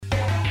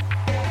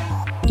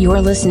You're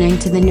listening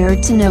to the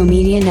Nerd to Know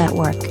Media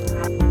Network.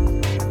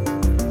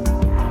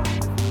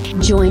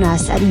 Join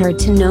us at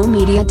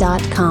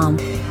nerdtoknowmedia.com.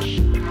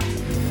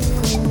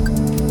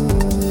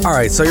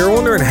 Alright, so you're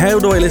wondering, how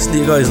do I listen to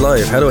you guys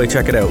live? How do I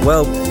check it out?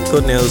 Well,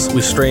 good news,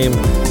 we stream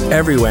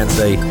every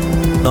Wednesday,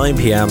 9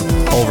 p.m.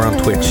 over on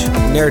Twitch.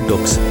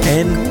 Nerddux,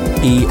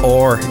 Nerdddux,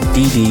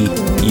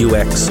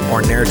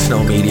 or Nerd to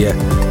Know Media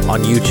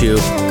on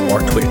YouTube or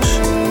Twitch.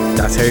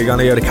 That's how you're going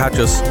to be able to catch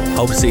us.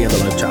 Hope to see you in the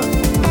live chat.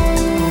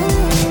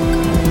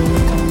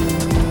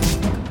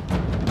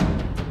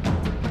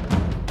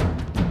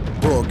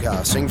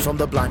 Broadcasting from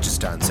the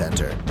Blanchistan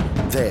Center,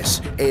 this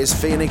is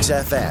Phoenix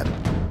FM.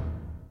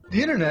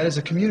 The internet is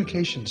a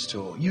communications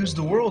tool used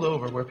the world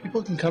over where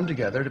people can come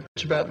together to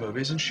bitch about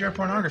movies and share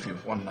pornography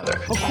with one another.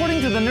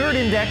 According to the Nerd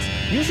Index,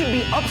 you should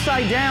be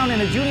upside down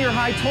in a junior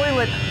high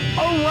toilet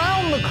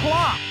around the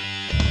clock.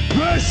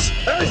 This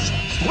is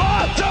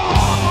Sparta!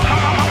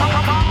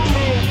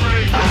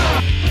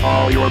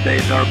 All your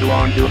days are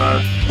belong to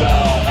us.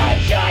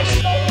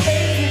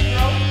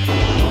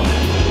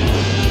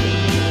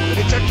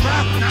 It's a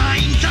trap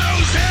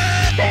 9000!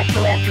 Stop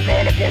collecting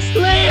all of us.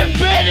 Leave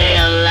Benny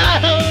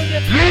alone!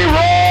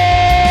 Leroy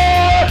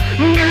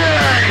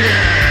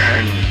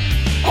Dragon!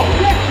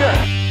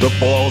 The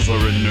balls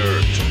are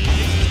inert.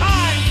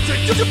 Time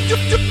to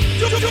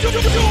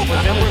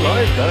We're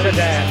live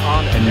today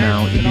on and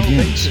now it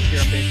begins.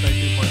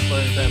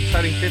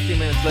 Starting 15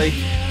 minutes late.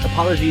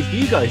 Apologies,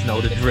 you guys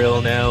know the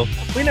drill now.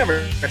 We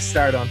never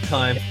start on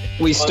time.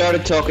 We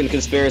started talking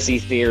conspiracy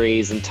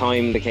theories and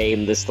time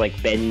became this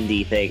like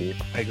bendy thing.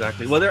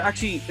 Exactly. Well, they're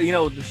actually,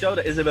 the show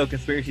that is about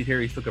conspiracy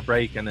theories took a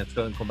break and it's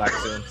going to come back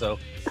soon. So,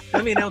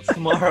 let me announce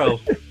tomorrow.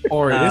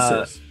 Or is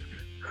it?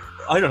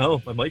 I don't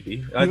know. It might be.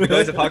 The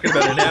guys are talking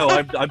about it now.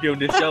 I'm doing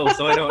this show,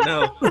 so I don't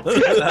know.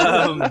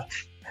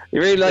 You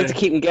really like to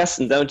keep them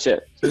guessing, don't you?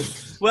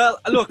 Well,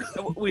 look,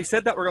 we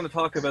said that we're going to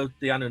talk about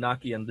the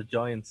Anunnaki and the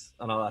giants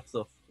and all that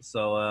stuff.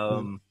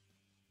 So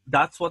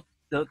that's what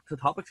the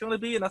topic's going to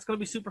be, and that's going to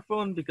be super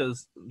fun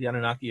because the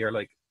Anunnaki are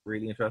like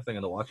really interesting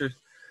and the Watchers.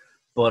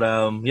 But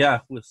yeah,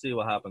 we'll see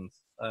what happens.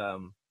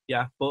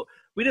 Yeah, but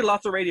we did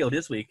lots of radio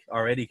this week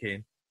already,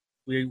 Kane.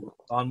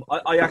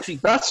 I actually.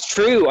 That's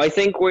true. I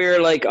think we're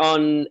like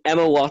on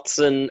Emma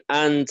Watson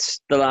and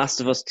The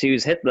Last of Us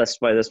 2's hit list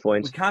by this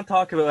point. We can't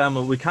talk about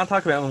Emma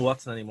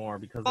Watson anymore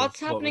because what's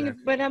happening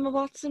about Emma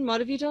Watson?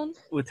 What have you done?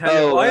 We'll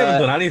tell you, I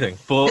haven't done anything,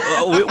 but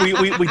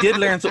we did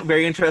learn something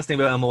very interesting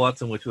about Emma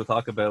Watson, which we'll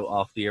talk about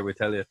off the air. We'll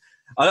tell you.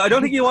 I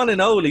don't think you want to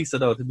know, Lisa,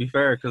 though. To be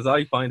fair, because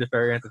I find it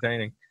very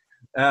entertaining.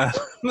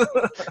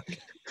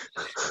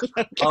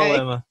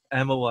 Okay.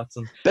 Emma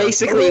Watson.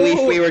 Basically,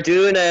 we were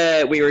doing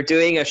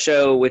a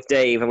show with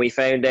Dave, and we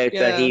found out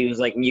that he was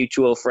like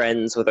mutual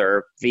friends with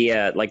her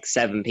via like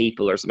 7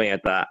 people or something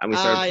like that, and we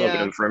started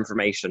plugging him for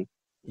information.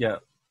 Yeah,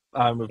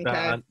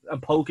 and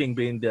poking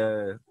being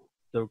the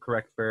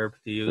correct verb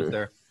to use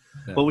there.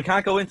 Yeah. But we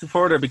can't go into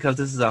further because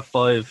this is at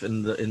 5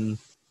 in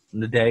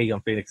the day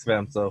on Phoenix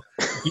FM. So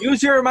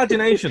use your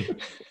imagination.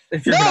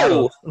 If you're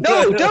no,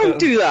 don't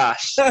do that.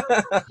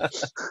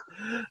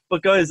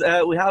 But guys,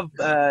 we have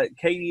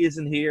Katie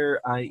isn't here,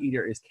 and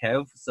either is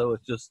Kev, so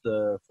it's just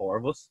the 4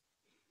 of us.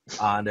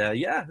 And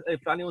yeah,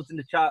 if anyone's in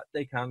the chat,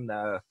 they can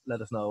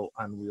let us know,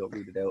 and we'll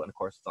read it out. And of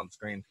course, it's on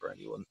screen for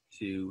anyone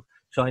to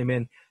chime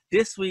in.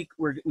 This week,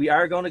 we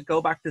are going to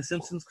go back to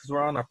Simpsons because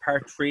we're on our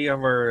part 3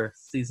 of our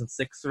season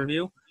 6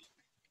 review.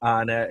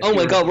 And, oh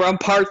my god, we're on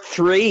part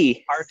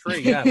 3. Part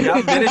 3, yeah. We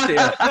haven't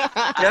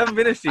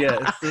finished it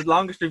yet. It's the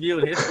longest review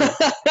in history.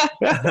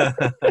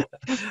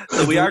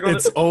 So we are going.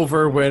 It's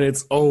over when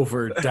it's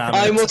over. Damn it!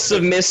 I must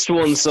have missed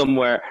one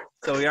somewhere.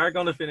 So we are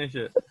going to finish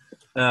it.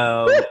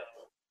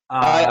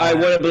 I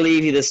want to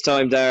believe you this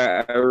time,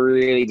 Dara. I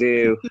really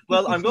do.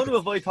 Well, I'm going to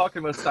avoid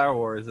talking about Star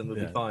Wars, and we'll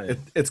be fine.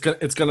 It's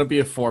going to be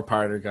a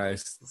 4-parter,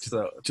 guys.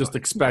 Just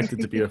expect it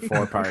to be a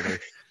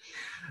 4-parter.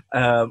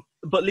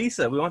 But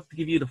Lisa, we want to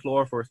give you the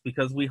floor first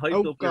because we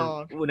hyped up your.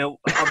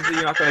 Obviously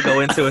you're not going to go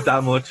into it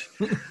that much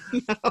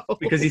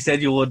because you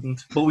said you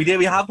wouldn't. But we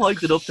have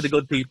hyped it up to the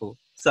good people.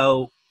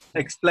 So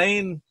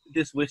explain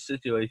this Wish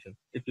situation,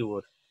 if you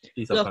would.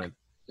 Be so kind.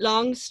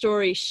 Long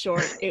story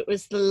short, it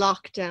was the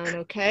lockdown.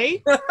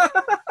 Okay,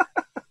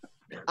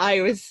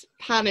 I was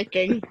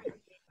panicking.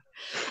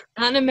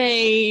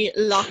 Anime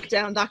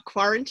lockdown, that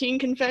quarantine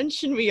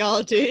convention we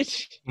all did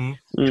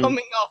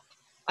coming up.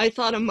 I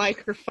thought a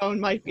microphone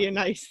might be a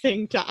nice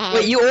thing to add.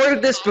 Wait, you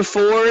ordered this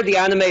before the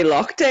anime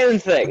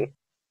lockdown thing?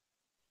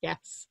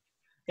 Yes.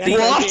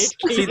 What?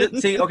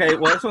 See, okay,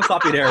 well, I just want to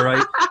stop you there,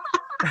 right?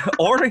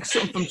 Ordering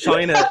something from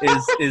China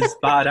is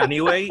bad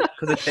anyway,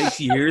 because it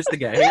takes years to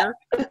get here.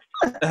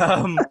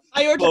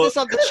 I ordered this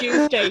on the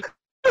Tuesday.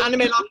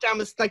 Anime lockdown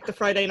was like the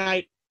Friday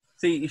night.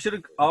 See, you should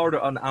have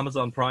ordered on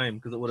Amazon Prime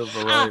because it would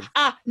have arrived.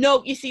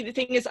 No, you see, the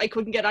thing is I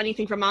couldn't get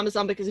anything from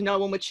Amazon because no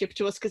one would ship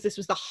to us because this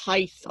was the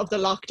height of the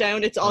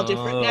lockdown. It's all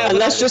different now. And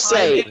let's just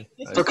say,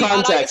 for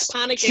context,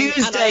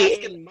 Tuesday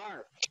in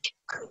March.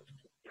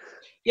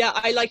 Yeah,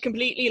 I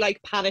completely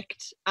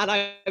panicked and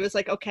I was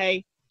like,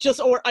 okay,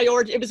 I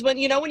ordered. It was when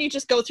you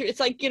just go through. It's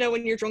like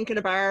when you're drunk in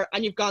a bar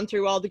and you've gone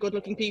through all the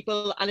good-looking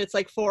people, and it's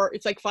like 5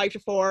 to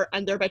 4,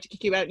 and they're about to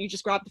kick you out, and you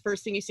just grab the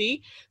first thing you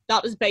see.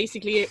 That was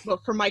basically it,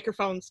 but for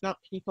microphones, not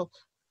people.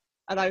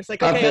 And I was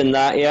like, okay, I've been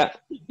that, yeah.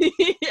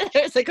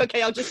 I was like,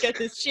 okay, I'll just get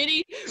this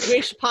shitty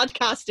Wish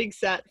podcasting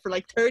set for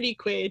like 30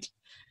 quid.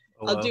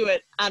 I'll do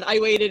it. And I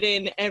waited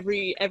in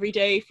every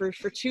day for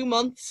 2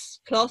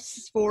 months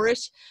plus for it.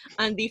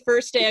 And the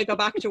first day I go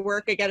back to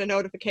work, I get a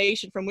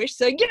notification from Wish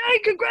saying, yay,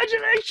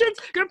 congratulations,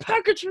 your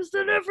package was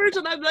delivered.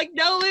 And I'm like,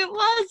 no, it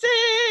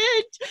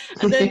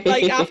wasn't. And then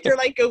like after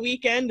like a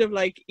weekend of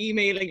like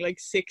emailing like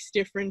 6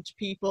 different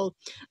people.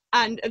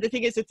 And the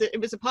thing is,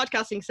 it was a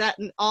podcasting set,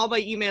 and all my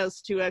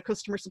emails to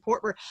customer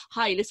support were,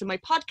 hi, listen, my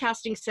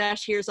podcasting set,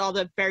 here's all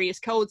the various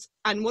codes.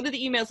 And one of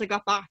the emails I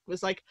got back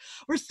was like,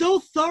 we're so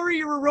sorry,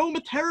 your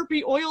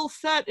aromatherapy oil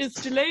set is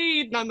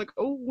delayed. And I'm like,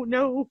 oh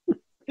no,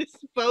 this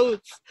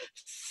bodes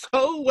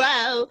so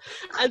well.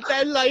 And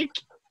then like,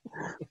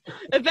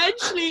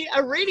 eventually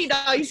a really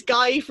nice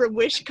guy from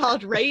Wish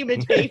called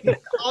Raymond gave me an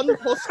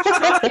on-post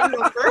tracking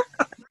number,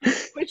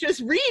 which was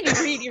really,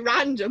 really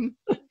random.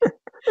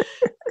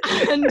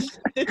 And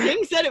the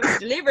thing said it was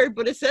delivered,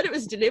 but it said it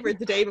was delivered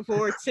the day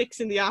before at 6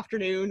 p.m,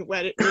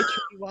 when it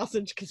literally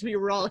wasn't, because we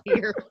were all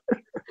here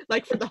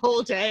like for the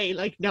whole day,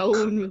 like no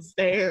one was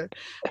there.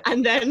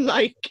 And then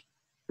like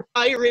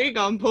I ring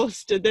on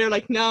post and they're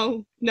like,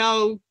 no,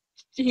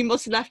 he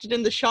must have left it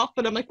in the shop.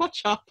 And I'm like, what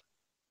shop?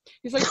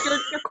 He's like,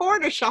 your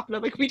corner shop. And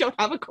I'm like, we don't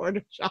have a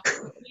corner shop.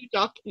 What are you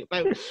talking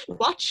about?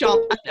 What shop?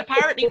 And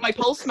apparently my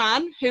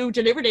postman who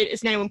delivered it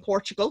is now in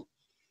Portugal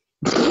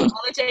on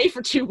holiday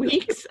for 2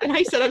 weeks. And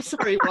I said, I'm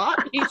sorry,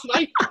 what? He's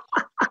like,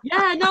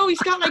 yeah, no, he's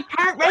got like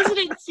part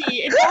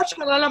residency in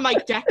Portugal. And I'm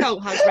like,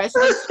 Deco has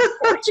residency in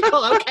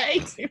Portugal, okay,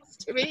 seems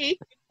to me.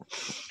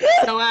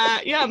 So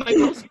yeah, my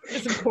postman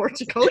is in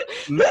Portugal,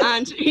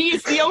 and he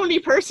is the only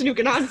person who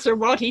can answer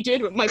what he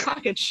did with my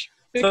package.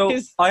 So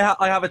I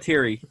have a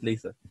theory,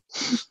 Lisa.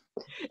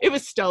 It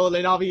was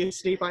stolen,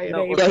 obviously, by an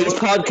Yeah, he's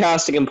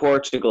podcasting in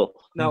Portugal.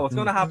 No, what's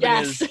going to happen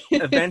is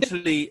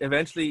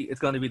eventually it's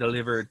going to be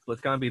delivered, but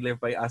it's going to be delivered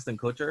by Aston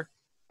Kutcher,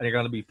 and you're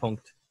going to be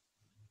punked.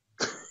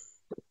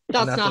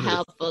 That's not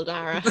helpful,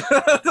 Dara.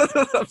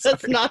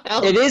 That's not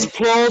helpful. It is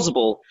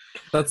plausible.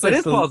 That's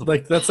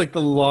like that's like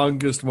the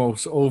longest,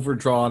 most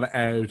overdrawn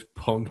out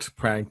punked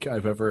prank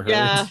I've ever heard.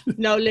 Yeah,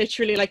 no,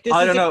 literally, like this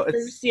is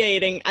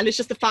excruciating, and it's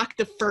just the fact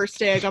the first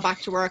day I go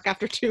back to work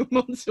after 2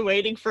 months of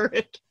waiting for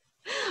it.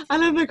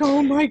 And I'm like,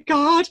 oh my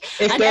God.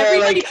 And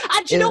everybody,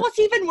 and do you know what's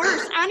even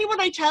worse? Anyone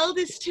I tell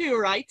this to,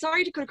 right?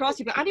 Sorry to cut across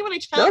you, but anyone I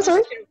tell this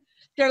to,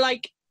 they're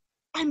like,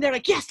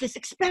 yes, this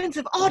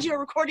expensive audio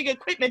recording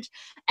equipment.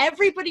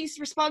 Everybody's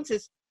response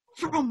is,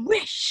 from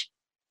Wish.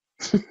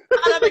 And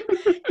I'm like,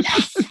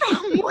 yes,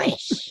 from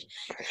Wish.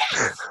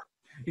 Yes.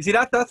 You see,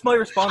 that's my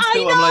response to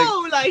it.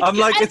 I'm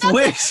like, it's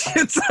Wish.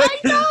 It's like, I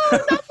know,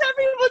 that's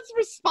everyone's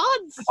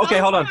response. Okay,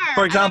 hold on.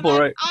 For example,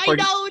 right? I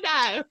know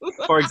now.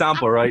 For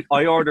example, right?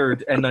 I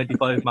ordered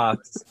N95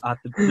 masks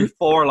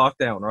before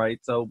lockdown, right?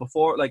 So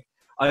before, like,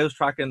 I was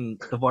tracking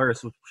the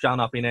virus, which shall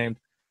not be named,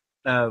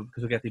 because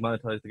we get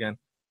demonetized again.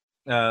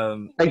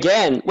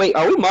 Again? Wait,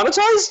 are we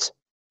monetized?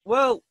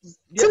 Well, yeah,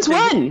 since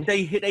when?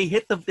 They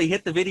hit the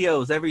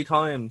videos every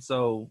time,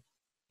 so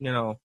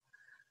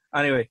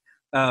anyway,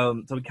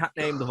 so we can't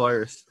name the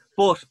virus,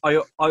 but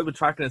I've been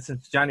tracking it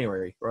since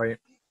January, right?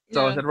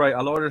 So I said, right,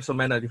 I'll order some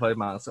N95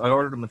 masks. I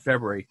ordered them in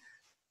February.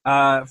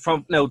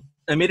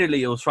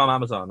 Immediately it was from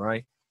Amazon,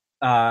 right?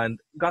 And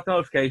got the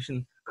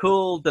notification,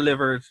 cool,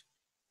 delivered.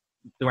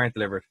 They weren't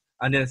delivered,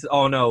 and then it said,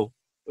 oh no,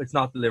 it's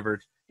not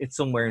delivered. It's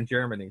somewhere in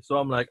Germany. So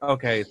I'm like,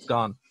 okay, it's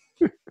gone.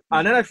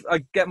 And then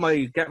I get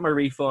my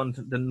refund,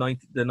 the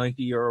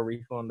 90 euro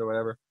refund or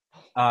whatever.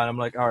 And I'm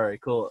like, all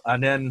right, cool.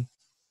 And then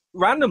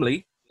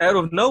randomly, out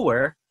of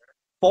nowhere,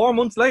 4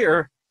 months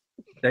later,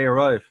 they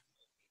arrive.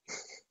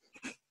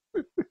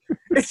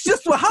 It's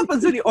just what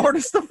happens when you order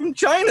stuff from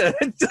China.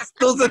 It just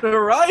doesn't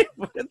arrive.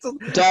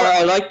 Dara,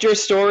 I liked your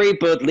story,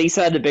 but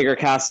Lisa had a bigger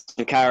cast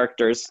of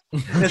characters.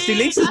 Now,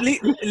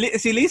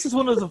 Lisa's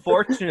one was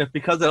unfortunate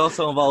because it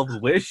also involves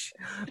Wish.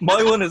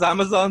 My one is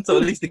Amazon, so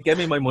at least they get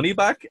me my money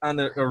back, and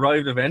it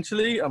arrived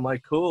eventually. I'm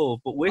like,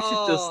 cool. But Wish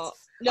is just...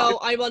 No,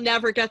 I will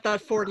never get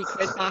that 40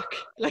 quid back.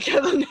 Like,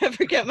 I will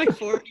never get my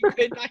 40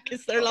 quid back,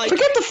 because they're like...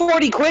 Forget the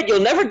 40 quid,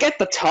 you'll never get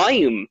the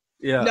time.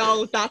 Yeah.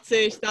 No, that's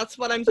it. That's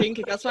what I'm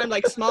thinking. That's why I'm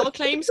like, small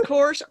claims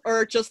court,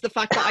 or just the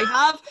fact that I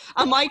have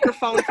a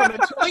microphone from a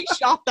toy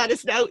shop that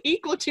is now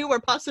equal to or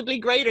possibly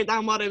greater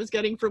than what I was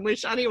getting from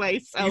Wish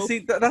anyway. So you see,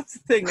 that's the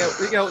thing.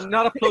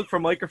 Not a plug for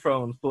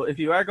microphones, but if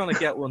you are going to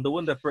get one, the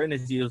one that Bryn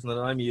is using and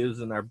I'm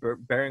using are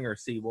Behringer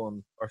C1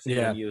 or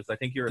C1Us. I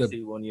think you're a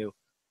C1U.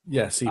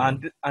 Yeah,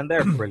 C1. And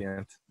they're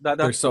brilliant.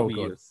 They're so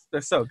good.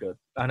 They're so good,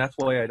 and that's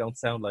why I don't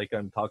sound like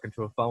I'm talking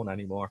to a phone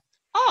anymore.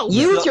 Oh, No.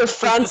 Use your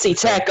fancy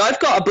tech. I've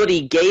got a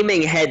bloody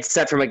gaming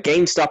headset from a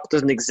GameStop that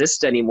doesn't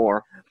exist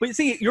anymore. But you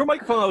see, your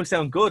microphone always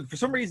sounds good. For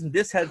some reason,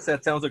 this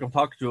headset sounds like I'm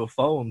talking to a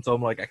phone, so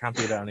I'm like, I can't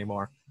do that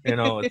anymore. You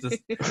know, it's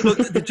just look,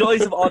 the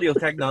joys of audio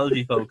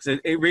technology, folks.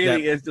 It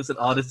really is just an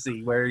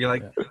odyssey where you're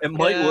like, it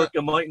might work,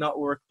 it might not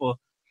work, but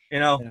you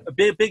know, a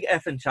big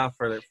effing chat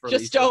for it.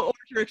 Just don't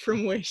order it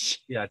from Wish.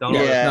 Yeah, don't.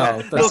 Yeah,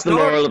 order it. that's the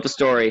moral of the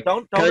story.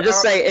 Don't Can I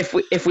just say,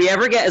 if we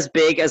ever get as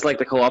big as like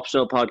the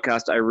Co-optional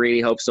podcast, I really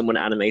hope someone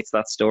animates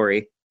that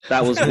story.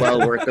 That was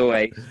well worth the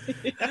wait.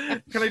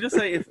 Can I just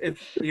say,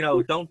 if you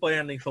know, don't buy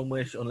anything from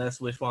Wish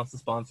unless Wish wants to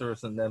sponsor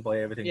us, and then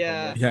buy everything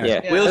from Wish.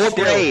 Yeah. We'll or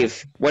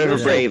Brave, whatever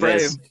Brave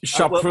is.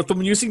 Shop with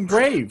them using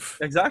Brave.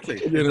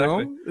 Exactly. You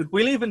know,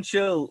 we'll even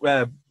chill.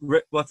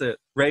 What's it?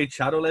 Raid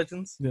Shadow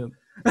Legends. Yeah.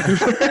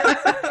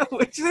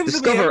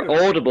 Discover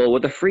Audible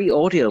with a free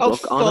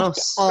audiobook on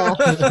us.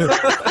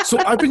 So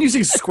I've been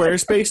using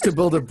Squarespace to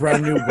build a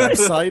brand new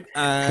website,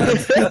 and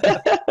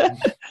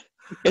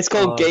it's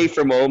called Gay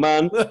for Mo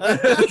Man.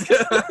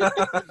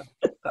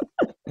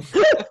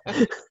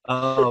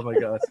 Oh my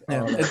god!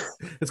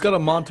 It's got a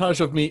montage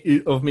of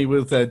me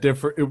with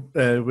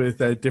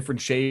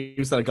different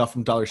shaves that I got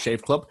from Dollar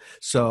Shave Club.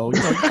 So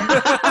you know.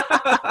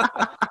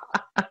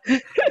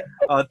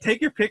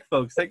 Take your pick,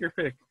 folks. Take your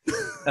pick.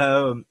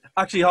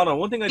 Actually, hold on.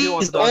 One thing I do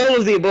want to all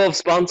of the above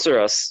sponsor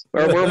us.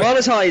 We're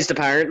monetized,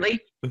 apparently,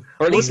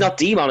 or at least not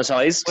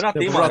demonetized. We're not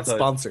demonetized. We're not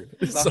sponsored.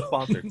 Not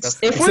sponsored.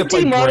 If we're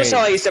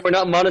demonetized and we're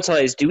not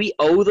monetized, do we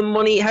owe them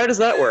money? How does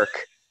that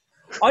work?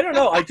 I don't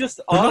know.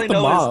 All I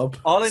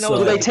know is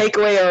do they take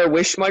away our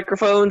Wish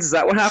microphones? Is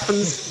that what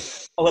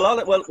happens?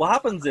 Well, what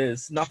happens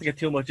is, not to get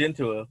too much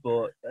into it,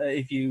 but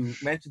if you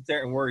mention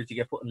certain words, you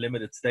get put in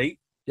limited state.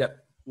 Yep.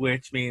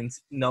 Which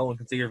means no one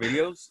can see your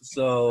videos.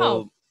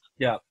 So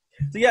yeah.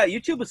 So yeah,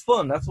 YouTube is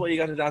fun. That's why you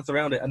got to dance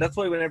around it, and that's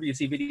why whenever you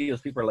see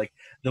videos, people are like,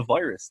 "The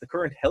virus, the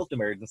current health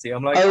emergency."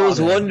 I'm like, I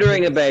was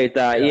wondering about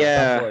that.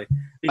 Yeah.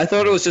 I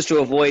thought it was just to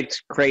avoid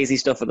crazy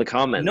stuff in the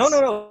comments.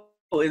 No.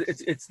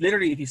 It's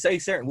literally, if you say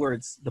certain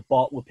words, the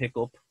bot will pick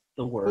up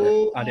the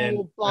word, and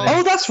then.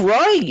 Oh, that's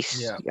right.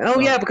 Yeah.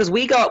 Oh, yeah, because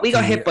we got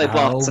hit by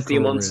bots a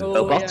few months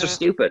ago. Bots are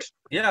stupid.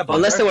 Yeah,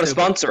 unless they want to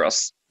sponsor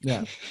us.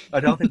 Yeah.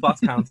 I don't think bots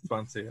can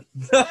sponsor you.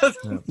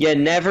 You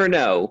never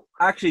know.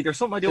 Actually, there's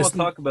something I do want to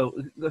talk about.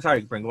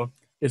 Sorry, bring one.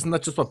 Isn't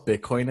that just what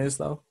Bitcoin is,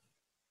 though?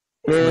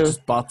 Isn't it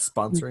just bots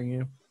sponsoring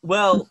you?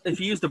 Well, if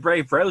you use the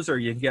Brave browser,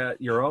 you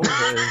get your own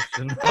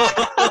version of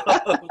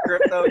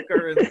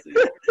cryptocurrency.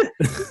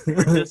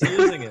 We're just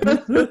using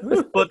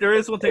it. But there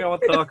is one thing I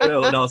want to talk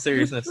about in all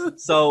seriousness.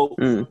 So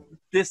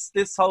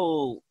this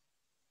whole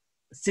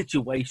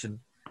situation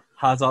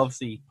has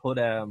obviously put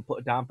a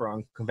damper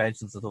on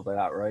conventions and stuff like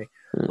that, right?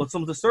 But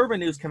some disturbing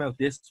news came out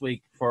this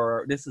week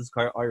this is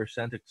Irish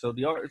centric. So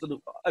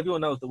everyone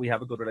knows that we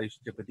have a good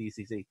relationship with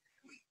DCC.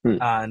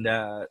 And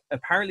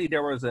apparently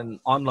there was an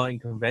online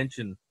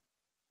convention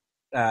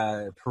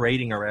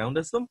parading around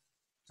as them.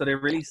 So they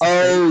released.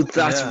 Oh,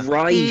 that's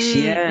right.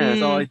 Yeah.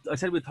 So I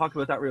said we'd talk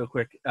about that real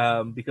quick,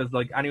 because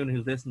like anyone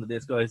who's listening to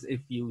this, guys,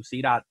 if you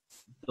see that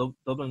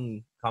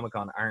Dublin Comic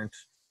Con aren't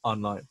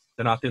online,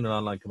 they're not doing an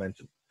online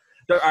convention.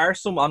 There are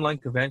some online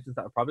conventions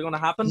that are probably going to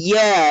happen.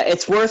 Yeah,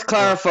 it's worth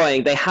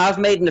clarifying. They have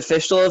made an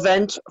official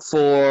event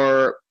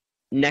for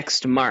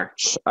next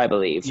March, I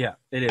believe. Yeah,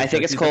 it is. I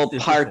think it's called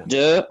Part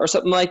 2 or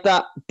something like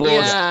that. But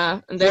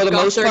and for the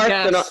most part,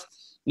 they're not.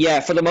 Yeah,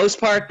 for the most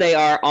part, they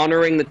are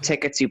honoring the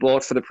tickets you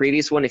bought for the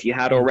previous one if you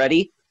had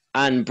already,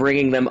 and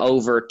bringing them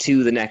over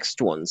to the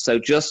next one. So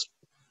just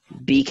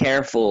be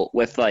careful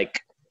with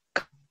like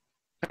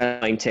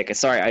online tickets.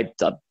 Sorry,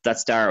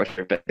 that's Dara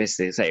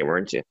basically saying,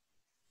 weren't you?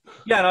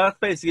 Yeah, no, that's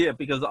basically it,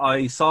 because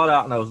I saw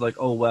that and I was like,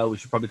 oh, well, we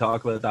should probably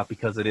talk about that,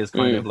 because it is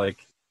kind of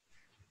like,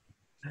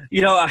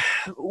 you know,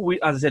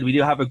 as I said, we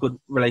do have a good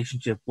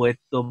relationship with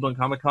Dublin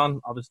Comic Con,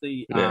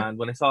 obviously, and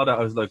when I saw that,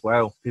 I was like,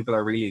 wow, people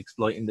are really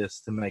exploiting this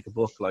to make a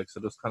book, like,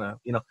 so just kind of,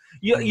 you know,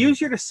 use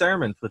your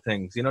discernment with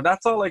things, you know,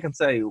 that's all I can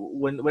say.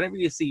 Whenever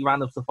you see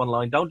random stuff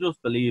online, don't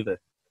just believe it,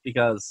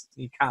 because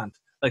you can't.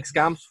 Like,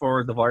 scams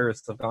for the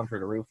virus have gone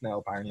through the roof now,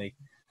 apparently,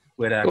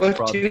 with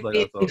what do you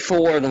mean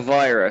for the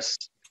virus?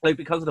 Like,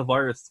 because of the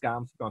virus,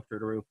 scams have gone through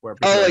the roof.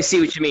 I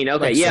see what you mean.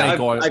 Okay, like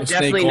I've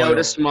definitely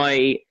noticed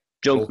my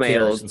junk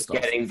mail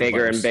getting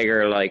bigger and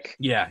bigger. Like,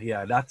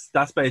 yeah, that's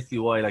basically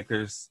why. Like,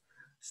 there's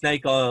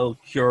snake oil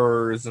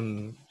cures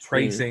and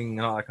tracing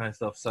and all that kind of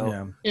stuff.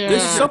 So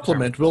this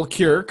supplement will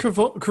cure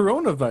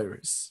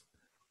coronavirus.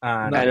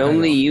 And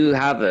only you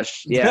have it.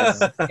 Yeah,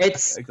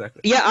 it's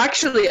exactly. Yeah,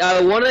 actually,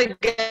 I want to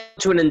get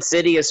to an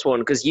Insidious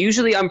one, because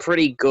usually I'm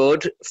pretty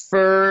good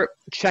for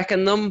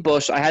checking them,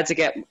 but I had to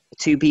get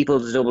 2 people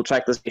to double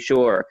check this to be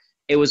sure.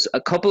 It was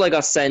a couple I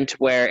got sent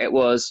where it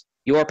was,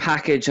 your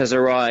package has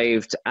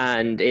arrived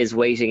and is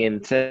waiting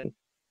in thing.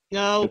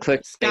 No,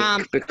 click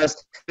scam.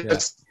 Because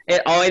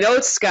I know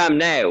it's a scam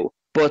now,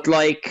 but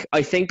like,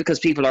 I think because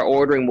people are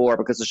ordering more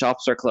because the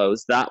shops are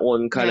closed, that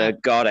one kind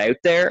of got out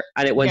there,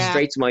 and it went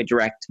straight to my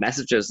direct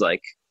messages.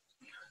 Like,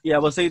 yeah,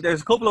 well, see,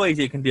 there's a couple of ways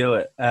you can do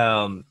it.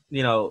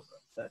 You know,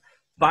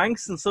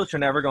 banks and such are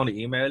never going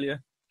to email you.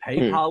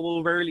 PayPal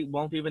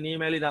won't even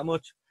email you that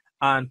much.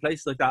 And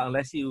places like that,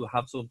 unless you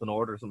have something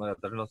ordered or something like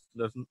that,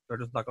 they're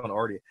just not going to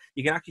order you.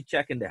 You can actually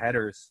check in the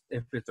headers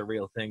if it's a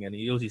real thing, and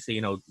you usually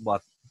see,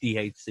 what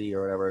DHC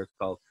or whatever it's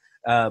called.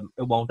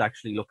 It won't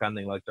actually look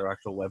anything like their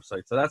actual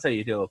website. So that's how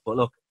you do it. But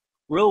look,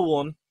 rule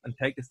 1, and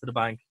take this to the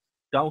bank: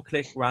 don't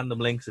click random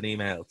links and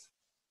emails.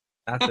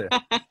 That's it.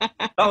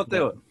 Don't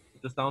do it.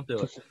 Just don't do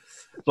it.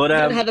 But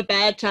I had a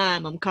bad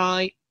time. I'm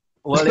Kai.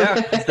 Well, yeah,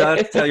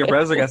 that's how your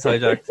browser gets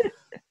hijacked.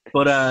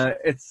 But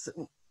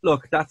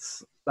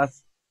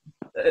that's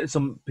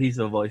some piece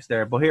of advice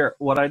there. But here,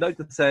 what I'd like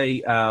to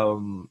say, I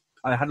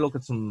had a look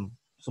at some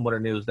other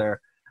news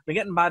there. I've been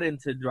getting mad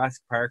into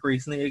Jurassic Park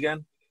recently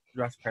again,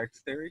 Jurassic Park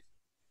series,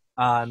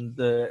 and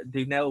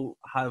they now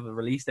have a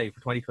release date for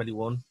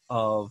 2021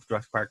 of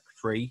Jurassic Park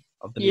 3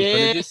 of the new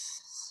trilogy.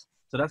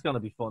 So that's going to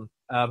be fun.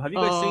 Have you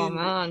guys seen?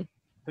 Man.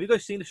 Have you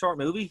guys seen the short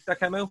movie that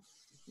came out?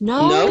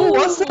 No,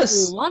 what's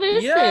this? What is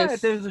this? Yeah,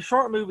 there's a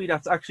short movie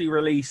that's actually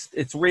released.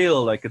 It's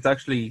real, like it's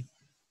actually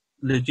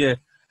legit.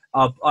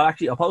 I'll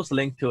post a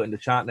link to it in the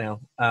chat now,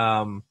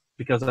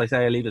 because I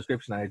say I leave a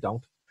description and I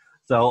don't.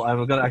 So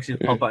I'm gonna actually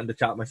pop it in the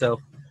chat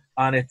myself,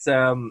 and it's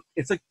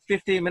like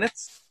 15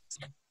 minutes.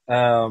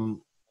 Let me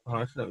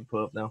pull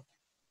it up now.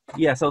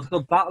 Yeah, so it's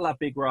called Battle at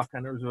Big Rock,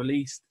 and it was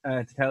released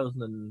in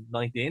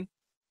 2019.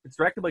 It's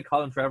directed by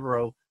Colin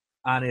Trevorrow,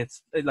 and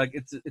it's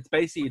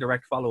basically a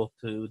direct follow up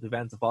to the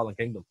events of Fallen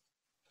Kingdom.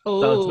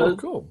 Oh, so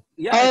cool.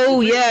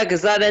 Yeah,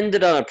 because that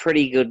ended on a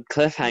pretty good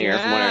cliffhanger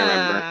from what I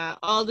remember.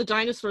 All the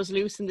dinosaurs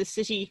loose in the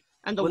city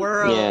and the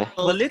world. Yeah.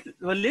 Well,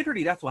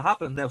 literally, that's what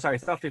happened. No, sorry,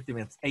 it's not 50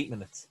 minutes, 8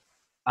 minutes.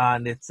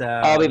 And it's...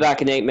 I'll be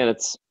back in 8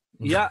 minutes.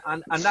 Yeah,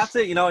 and that's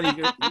it, and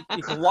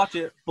you can watch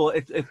it,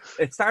 but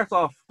it starts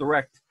off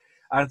direct,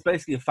 and it's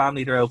basically a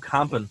family, they're out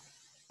camping,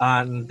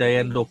 and they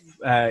end up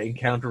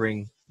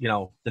encountering,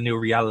 the new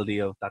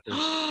reality of that there's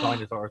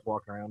dinosaurs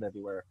walking around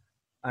everywhere.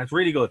 And it's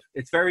really good.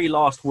 It's very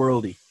Lost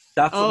Worldy.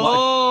 That's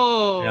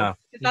yeah.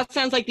 That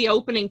sounds like the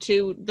opening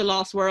to The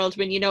Lost World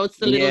when it's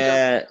the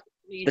little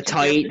the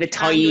tiny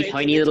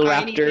little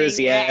raptors.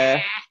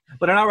 Yeah,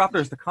 but they're not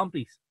raptors. They're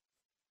compies.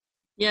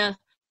 Yeah,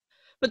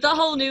 but that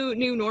whole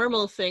new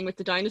normal thing with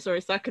the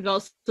dinosaurs, that could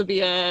also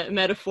be a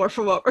metaphor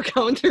for what we're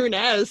going through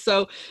now.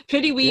 So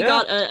pity we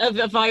got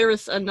a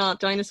virus and not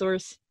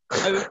dinosaurs.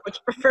 I would much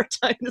prefer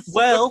dinosaurs.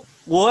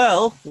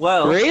 Well.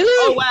 Really?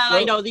 Oh well,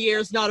 I know the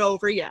year's not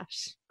over yet.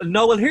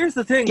 No, well, here's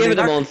the thing. Give it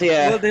a month,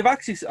 yeah. Well, they've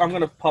actually... I'm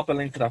going to pop a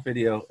link to that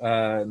video,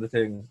 the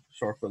thing,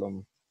 short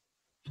film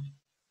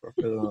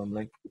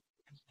link.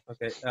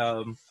 Okay.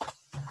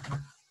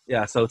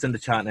 Yeah, so it's in the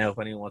chat now if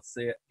anyone wants to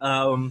see it.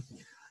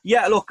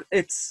 Yeah, look,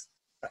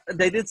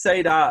 they did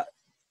say that,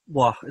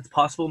 it's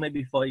possible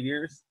maybe 5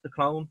 years to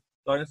clone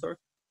dinosaurs.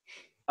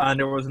 And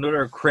there was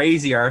another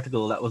crazy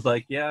article that was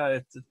like, yeah,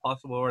 it's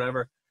possible or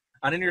whatever.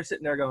 And then you're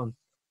sitting there going,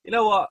 you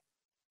know what?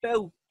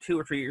 About 2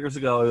 or 3 years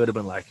ago, I would have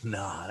been like,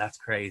 nah, that's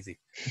crazy.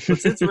 But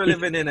since we're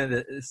living in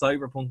a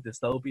cyberpunk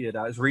dystopia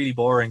that is really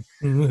boring,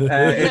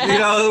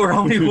 we're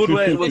only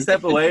one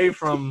step away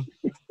from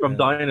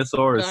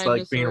dinosaurs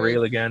like being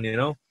real again,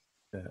 Yeah.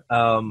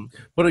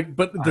 But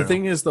the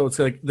thing is, though, it's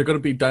like they're going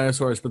to be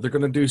dinosaurs, but they're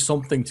going to do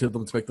something to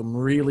them to make them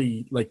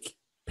really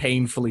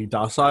painfully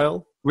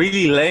docile.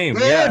 Really lame.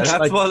 Yeah,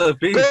 that's what it'll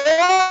be.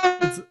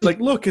 It's like,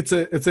 look, it's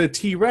a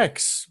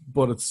T-Rex,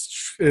 but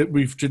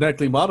we've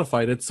genetically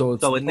modified it, so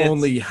it's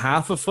only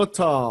half a foot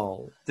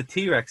tall. The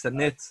T-Rex that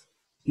knits.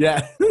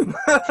 Yeah.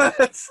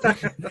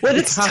 With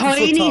its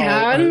tiny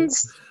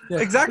hands. Yeah.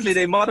 Exactly,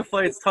 they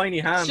modify its tiny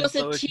hands. It's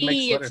just a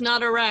T, it's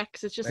not a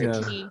Rex, it's just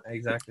a T.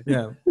 Exactly.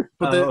 Yeah,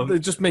 but they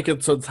just make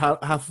it so it's half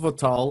a foot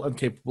tall and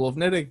capable of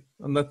knitting,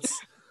 and that's,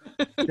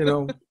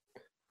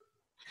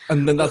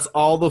 and then that's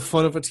all the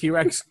fun of a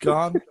T-Rex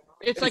gone.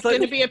 It's like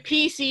going to be a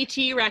PC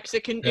T-Rex.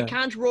 It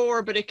can't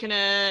roar, but it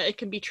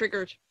can be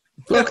triggered.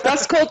 Look,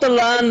 that's called The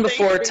Land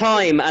Before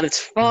Time, and it's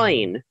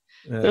fine.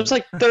 Yeah. There's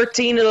like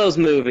 13 of those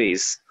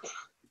movies.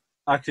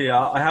 Actually,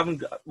 I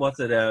haven't. What's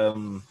her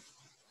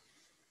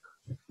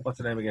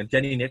name again?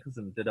 Jenny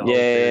Nicholson did a whole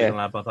series on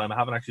Land Before Time. I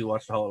haven't actually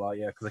watched the whole lot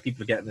yet because I keep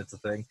forgetting it's a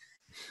thing.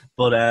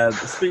 But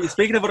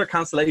speaking of other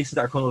cancellations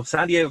that are coming up,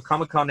 San Diego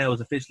Comic-Con now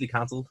is officially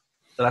cancelled,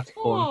 so that's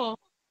fun.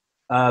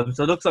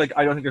 So it looks like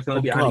I don't think there's going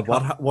to be any.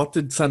 What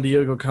did San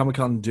Diego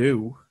Comic-Con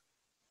do?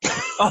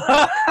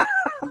 Well,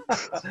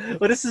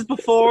 this is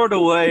before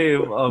the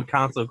wave of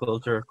cancel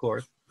culture, of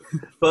course.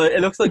 But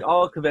it looks like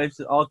all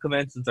conventions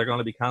are going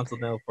to be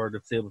cancelled now for the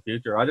foreseeable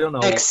future. I don't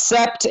know.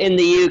 Except in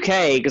the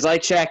UK, because I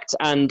checked,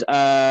 and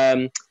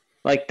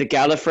like the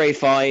Gallifrey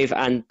 5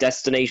 and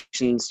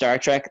Destination Star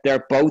Trek,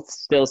 they're both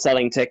still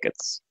selling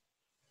tickets.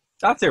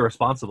 That's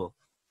irresponsible.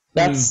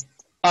 That's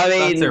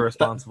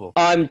irresponsible.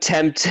 I'm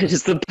tempted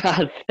is the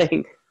bad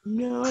thing.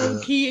 No,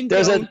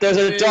 there's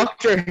a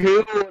Doctor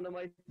Who one of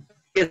my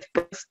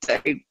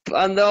birthday,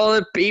 and all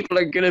the people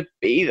are gonna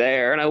be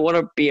there, and I want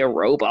to be a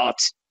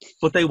robot.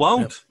 But they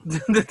won't.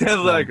 They're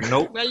like,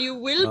 nope. Well, you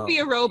will be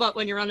a robot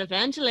when you're on a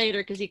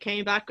ventilator because you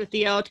came back with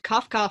the odd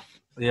cough.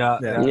 Yeah.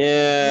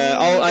 Yeah.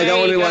 Oh, I don't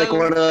want to be like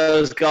one of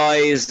those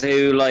guys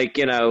who, like,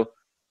 you know,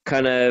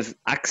 kind of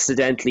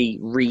accidentally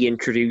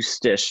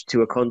reintroduced it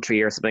to a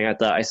country or something like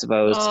that, I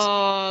suppose.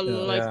 Oh,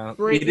 like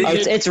Britain.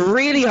 It's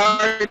really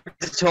hard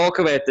to talk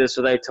about this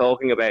without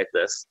talking about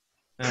this.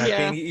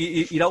 Kane,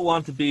 you don't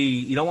want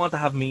to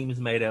have memes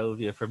made out of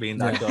you for being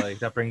that guy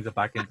that brings it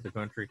back into the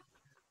country.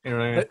 You know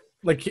what I mean?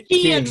 Like,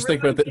 Keane, just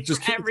think about it.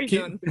 Just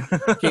Keane,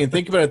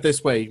 think about it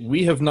this way: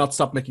 we have not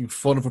stopped making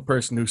fun of a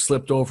person who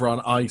slipped over on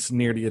ice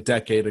nearly a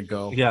decade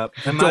ago. Yeah,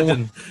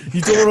 imagine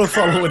you don't want to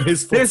follow in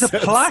his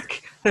footsteps.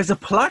 There's a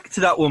plaque to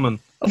that woman.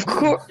 Of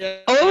course. Yeah.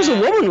 Oh, it was a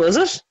woman, was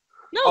it?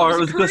 No, it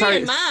was a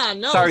Korean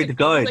man. No, sorry, the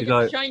guy.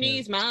 A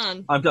Chinese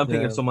man. I'm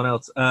thinking of someone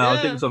else. I'm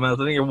thinking of someone else.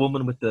 I think you're a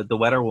woman with the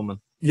weather woman.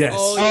 Yes.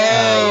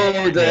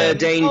 Oh, the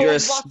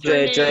dangerous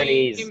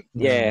journeys.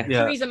 Yeah.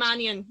 Theresa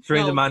Mannion.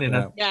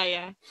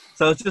 Yeah.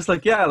 So it's just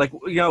like,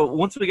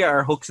 once we get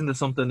our hooks into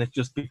something, it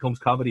just becomes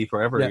comedy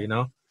forever, you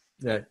know?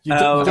 Yeah. You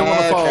don't want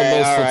to follow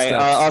those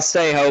footsteps. I'll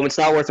stay home. It's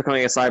not worth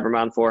becoming a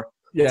Cyberman for.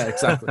 Yeah,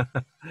 exactly.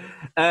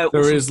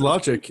 There is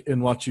logic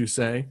in what you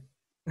say.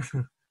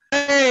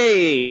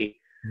 Hey!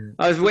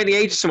 I was waiting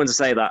ages for someone to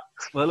say that.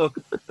 Well, look,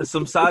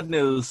 some sad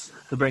news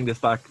to bring this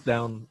back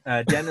down.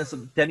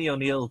 Denny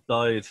O'Neil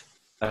died.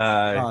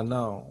 Oh,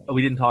 no.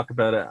 We didn't talk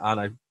about it, and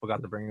I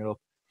forgot to bring it up.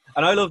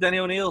 And I love Denny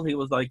O'Neil. He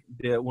was like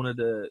one of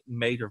the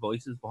major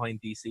voices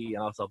behind DC and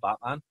also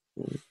Batman.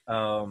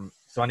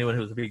 So anyone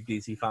who's a big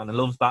DC fan and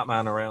loves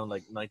Batman around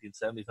like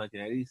 1970s,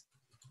 1980s,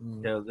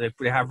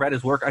 they have read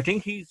his work. I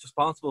think he's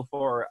responsible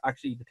for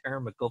actually the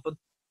term MacGuffin.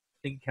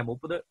 I think he came up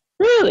with it.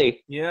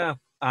 Really? Yeah.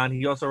 And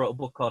he also wrote a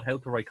book called How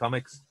to Write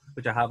Comics,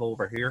 which I have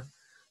over here.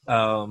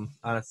 And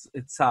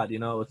it's sad, you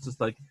know. It's just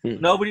like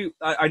nobody.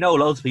 I know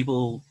loads of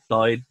people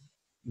died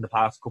in the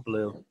past couple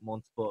of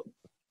months, but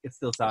it's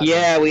still sad.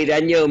 Yeah, we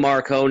had Ennio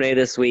Morricone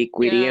this week.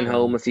 We had Ian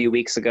Holm a few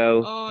weeks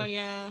ago. Oh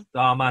yeah.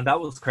 Oh man, that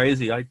was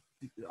crazy. I'm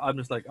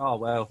just like, oh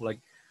wow, like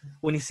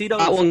when you see those.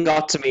 That one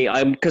got to me.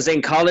 because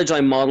in college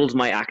I modeled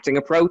my acting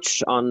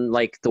approach on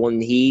like the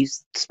one he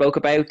spoke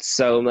about.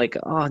 So I'm like,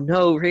 oh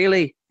no,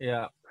 really?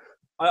 Yeah.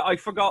 I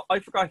forgot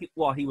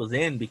what he was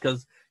in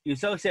because you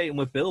associate him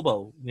with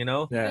Bilbo, you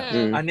know?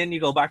 Yeah. And then you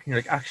go back and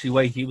you're like, actually,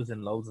 wait, he was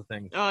in loads of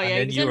things. Oh, yeah, and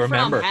then he's you in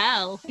remember. From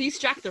Hell. He's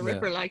Jack the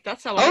Ripper, like,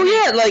 that's how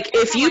like,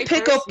 if you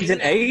pick up... He's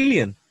an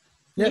alien.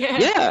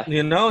 Yeah.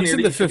 You know? He's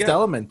in the Fifth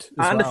Element.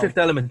 And the Fifth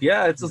Element,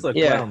 yeah. It's just like,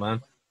 wow,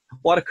 man.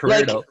 What a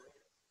career, though.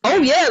 Oh,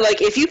 yeah,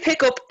 like, if you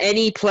pick up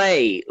any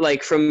play,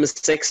 like, from the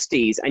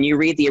 60s, and you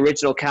read the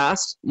original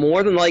cast,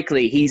 more than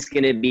likely, he's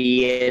going to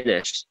be in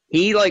it.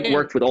 He, like,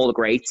 worked with all the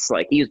greats.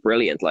 Like, he was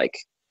brilliant, like...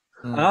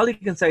 And all you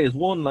can say is,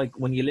 one, like,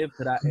 when you live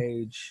to that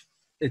age,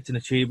 it's an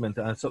achievement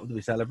and something to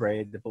be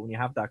celebrated. But when you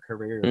have that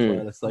career as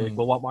well, it's like,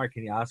 well, what more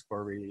can you ask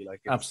for, really? Like,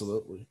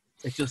 absolutely.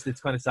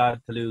 It's kind of sad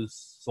to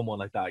lose someone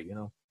like that, you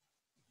know?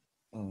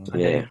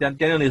 Yeah.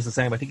 Daniel is the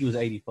same. I think he was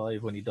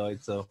 85 when he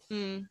died, so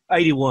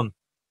 81.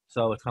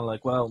 So it's kind of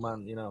like, well,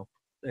 man, you know,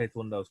 it's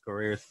one of those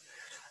careers.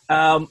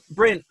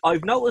 Bryn,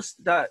 I've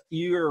noticed that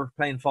you're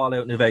playing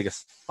Fallout New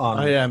Vegas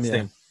on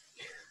Steam.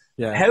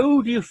 Yeah.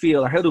 How do you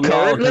feel, or how do we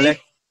all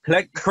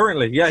collect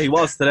currently? Yeah, he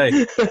was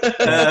today.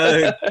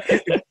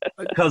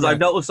 Because I've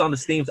noticed on the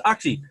Steam.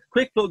 Actually,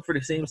 quick plug for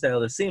the Steam sale.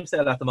 The Steam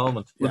sale at the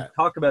moment. We'll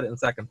talk about it in a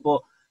second.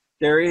 But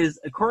there is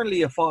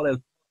currently a Fallout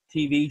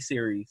TV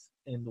series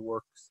in the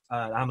works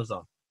at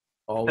Amazon.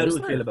 How do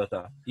we feel about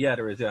that? Yeah,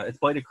 there is. Yeah, it's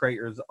by the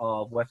creators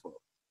of Westworld.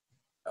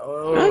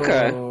 Oh,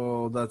 okay.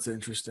 That's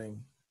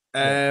interesting.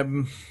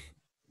 Like,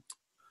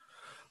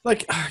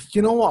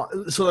 you know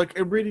what? So, like,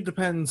 it really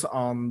depends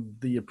on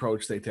the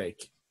approach they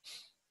take.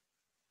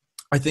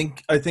 I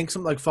think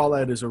something like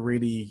Fallout is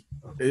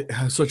it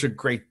has such a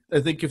great. I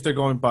think if they're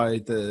going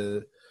by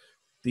the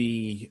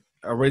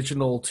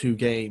original two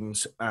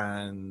games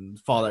and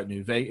Fallout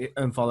New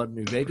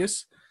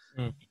Vegas,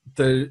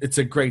 it's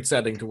a great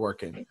setting to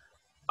work in.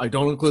 I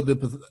don't include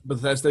the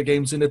Bethesda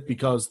games in it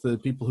because the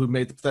people who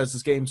made the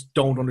Bethesda games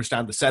don't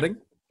understand the setting,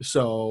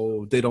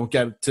 so they don't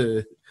get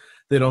to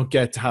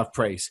have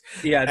praise.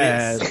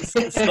 Yeah,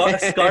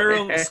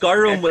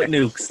 Skyrim with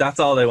nukes. That's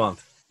all they want.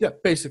 Yeah,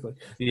 basically.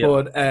 Yeah.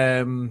 But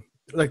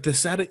like the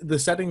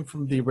setting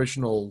from the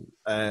original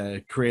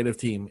creative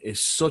team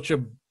is such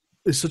a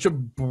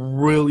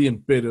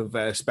brilliant bit of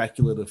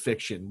speculative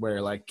fiction where,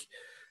 like,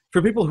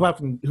 for people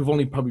who've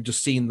only probably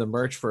just seen the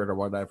merch for it or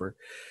whatever,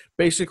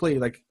 basically,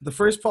 like, the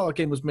first Fallout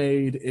game was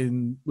made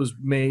and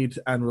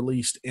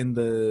released in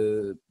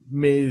the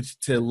mid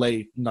to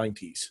late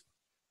 90s.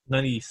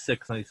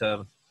 96,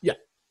 97. Yeah.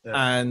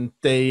 And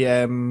they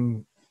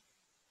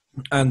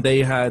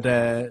had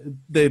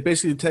they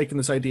basically taken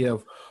this idea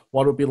of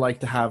what it would be like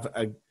to have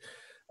a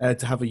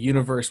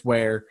universe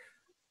where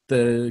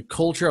the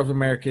culture of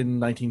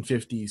American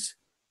 1950s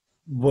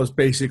was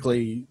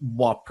basically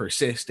what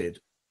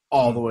persisted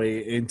all the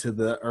way into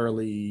the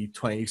early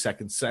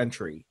 22nd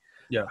century.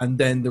 Yeah. And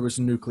then there was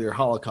a nuclear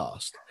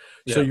holocaust.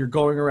 Yeah. So you're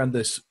going around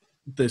this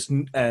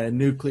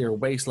nuclear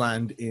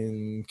wasteland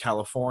in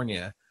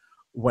California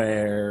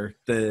where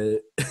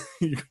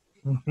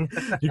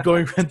You're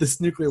going around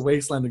this nuclear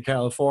wasteland in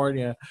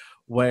California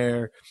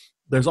where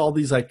there's all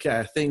these like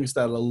things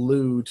that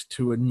allude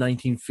to a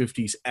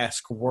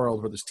 1950s-esque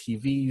world where there's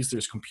TVs,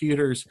 there's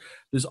computers,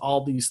 there's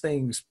all these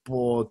things,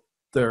 but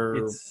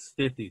it's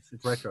 50s,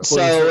 it's retro.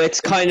 So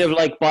it's kind of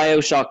like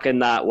BioShock in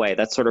that way,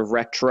 that sort of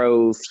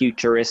retro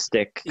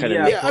futuristic kind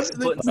of. Yeah,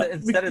 but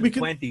instead of the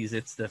 20s,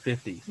 it's the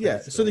 50s. Yeah,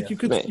 so like you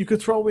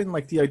could throw in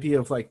like the idea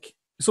of like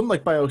something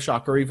like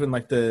BioShock or even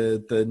like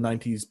the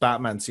 90s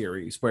Batman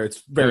series where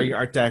it's very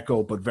Art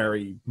Deco but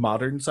very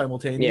modern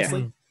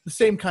simultaneously. Yeah. The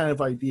same kind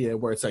of idea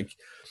where it's like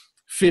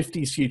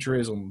 50s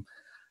futurism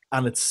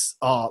and it's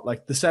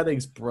like the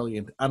setting's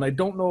brilliant. And I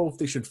don't know if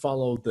they should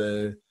follow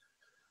the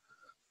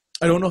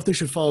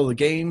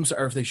games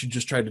or if they should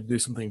just try to do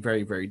something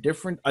very, very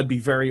different. I'd be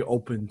very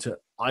open to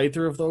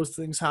either of those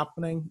things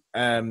happening.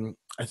 I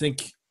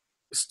think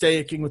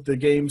sticking with the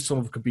game, some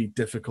of it could be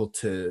difficult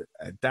to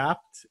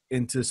adapt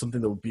into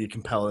something that would be a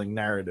compelling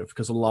narrative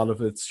because a lot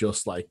of it's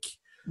just like,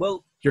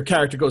 well, your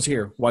character goes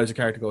here. Why does the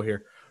character go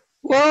here?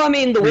 Well, I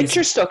mean, The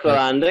Witcher stuck the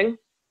landing.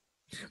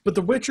 But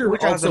The Witcher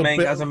also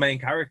has a main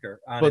character,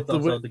 and but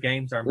the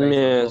games are based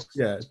on books.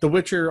 Yeah, The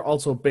Witcher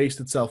also based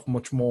itself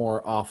much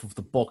more off of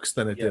the books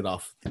than it did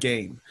off the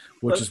game,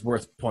 which is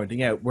worth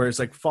pointing out. Whereas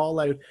like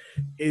Fallout,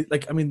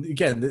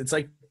 again, it's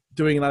like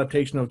doing an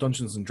adaptation of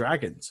Dungeons and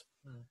Dragons.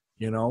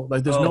 You know,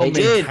 like there's no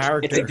main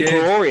character. It's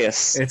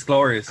glorious. It's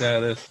glorious. Yeah,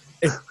 it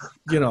is.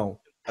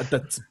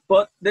 That's.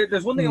 But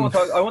there's one thing I want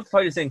to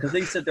tell you, because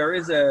they said there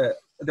was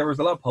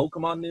a lot of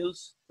Pokemon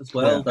news as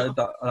well that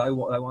I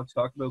want to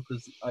talk about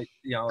because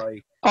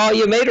Oh,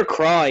 you made her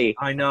cry.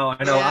 I know.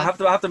 Yeah. I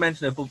have to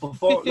mention it, but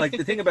before, like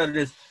the thing about it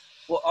is,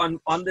 well,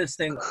 on this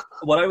thing,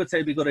 what I would say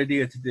would be a good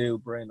idea to do,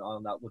 Bryn,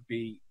 on that would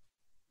be,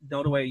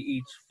 the way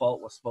each vault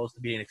was supposed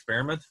to be an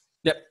experiment.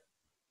 Yep.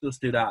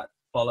 Just do that.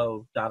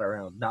 Follow that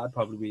around. That'd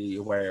probably be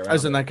a way around.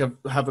 As in, like,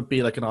 have it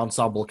be like an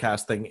ensemble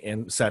cast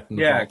thing set in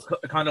the vault.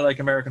 Kind of like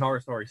American Horror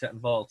Story set in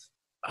vaults.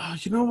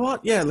 You know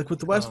what? Yeah, like with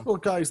the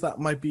Westworld guys, that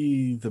might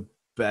be the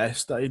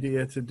best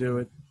idea to do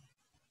it,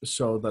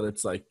 so that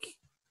it's like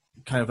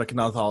kind of like an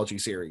anthology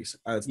series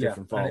and it's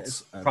different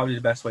vaults. It's probably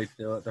the best way to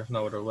do it. There's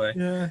no other way.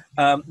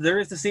 Yeah. There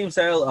is the Steam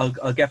sale.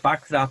 I'll get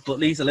back to that. But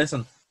Lisa,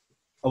 listen,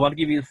 I want to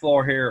give you the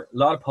floor here. A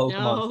lot of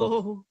Pokemon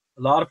stuff.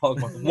 A lot of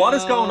Pokemon. What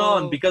is going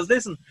on? Because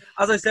listen,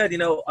 as I said,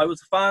 I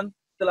was a fan,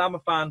 still am a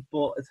fan,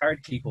 but it's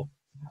hard to keep up.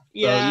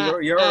 Yeah. So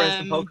you're a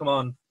resident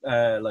Pokemon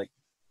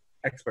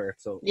expert.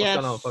 So what's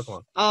going on with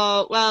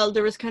Pokemon? Well,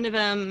 there was kind of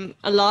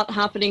a lot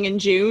happening in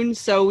June.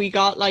 So we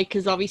got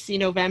because obviously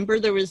November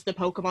there was the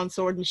Pokemon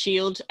Sword and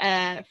Shield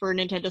for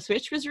Nintendo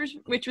Switch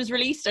which was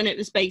released, and it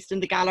was based in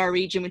the Galar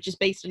region, which is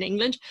based in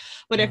England.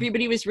 But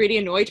everybody was really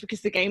annoyed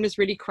because the game was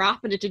really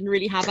crap and it didn't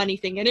really have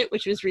anything in it,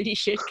 which was really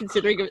shit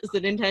considering it was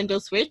the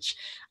Nintendo Switch.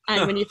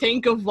 And when you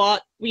think of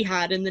what we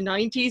had in the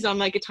 90s on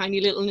like a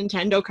tiny little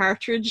Nintendo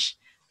cartridge,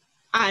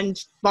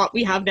 and what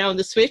we have now on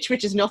the Switch,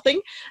 which is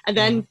nothing. And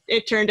then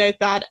it turned out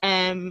that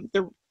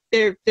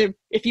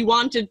if you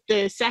wanted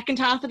the second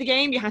half of the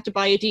game, you had to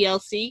buy a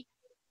DLC,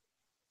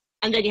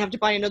 and then you have to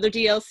buy another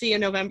DLC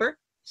in November.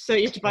 So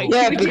you have to buy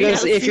two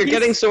because DLCs. If you're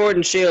getting Sword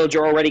and Shield,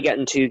 you're already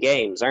getting 2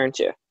 games, aren't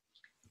you?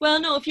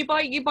 Well, no. If you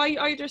buy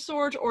either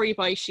Sword or you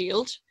buy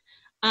Shield,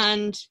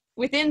 and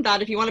within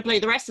that, if you want to play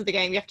the rest of the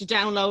game, you have to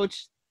download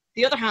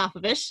the other half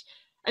of it.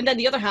 And then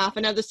the other half,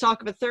 and now there's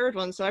talk of a third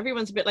one. So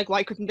everyone's a bit like,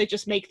 why couldn't they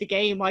just make the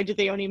game? Why did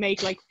they only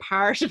make like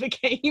part of a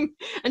game?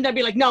 And they'd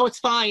be like, no, it's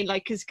fine.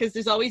 Like, because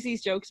there's always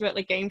these jokes about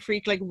like Game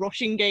Freak like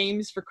rushing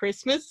games for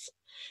Christmas.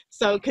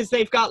 So because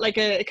they've got like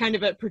a kind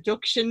of a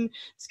production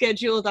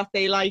schedule that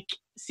they like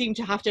seem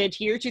to have to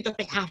adhere to, that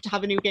they have to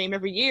have a new game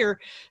every year,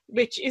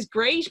 which is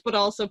great, but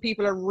also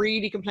people are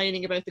really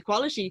complaining about the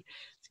quality.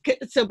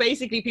 So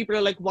basically people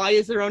are like, why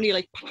is there only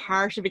like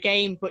part of a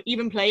game? But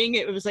even playing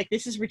it, it was like,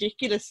 this is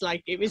ridiculous.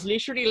 Like, it was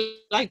literally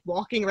like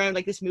walking around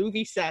like this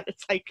movie set.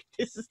 It's like,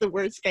 this is the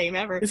worst game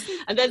ever.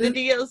 And then the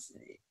DLC.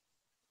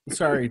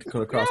 Sorry to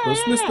cut across, but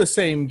isn't this the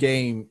same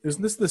game?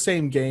 Isn't this the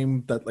same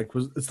game that like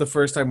it's the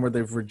first time where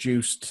they've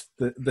reduced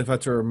they've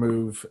had to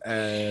remove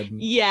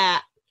Yeah.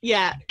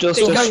 Just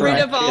they got rid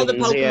of all the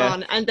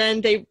Pokemon, and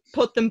then they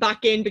put them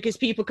back in because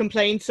people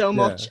complained so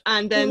much.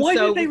 And then why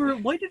did they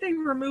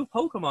remove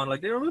Pokemon?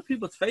 Like, they removed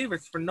people's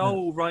favorites for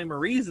no rhyme or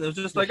reason. It was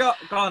just like, oh,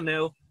 gone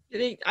now.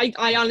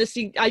 I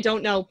honestly, I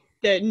don't know.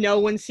 That no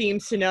one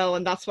seems to know,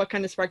 and that's what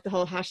kind of sparked the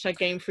whole hashtag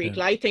Game Freak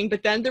Light thing.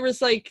 But then there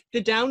was like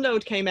the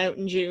download came out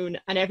in June,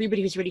 and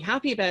everybody was really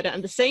happy about it.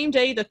 And the same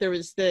day that there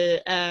was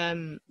the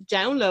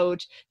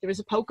download, there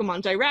was a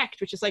Pokemon Direct,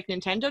 which is like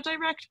Nintendo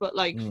Direct, but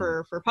like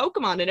for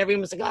Pokemon, and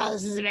everyone was like, "Oh,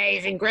 this is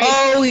amazing, great!"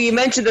 Oh, you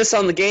mentioned this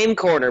on the Game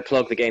Corner.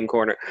 Plug the Game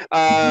Corner.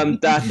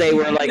 That they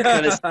were like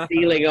kind of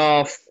stealing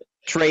off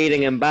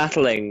trading and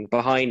battling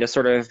behind a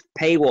sort of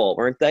paywall,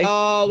 weren't they?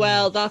 Oh,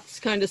 well, that's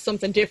kind of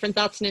something different.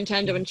 That's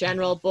Nintendo in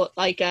general, but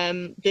like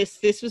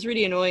this was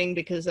really annoying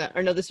because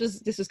this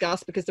was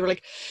gas because they were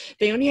like,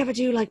 they only ever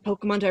do like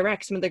Pokemon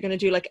Directs, and they're going to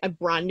do like a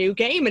brand new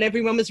game, and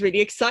everyone was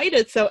really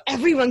excited. So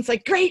everyone's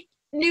like, great,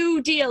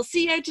 new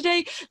DLC out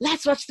today.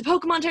 Let's watch the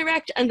Pokemon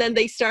Direct. And then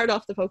they start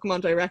off the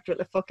Pokemon Direct with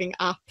a fucking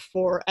app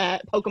for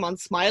Pokemon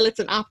Smile. It's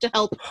an app to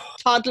help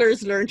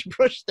toddlers learn to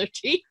brush their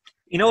teeth.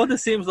 You know what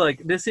this seems like?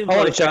 I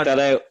want to check that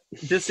out.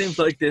 This seems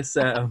like this.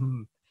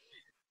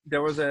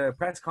 There was a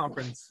press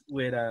conference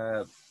with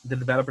the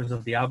developers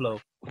of Diablo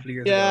a couple of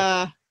years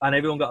ago, and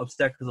everyone got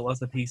upset because it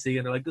wasn't a PC,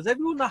 and they're like, "Does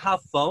everyone not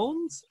have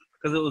phones?"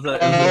 Because it was a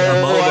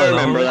mobile. I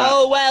remember that.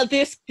 Oh well,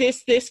 this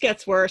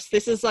gets worse.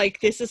 This is like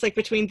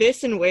between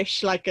this and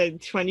Wish, like a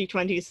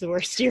 2020 is the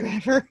worst year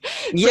ever.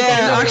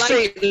 Yeah,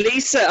 actually,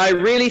 Lisa, I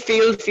really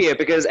feel for you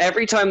because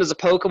every time there's a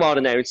Pokemon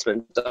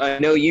announcement, I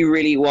know you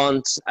really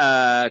want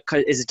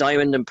is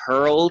Diamond and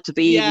Pearl to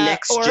be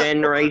next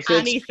generated.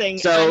 Anything.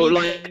 So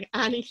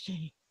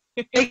anything.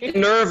 I get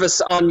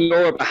nervous on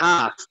your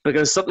behalf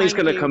because something's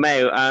going to come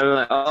out, and I'm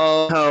like,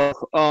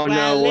 oh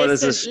no, what is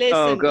this?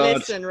 Oh god!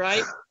 Listen,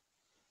 right.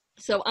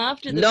 So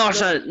after the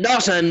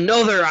not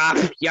another app,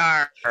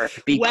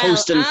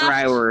 posting for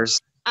hours.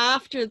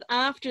 After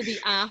the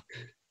app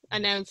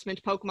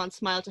announcement, Pokemon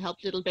Smile to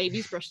help little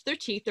babies brush their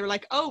teeth, they were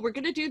like, "Oh, we're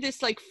gonna do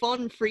this like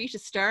fun, free to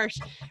start,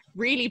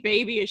 really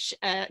babyish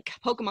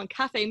Pokemon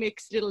Cafe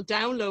Mix little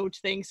download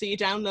thing." So you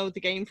download the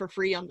game for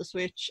free on the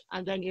Switch,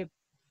 and then you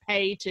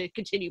pay to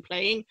continue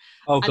playing.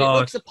 Oh god, it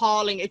looks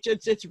appalling.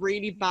 It's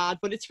really bad,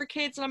 but it's for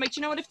kids, and I'm like,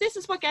 you know what, if this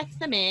is what gets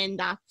them in,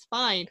 that's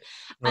fine.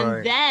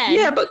 And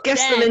then but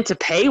gets them into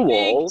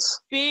paywalls.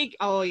 Big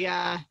no,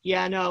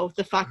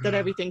 the fact that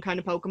everything kind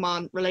of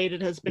Pokemon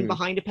related has been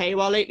behind a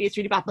paywall lately, it's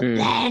really bad. But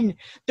then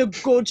the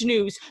good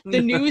news,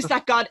 the news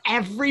that got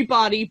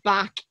everybody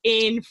back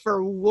in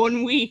for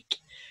 1 week,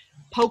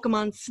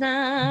 Pokemon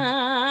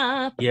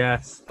Snap.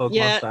 Yes,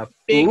 Pokemon Snap.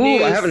 Big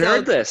news. I haven't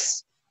heard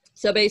this.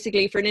 So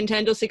basically for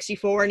Nintendo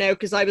 64 now,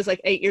 because I was like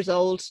 8 years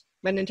old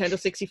when Nintendo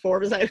 64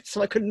 was out,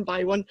 so I couldn't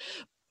buy one.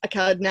 I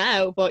could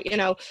now, but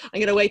I'm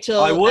going to wait till...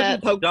 I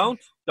wouldn't. Don't.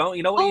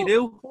 You know what you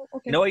do?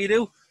 Okay. You know what you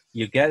do?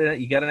 You get an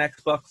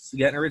Xbox, you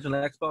get an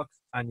original Xbox,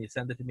 and you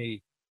send it to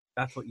me.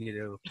 That's what you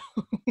do.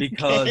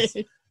 Because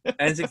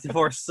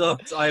N64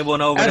 sucks. I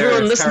won over there.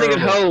 Everyone listening at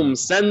home,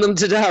 send them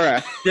to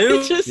Dara.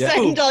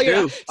 Send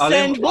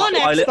one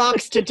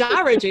Xbox to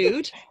Dara,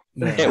 dude.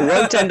 It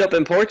won't end up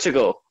in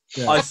Portugal.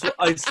 Yeah.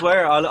 I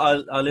swear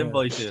I'll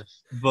invite you,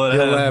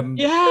 but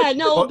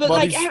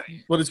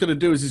what he's going to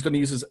do is he's going to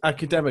use his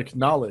academic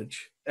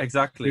knowledge,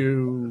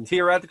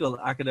 theoretical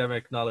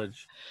academic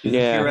knowledge,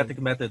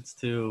 theoretical methods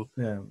to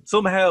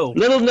somehow.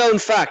 Little known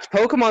fact: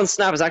 Pokemon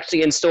Snap is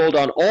actually installed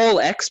on all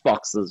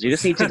Xboxes. You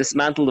just need to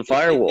dismantle the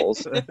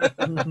firewalls.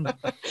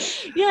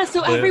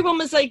 So everyone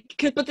was like,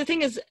 but the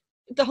thing is,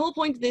 the whole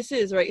point of this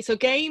is right. So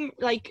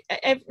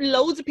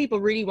loads of people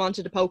really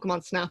wanted a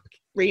Pokemon Snap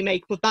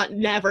remake, but that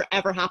never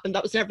ever happened.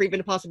 That was never even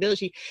a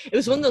possibility. It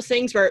was one of those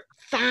things where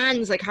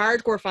fans, like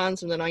hardcore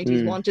fans from the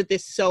 90s, wanted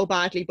this so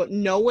badly, but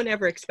no one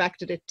ever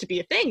expected it to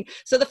be a thing.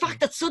 So the fact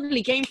that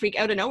suddenly Game Freak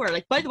out of nowhere,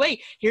 like, by the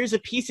way, here's a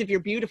piece of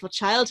your beautiful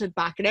childhood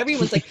back, and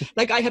everyone's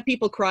like, I had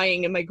people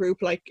crying in my group,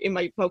 like in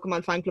my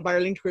Pokemon Fan Club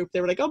Ireland group. They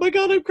were like, "Oh my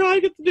god, I'm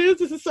crying at the news.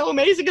 This is so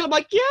amazing." And I'm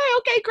like, "Yeah,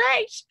 okay,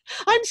 great.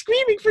 I'm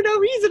screaming for no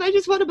reason. I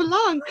just want to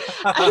belong."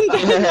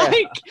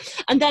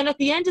 And then at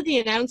the end of the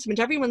announcement,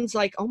 everyone's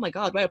like, "Oh my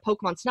god, wow,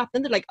 Pokemon Snap."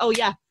 Then they're like, "Oh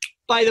yeah,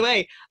 by the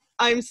way,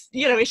 I'm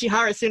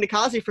Ishihara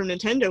Tsunekaze from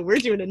Nintendo. We're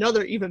doing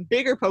another even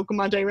bigger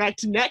Pokemon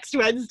Direct next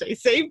Wednesday,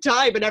 same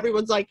time." And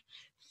everyone's like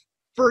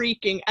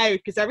freaking out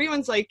because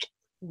everyone's like,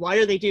 why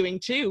are they doing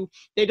two?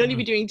 They'd only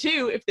be doing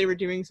two if they were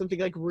doing something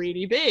like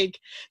really big.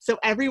 So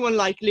everyone,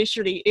 like,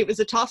 literally, it was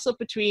a toss up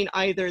between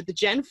either the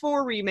Gen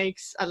 4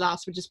 remakes at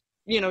last, which is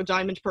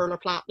Diamond, Pearl, or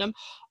Platinum,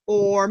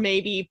 or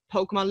maybe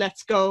Pokemon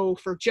Let's Go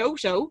for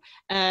Johto,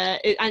 and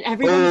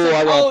everyone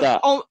was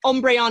like,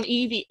 Umbreon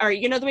Eevee, or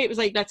the way it was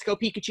like Let's Go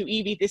Pikachu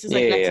Eevee, this is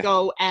like Let's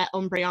Go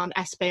Umbreon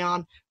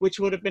Espeon, which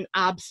would have been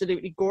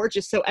absolutely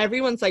gorgeous. So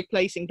everyone's like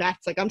placing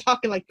bets, like I'm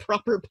talking like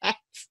proper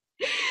bets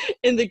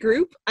in the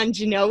group. And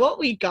you know what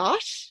we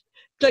got?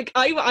 Like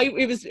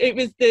it was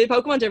the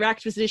Pokemon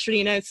Direct was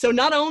literally announced. So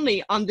not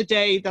only on the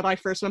day that I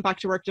first went back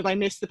to work did I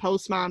miss the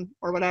postman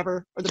or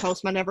whatever, or the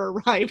postman never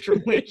arrived from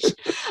which,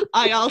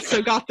 I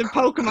also got the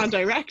Pokemon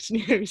Direct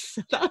news.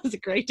 So that was a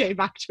great day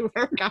back to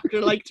work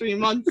after like 3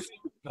 months.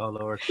 Oh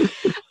Lord.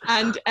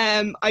 And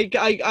I'm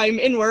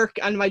in work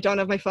and I don't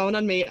have my phone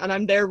on me, and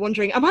I'm there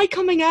wondering, am I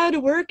coming out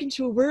of work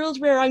into a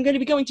world where I'm going to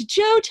be going to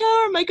Johto,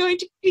 or am I going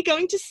to be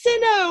going to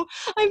Sinnoh?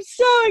 I'm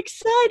so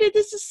excited.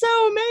 This is so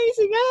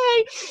amazing.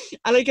 Hey.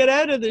 And I get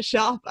out of the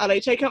shop and I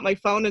take out my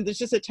phone and there's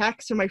just a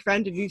text from my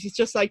friend and he's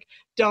just like,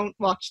 "Don't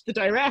watch the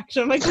Direct."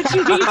 I'm like, "What do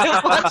you mean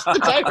don't watch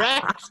the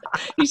Direct?"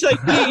 He's like,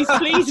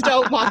 please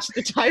don't watch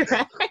the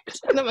Direct.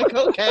 And I'm like,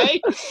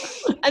 okay.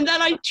 And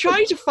then I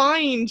try to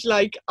find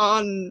like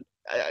I'm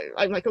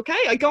like, okay,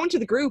 I go into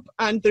the group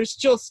and there's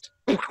just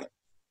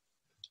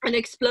an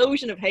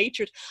explosion of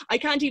hatred. I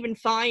can't even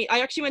find... I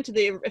actually went to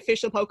the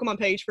official Pokemon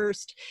page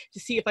first to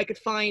see if I could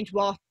find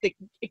what the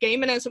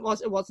game announcement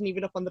was. It wasn't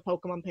even up on the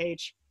Pokemon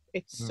page.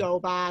 It's so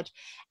bad.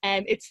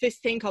 It's this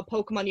thing called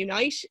Pokemon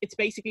Unite. It's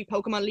basically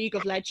Pokemon League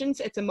of Legends.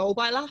 It's a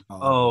mobile app.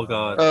 Oh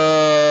god.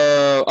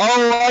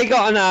 I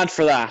got an ad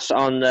for that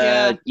on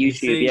YouTube.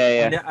 See,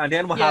 yeah. And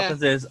then what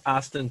happens is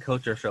Aston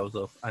Kutcher shows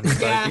up, and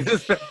he's like, and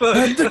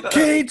the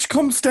cage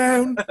comes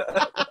down.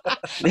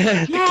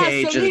 The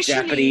cage of the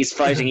Japanese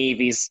fighting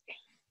Eevees.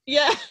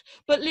 Yeah,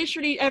 but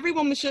literally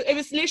everyone was it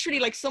was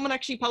literally like someone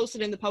actually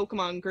posted in the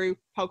Pokemon group,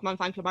 Pokemon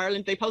Fan Club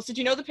Ireland, they posted,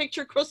 you know, the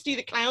picture of Krusty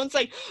the Clown's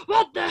like,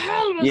 what the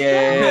hell was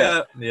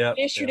that? Yeah.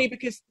 Literally,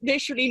 because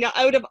literally now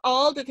out of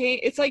all the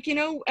things, it's like, you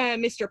know,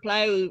 Mr.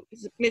 Plow,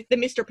 the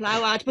Mr.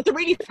 Plow ad, but the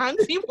really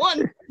fancy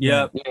one.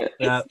 Yeah.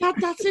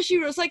 That's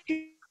issue. It was like,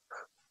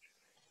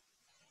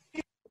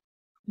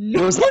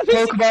 no, was that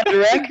Pokemon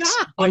Direct?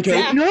 I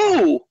don't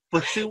know.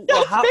 But see,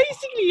 that's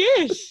basically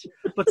it.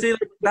 But see,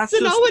 that's so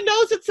just... no one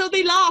knows it, so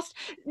they lost.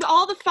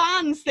 All the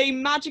fans they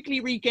magically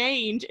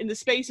regained in the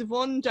space of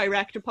one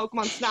direct of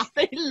Pokemon Snap.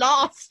 They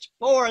lost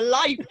for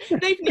life.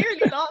 They've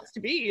nearly lost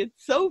to me.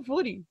 It's so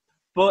funny.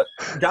 But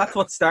that's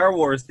what Star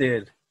Wars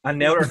did, and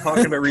now they're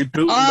talking about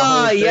rebooting the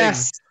whole thing.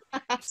 Yes.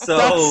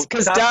 So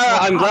because Dara,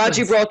 I'm glad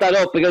you brought that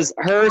up, because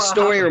her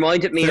story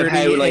reminded me of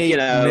how, like, you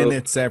know,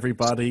 minutes,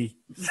 everybody,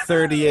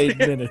 38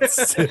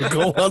 minutes to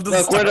go on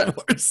to Star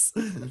Wars.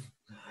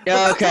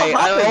 Yeah, okay.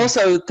 And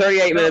also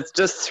 38 minutes.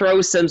 Just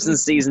throw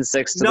Simpsons season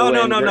 6 to the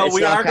wind. No. It's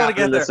We not are going to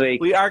get this there. week.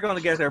 We are going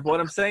to get there. But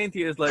what I'm saying to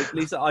you is, like,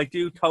 Lisa, I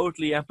do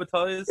totally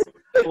empathize.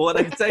 But what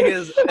I can say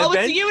is, it's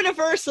a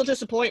universal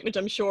disappointment,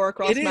 I'm sure,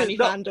 across many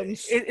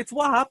fandoms. It's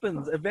what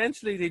happens.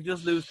 Eventually, they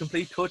just lose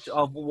complete touch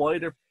of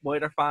wider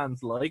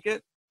fans like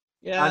it.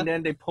 Yeah. And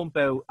then they pump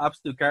out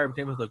absolute garbage.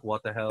 It was like,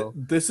 what the hell?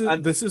 This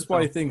is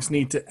why things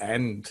need to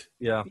end.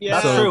 Yeah.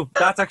 That's true.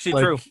 That's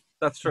actually true.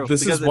 That's true.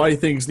 This is why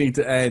things need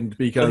to end,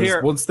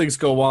 because once things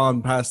go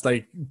on past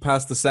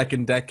the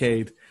second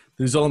decade,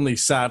 there's only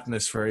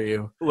sadness for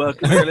you. Well,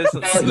 here,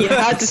 listen. You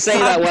had to say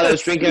that while I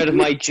was drinking out of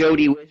my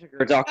Jodie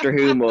Whittaker Doctor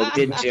Who mug,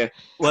 didn't you?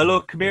 Well,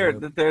 look, come here.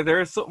 There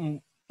is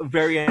something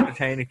very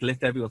entertaining to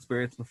lift everyone's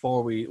spirits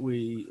before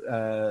we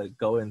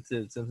go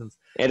into Simpsons.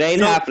 It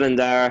ain't happening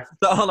there.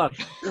 So, hold on.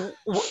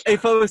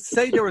 If I was to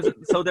say there was a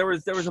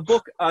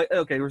book.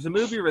 There was a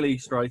movie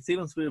released, right?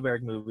 Steven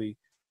Spielberg movie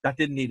that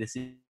didn't need a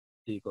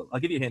sequel. I'll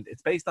give you a hint.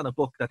 It's based on a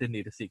book that didn't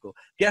need a sequel.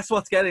 Guess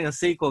what's getting a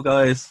sequel,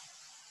 guys?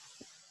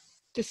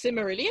 The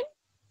Silmarillion?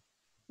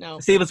 No.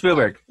 Steven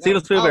Spielberg.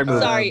 Steven Spielberg movie.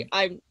 Sorry,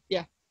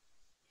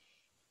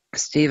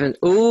 Steven.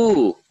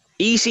 Ooh,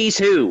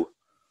 EC2.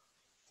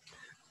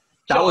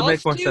 That would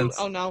make more sense.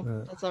 Oh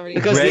no, that's already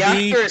because the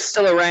actor is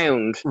still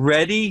around.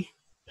 Ready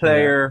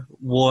Player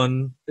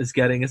 1 is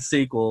getting a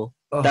sequel.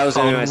 That was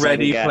called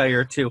Ready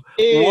Player 2.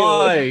 Ew.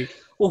 Why?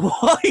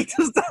 Why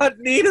does that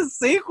need a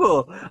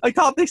sequel? I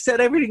thought they said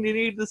everything they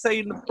needed to say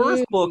in the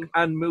first book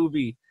and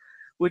movie,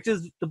 which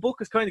is the book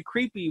is kind of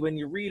creepy when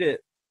you read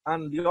it,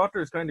 and the author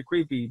is kind of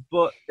creepy.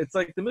 But it's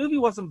like the movie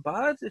wasn't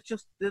bad; it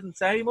just didn't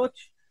say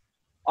much.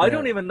 I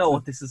don't even know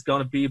what this is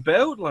going to be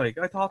about. Like,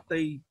 I thought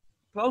they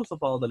closed up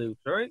all the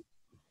loops, right?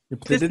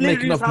 They didn't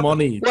make enough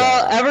money.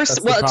 Well,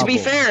 to be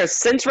fair,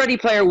 since Ready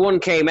Player 1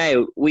 came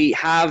out, we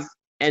have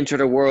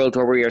entered a world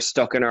where we are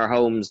stuck in our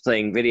homes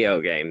playing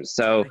video games.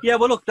 So yeah,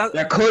 well, look,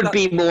 there could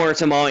be more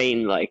to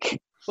mine.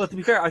 Like, well, to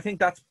be fair, I think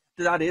that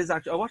is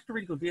actually. I watched a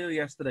really good video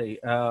yesterday.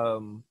 That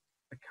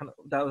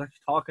was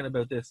actually talking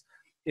about this.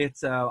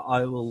 It's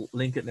I will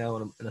link it now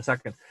in a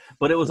second,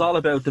 but it was all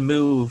about the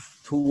move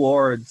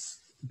towards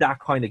that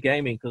kind of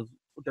gaming, because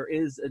there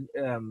is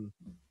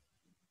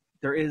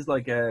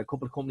like a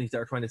couple of companies that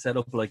are trying to set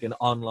up like an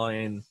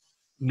online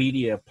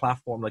media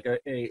platform, like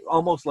a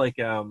almost like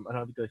I don't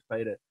know if you guys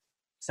played it.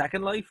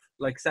 Second Life,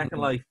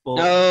 but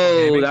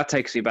gaming. That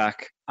takes me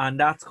back. And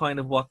that's kind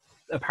of what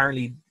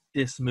apparently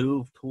this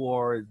move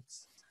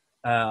towards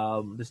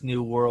this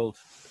new world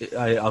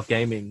of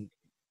gaming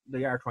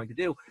they are trying to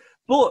do.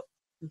 But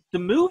the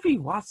movie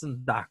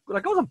wasn't that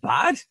like, it wasn't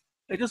bad.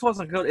 It just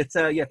wasn't good. It's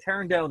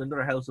tearing down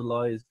another house of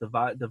lies, the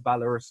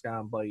Valor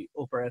scam by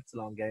Upper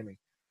Epsilon Gaming.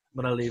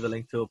 I'm gonna leave a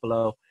link to it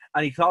below.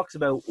 And he talks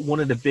about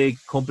one of the big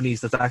companies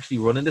that's actually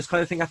running this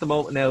kind of thing at the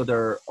moment. Now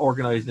they're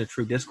organizing it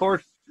through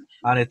Discord.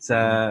 And it's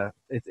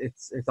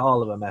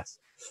all of a mess,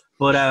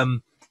 but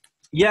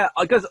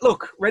because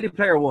look, Ready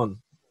Player 1,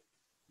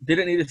 did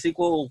it need a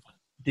sequel?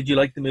 Did you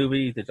like the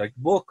movie? Did you like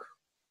the book?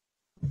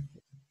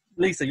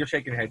 Lisa, you're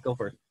shaking your head. Go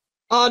for it.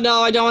 Oh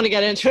no, I don't want to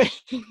get into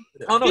it.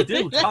 Oh no,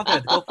 dude, stop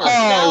it. Go for it.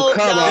 Oh,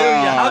 come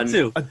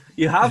on!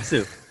 You have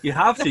to.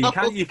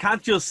 No. You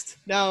can't just.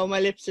 No,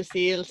 my lips are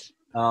sealed.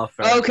 Oh,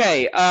 fair.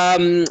 Okay.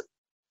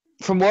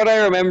 From what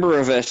I remember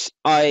of it,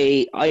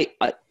 I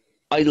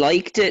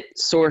liked it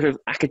sort of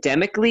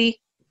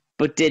academically,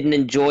 but didn't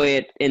enjoy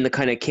it in the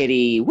kind of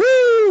kiddie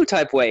woo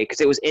type way,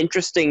 because it was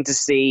interesting to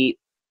see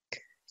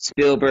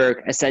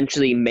Spielberg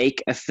essentially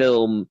make a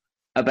film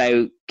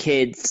about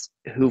kids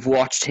who've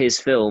watched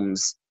his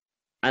films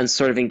and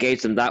sort of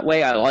engage them that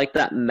way. I like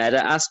that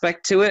meta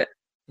aspect to it,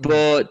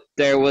 but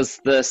there was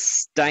the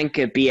stank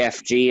of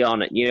BFG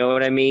on it, you know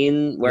what I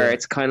mean? Where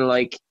it's kind of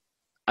like,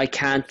 I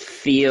can't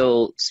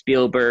feel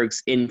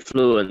Spielberg's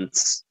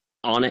influence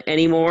on it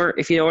anymore,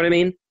 if you know what I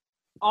mean.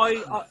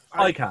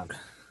 I can.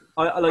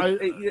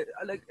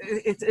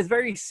 It's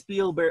very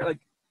Spielberg. Like,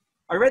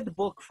 I read the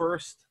book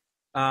first,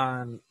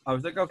 and I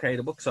was like, okay,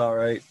 the book's all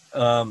right.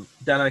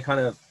 Then I kind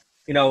of,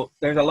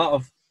 there's a lot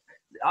of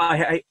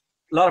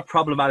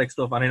problematic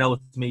stuff, and I know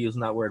it's me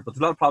using that word, but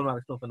there's a lot of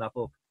problematic stuff in that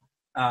book.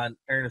 And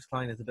Ernest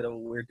Cline is a bit of a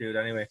weird dude,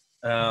 anyway.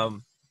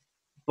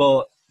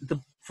 But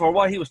for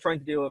what he was trying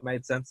to do, it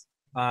made sense.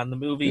 And the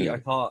movie, I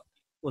thought,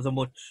 was a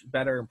much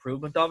better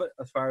improvement of it,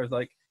 as far as,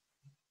 like,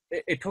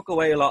 it took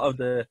away a lot of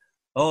the,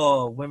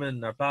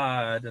 women are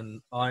bad,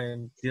 and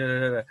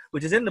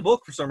which is in the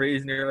book for some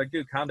reason. You're like,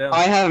 dude, calm down.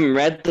 I haven't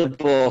read the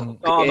book.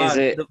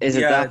 Is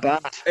it that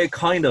bad? It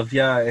kind of,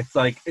 yeah. It's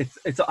like, it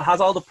has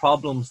all the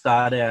problems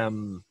that,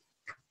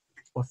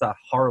 what's that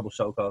horrible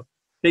show called?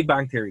 Big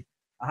Bang Theory.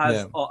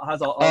 Has all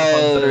the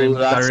problems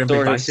that are in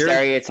Big Bang Theory.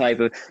 Stereotype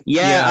of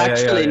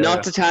actually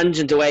not to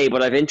tangent away,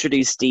 but I've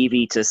introduced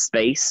Stevie to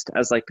Spaced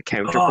as like the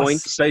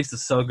counterpoint. Spaced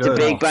is so good. To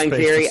Big Bang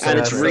Theory, and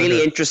it's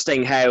really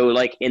interesting how,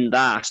 like, in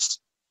that,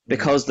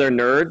 because they're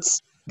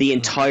nerds, the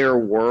entire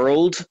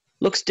world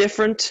looks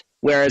different,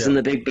 whereas in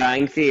the Big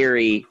Bang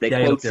Theory they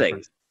quote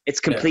things. It's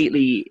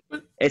completely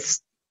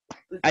it's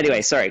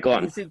anyway. Sorry, go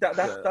on. You see,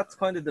 that's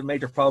kind of the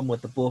major problem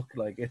with the book.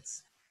 Like,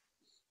 it's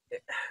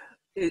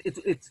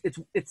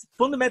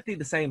fundamentally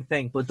the same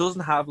thing, but it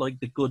doesn't have, like,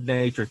 the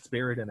good-natured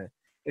spirit in it.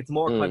 It's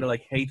more kind of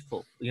like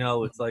hateful,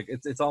 It's like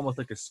it's almost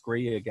like a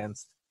scree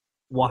against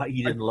what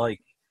he didn't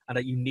like, and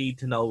that you need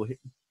to know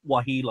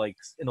what he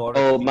likes in order.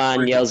 Oh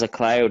man, yells at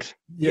cloud.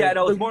 Yeah,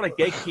 no, it's more like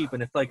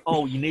gatekeeping. It's like,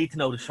 you need to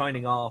know The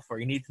Shining Off, or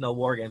you need to know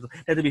War Games.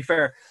 Now, to be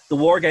fair, the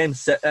War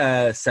Games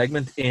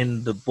segment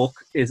in the book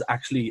is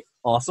actually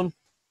awesome,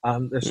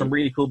 and there's some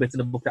really cool bits in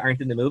the book that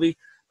aren't in the movie,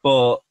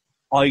 but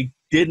I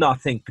did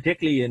not think,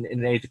 particularly in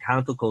an age of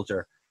cancel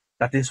culture,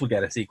 that this would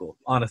get a sequel.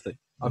 Honestly,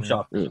 I'm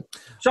shocked.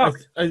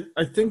 Shocked. I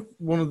think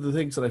one of the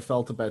things that I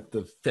felt about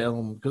the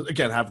film, because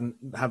again,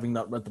 having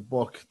not read the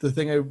book, the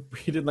thing I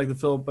really didn't like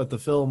about the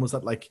film was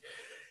that, like,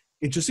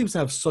 it just seems to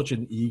have such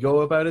an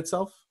ego about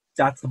itself.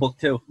 That's the book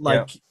too.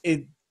 Like,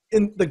 the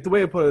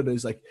way I put it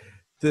is, like,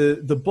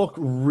 the book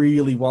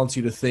really wants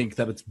you to think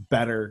that it's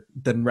better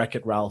than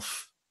Wreck-It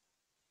Ralph,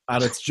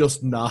 and it's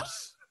just not.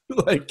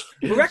 Like,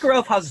 Wreck-It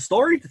Ralph has a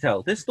story to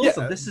tell. This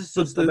doesn't. This is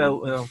just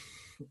about.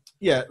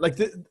 Yeah, like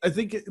I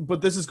think, but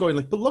this is going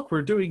like, but look,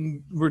 we're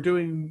doing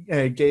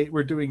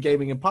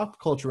gaming and pop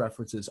culture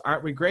references,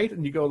 aren't we great?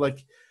 And you go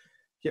like,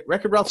 yeah,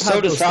 Wreck-It Ralph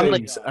had those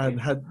things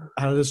and had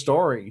a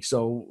story.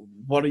 So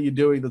what are you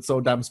doing that's so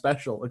damn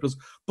special? It goes,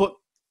 but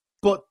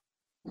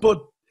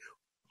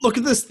look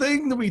at this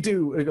thing that we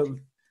do. It goes,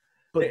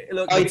 but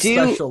look,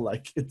 special,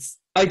 like it's.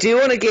 I do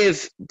want to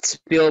give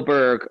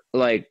Spielberg,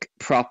 like,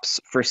 props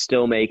for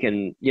still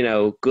making,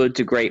 good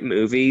to great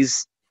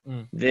movies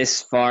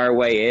this far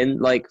way in.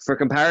 Like, for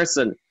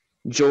comparison,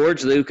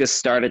 George Lucas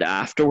started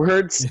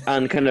afterwards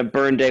and kind of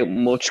burned out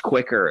much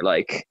quicker.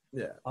 Like,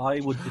 yeah, I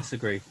would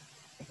disagree.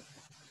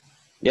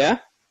 Yeah?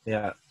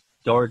 Yeah.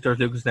 George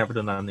Lucas never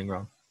done anything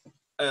wrong.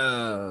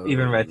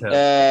 Even Red Tail.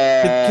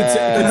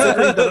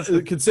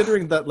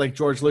 Considering that, like,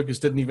 George Lucas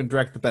didn't even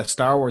direct the best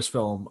Star Wars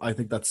film, I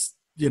think that's,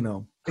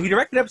 He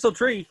directed Episode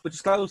 3, which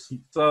is close.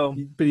 So,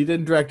 but he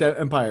didn't direct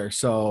Empire,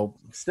 so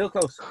still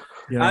close.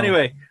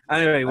 Anyway,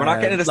 we're not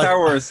getting into Star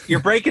Wars.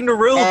 You're breaking the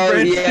rules,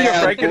 Brent. Yeah,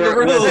 you're breaking the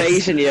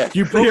rules.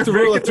 You broke the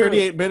rule at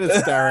 38 minutes,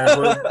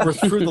 Darren. We're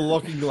through the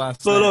looking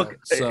glass. So look,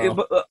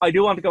 I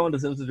do want to go into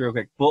Simpsons real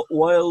quick. But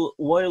while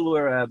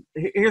we're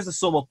here's the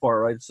sum up for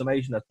it, right? The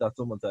summation that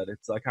someone said.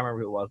 I can't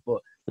remember who it was,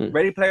 but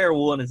Ready Player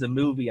One is a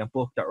movie and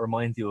book that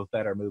reminds you of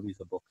better movies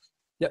and books.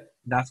 Yep,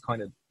 that's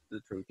kind of the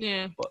truth.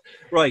 Yeah. But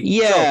right.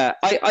 Yeah,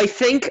 so, I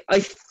think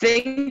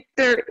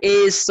there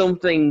is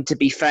something to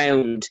be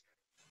found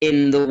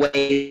in the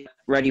way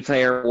Ready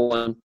Player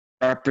One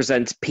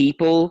represents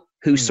people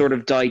who sort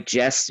of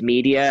digest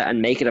media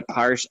and make it a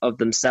part of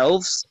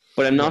themselves.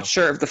 But I'm not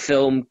sure if the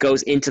film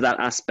goes into that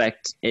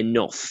aspect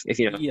enough, if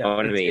you know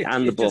what I mean,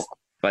 and the book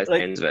by the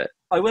end of it.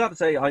 I will have to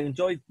say I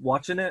enjoyed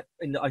watching it.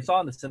 I saw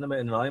it in the cinema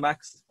in an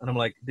IMAX, and I'm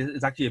like, this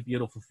is actually a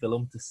beautiful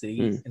film to see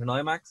in an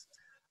IMAX.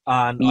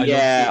 And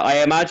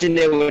I imagine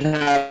they would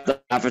have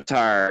the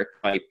Avatar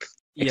type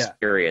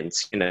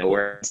experience,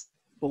 where.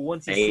 But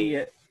once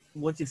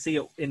you see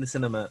it in the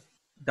cinema,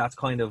 that's it,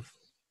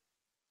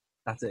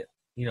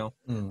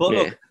 But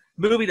look,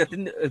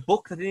 a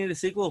book that didn't need a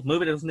sequel,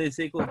 movie that doesn't need a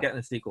sequel, getting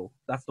a sequel.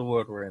 That's the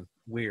world we're in.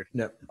 Weird.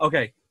 Yep.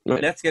 Okay,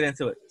 let's get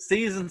into it.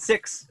 Season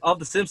 6 of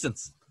The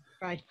Simpsons.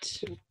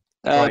 Right.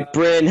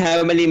 Bryn,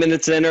 how many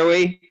minutes in are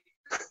we?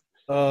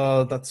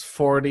 That's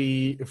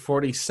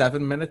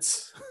 47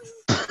 minutes.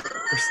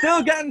 We're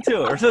still getting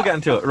to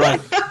it.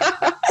 Right.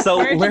 So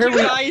where did you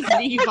guys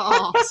leave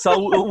off?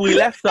 So we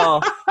left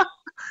off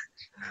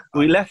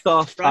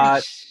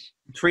at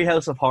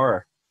Treehouse of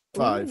Horror.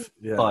 5.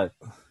 Yeah. 5.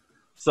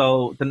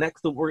 So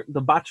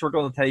the batch we're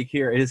going to take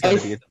here is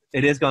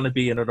going to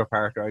be another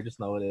parter. I just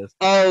know it is.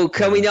 Oh,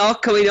 can we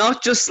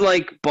not just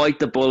like bite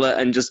the bullet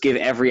and just give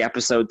every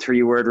episode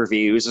 3-word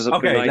reviews or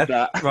something like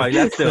that? Right,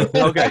 let's do it.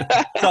 Okay,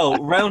 so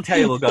round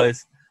table,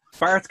 guys.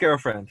 Bart's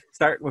Girlfriend.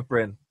 Starting with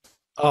Bryn.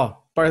 Oh,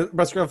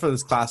 Bart's Girlfriend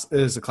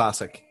is a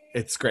classic.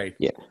 It's great.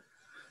 Yeah.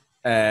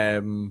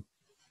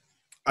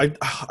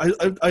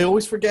 I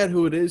always forget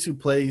who it is who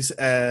plays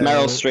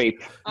Meryl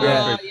Streep.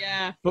 Oh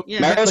yeah.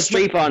 Meryl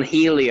Streep on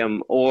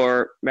Helium,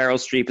 or Meryl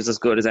Streep is as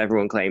good as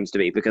everyone claims to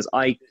be, because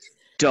I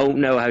don't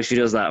know how she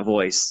does that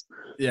voice.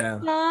 Yeah,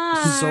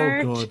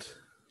 so good.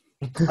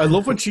 I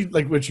love when she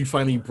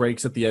finally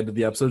breaks at the end of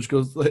the episode. She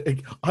goes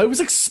like, "I was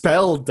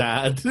expelled,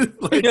 Dad."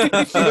 Like, with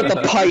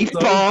the pipe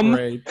bomb.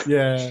 Great.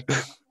 Yeah,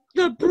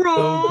 the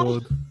bra. So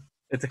good.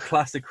 It's a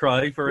classic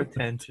cry for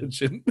attention.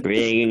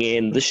 Bringing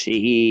in the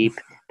sheep.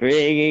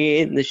 Bringing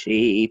in the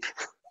sheep.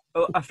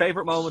 A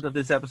favorite moment of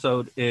this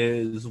episode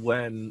is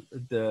when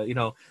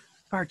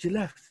Bart, you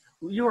left.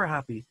 You were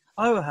happy.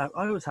 I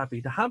was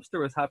happy. The hamster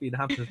was happy. The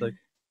hamster's like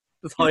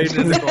just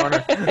hiding in the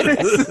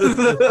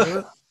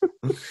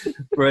corner.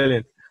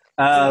 Brilliant.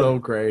 So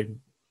great.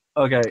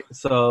 Okay,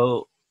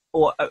 so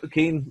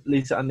Keen,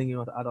 Lisa, anything you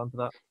want to add on to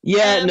that?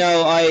 Yeah,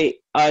 no, I.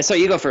 So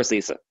you go first,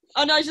 Lisa.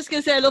 Oh no, I was just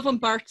gonna say I love when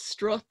Bart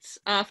struts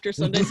after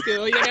Sunday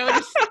school.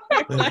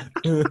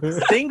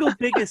 Single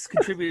biggest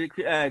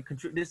contributor.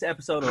 This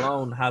episode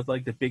alone has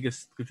like the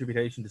biggest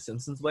contribution to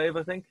Simpsons Wave,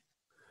 I think.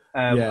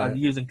 I'm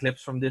using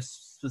clips from this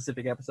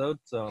specific episode,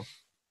 so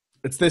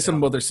it's this and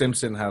Mother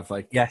Simpson have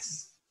the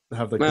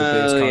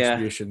biggest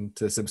contribution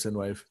to Simpson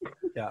Wave.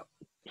 Yeah.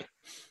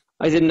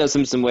 I didn't know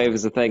Simpson Wave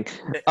was a thing.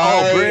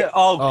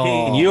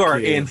 Keen, you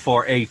are in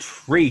for a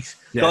treat.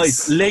 Yes.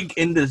 Guys, link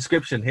in the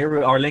description.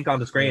 Here, our link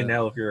on the screen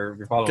now if you're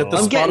following.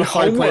 I'm getting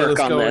homework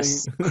on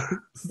this.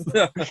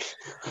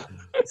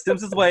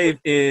 Simpsons Wave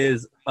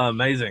is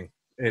amazing.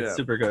 It's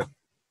super good.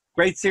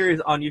 Great series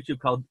on YouTube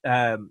called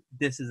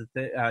This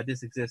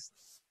Exists.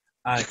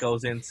 And it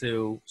goes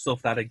into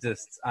stuff that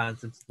exists and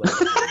Simpsons Wave.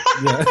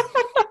 Yeah.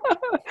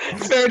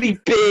 Fairly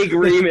big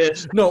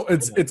remit. No,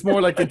 it's more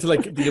like into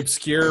like the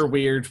obscure,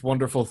 weird,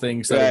 wonderful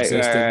things that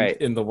exist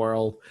in the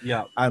world.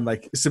 Yeah, and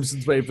like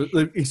Simpsons Wave.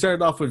 He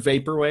started off with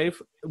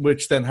Vaporwave,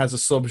 which then has a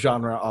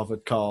subgenre of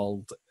it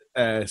called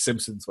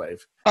Simpsons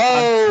Wave.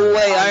 Oh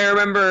wait, I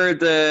remember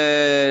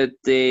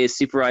the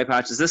Super Eye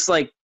Patch. Is this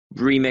like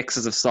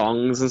remixes of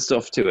songs and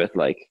stuff to it?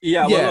 Like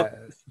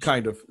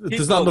kind of.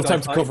 There's not enough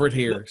time to cover it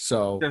here,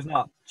 so there's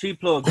not.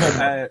 Cheap plug. Go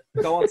on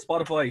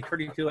Spotify.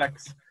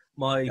 32X.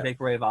 My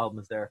Vaporwave album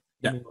is there.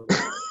 Yeah.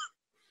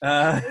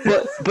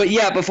 But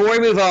yeah, before we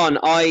move on,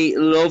 I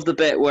love the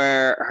bit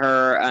where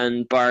her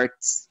and Bart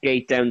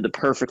skate down the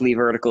perfectly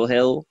vertical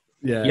hill.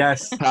 Yeah.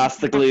 Yes.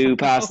 Past the glue,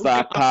 past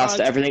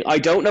past everything. I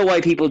don't know why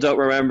people don't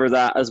remember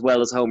that as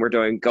well as Homer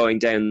going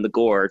down the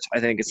gorge.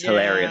 I think it's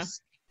hilarious.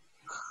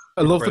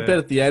 I love the bit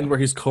at the end where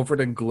he's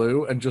covered in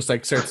glue and just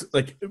starts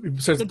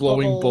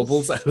blowing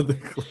bubbles out of the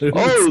glue.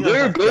 Oh,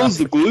 there goes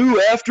the glue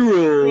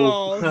after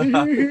all.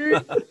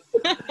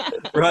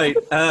 Right.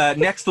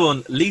 Next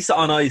one, Lisa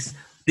on Ice.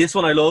 This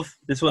one I love.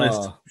 This one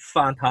is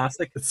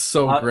fantastic. It's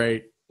so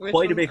great.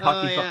 Quite a big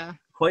hockey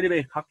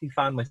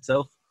fan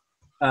myself.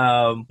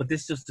 But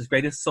this just is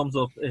great. This sums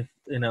up, if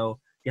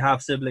you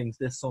have siblings,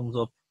 this sums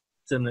up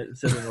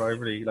sibling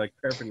rivalry like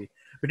perfectly.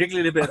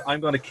 Particularly the bit, I'm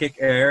going to kick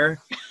air.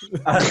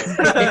 I'm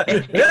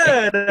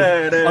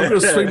going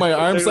to swing my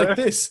arms like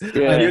this.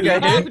 Yeah. You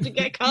get to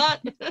get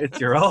caught. It's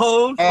your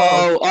own fault.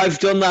 Oh, I've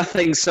done that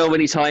thing so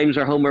many times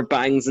where Homer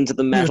bangs into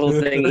the metal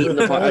thing, eating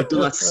the fire. I've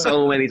done that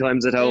so many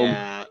times at home.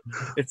 Yeah.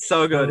 It's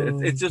so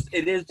good.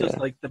 It is just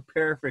like the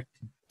perfect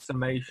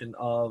summation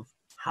of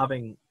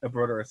having a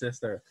brother or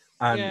sister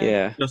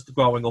and just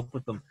growing up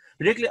with them.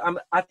 Particularly,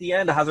 at the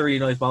end, it has a really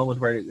nice moment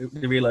where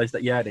they realise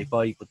that they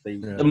fight, but they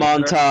the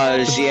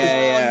montage,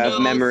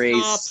 of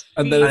memories, stop.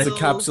 And then it's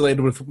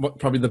encapsulated with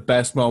probably the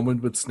best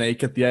moment with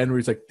Snake at the end, where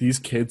he's like, "These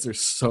kids are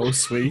so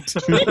sweet."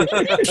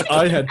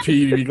 I had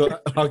PE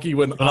hockey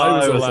when I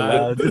was a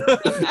lad.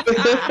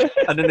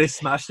 And then they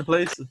smash the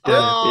place.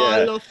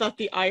 I love that,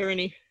 the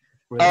irony.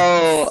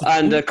 Oh,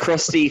 and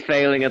Krusty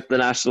failing at the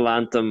national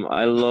anthem.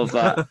 I love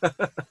that.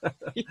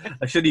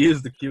 I should have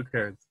used the cue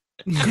cards.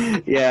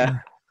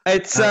 Yeah.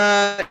 It's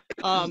oh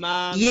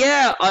man.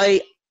 Yeah,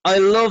 I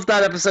love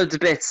that episode to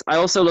bits. I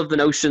also love the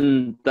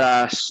notion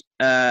that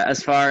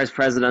as far as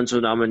presidential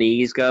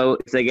nominees go,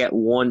 if they get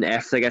one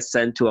F, they get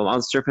sent to a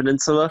monster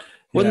peninsula.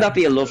 Wouldn't that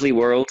be a lovely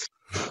world?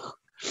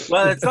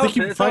 Well, it's I think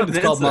you can find it's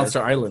called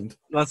Monster Island.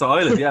 Monster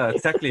Island, yeah,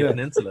 it's technically a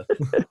peninsula.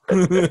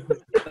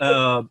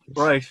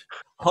 Right,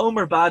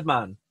 Homer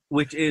Badman,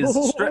 which is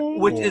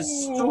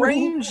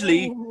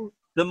strangely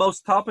the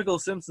most topical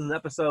Simpsons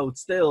episode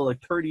still,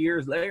 like 30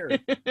 years later.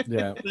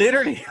 Yeah,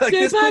 literally. Like,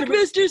 stay back,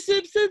 Mr.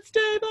 Simpson,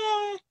 stay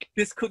back.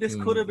 This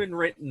could have been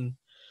written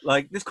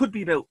like this could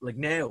be about like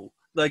now.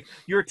 Like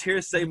your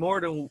tears say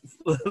more than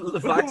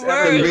facts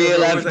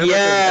ever.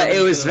 Yeah,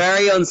 it was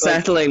very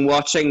unsettling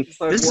watching.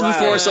 This is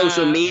before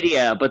social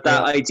media, but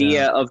that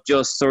idea of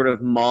just sort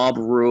of mob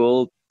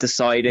rule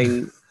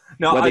deciding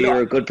No, whether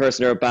you're a good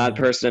person or a bad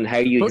person and how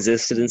you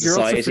existed in You're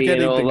also society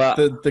and all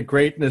forgetting that. the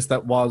greatness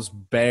that was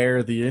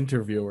Bear, the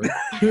interviewer.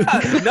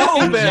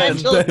 No, man.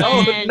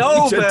 Gentleman.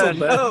 No, Gentleman.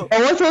 man. No.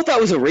 Oh, I thought that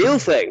was a real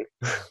thing.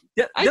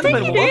 Yeah, I think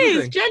Gentleman it was a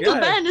is. thing.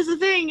 Gentleman is a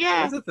thing,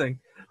 yeah. That's a thing.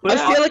 But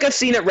I feel like I've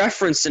seen it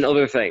referenced in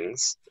other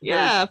things.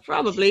 Yeah,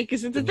 probably,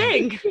 because it's a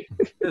thing.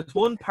 there's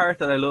one part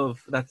that I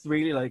love that's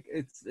really like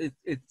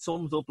it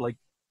sums up like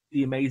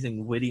the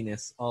amazing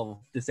wittiness of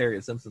this area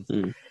of Simpsons.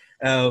 You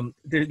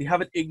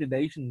have an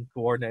ignition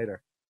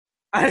coordinator,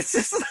 and it's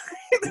just like,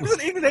 there's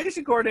an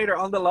ignition coordinator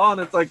on the lawn.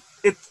 It's like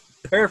it's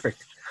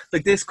perfect.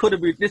 Like this could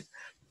have been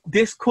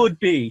this could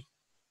be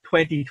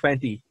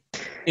 2020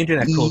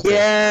 internet culture.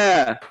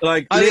 Yeah,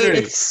 like I mean,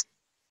 literally.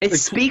 it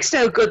speaks to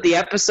how good the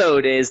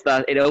episode is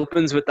that it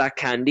opens with that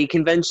candy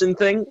convention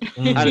thing,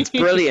 and it's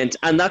brilliant.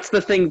 And that's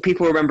the thing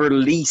people remember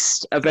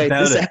least about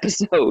this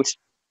episode.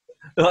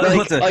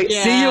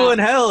 See you in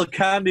hell,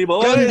 Candy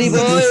Boys. Candy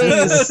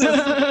Boys.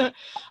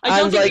 I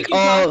don't think you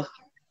can talk.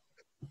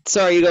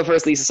 Sorry, you go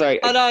first, Lisa. Sorry.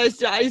 Oh, no, I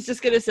was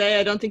just going to say,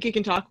 I don't think you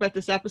can talk about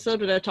this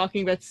episode without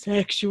talking about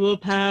sexual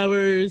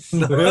powers.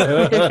 Sleeping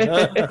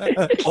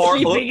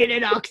in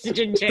an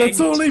oxygen tank. That's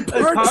only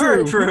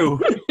part true.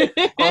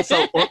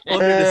 Also,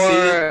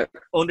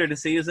 Under the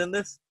Sea is in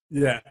this.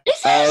 Yeah.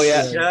 Oh,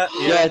 yeah.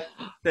 Yeah.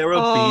 There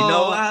will be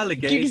no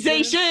allegations.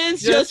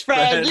 Accusations, just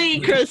friendly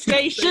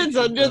crustaceans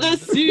under the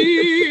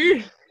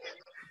sea.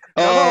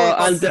 Oh,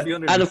 and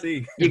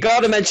you got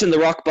to mention the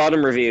rock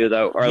bottom review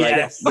though, or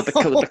like with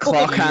the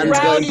clock hands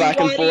going back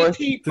and forth.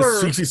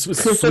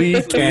 The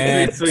sweet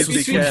cat,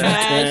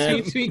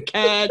 sweet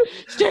cat.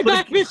 Stay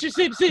back, Mr.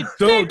 Simpson.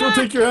 Don't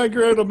take your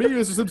anger out on me,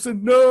 Mr.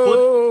 Simpson.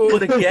 No.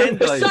 But again,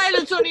 guys,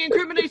 silence only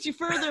incriminates you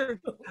further.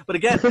 But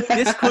again,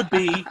 this could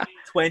be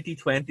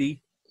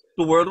 2020.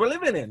 The world we're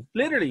living in,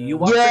 literally, you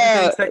watch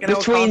things taken out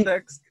of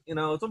context. You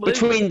know, it's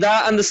unbelievable. Between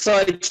that and the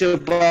Sideshow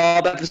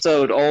Bob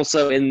episode,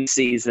 also in the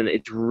season,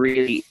 it's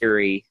really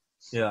eerie.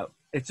 Yeah,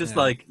 it's just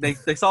like they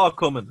saw it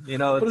coming. You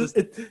know,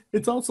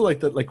 it's also like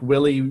that. Like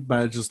Willie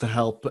manages to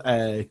help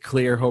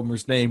clear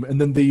Homer's name, and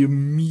then they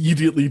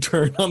immediately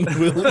turn on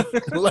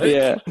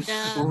Willie.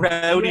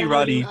 Rowdy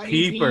Roddy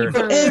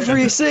Piper.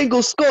 Every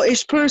single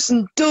Scottish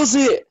person does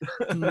it.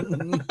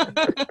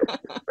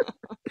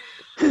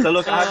 So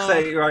look, I have to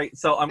say, right.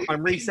 So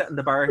I'm resetting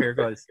the bar here,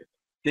 guys.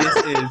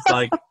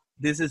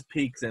 This is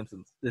peak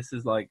Simpsons. This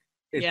is like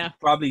it's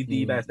probably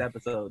the best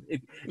episode.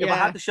 If I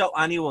had to show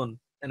anyone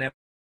an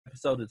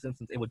episode of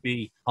Simpsons, it would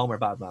be Homer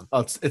Badman. Oh,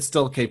 it's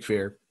still Cape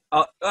Fear.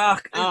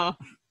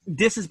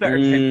 This is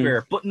better than Cape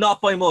Fear, but not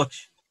by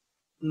much.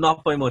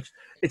 Not by much.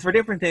 It's for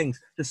different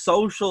things. The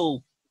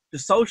social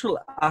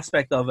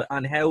aspect of it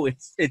and how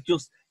it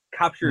just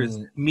captures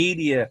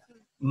media,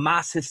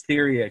 mass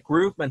hysteria,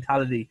 group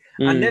mentality,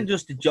 and then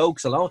just the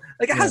jokes alone.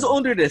 Like it has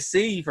Under the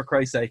Sea, for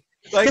Christ's sake.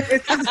 Like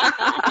it's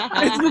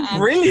been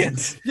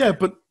brilliant. Yeah,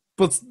 but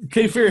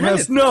Cape Fear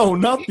has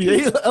not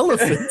the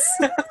elephants.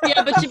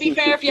 Yeah, but to be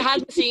fair, if you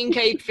hadn't seen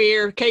Cape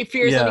Fear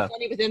is only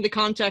funny within the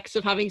context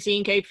of having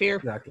seen Cape Fear.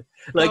 Exactly.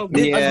 Like I've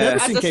never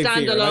seen Cape Fear.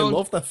 I standalone.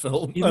 love that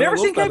film. You've never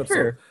seen Cape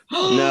Fear?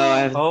 No, I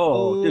haven't.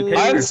 Oh, dude, Cape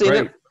I haven't Fear's seen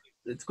great. it.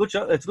 It's a good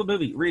show. It's a good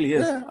movie. It really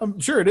is. Yeah, I'm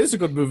sure it is a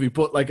good movie,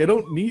 but like I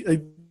don't need.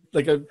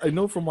 I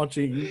know from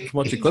watching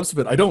clips of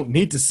it, I don't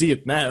need to see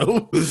it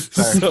now.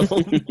 So.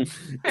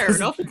 Fair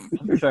enough.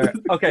 Fair.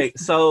 Okay,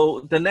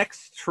 so the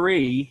next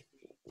three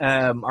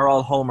are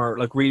all Homer,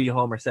 like really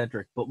Homer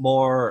centric, but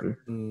more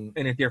in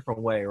a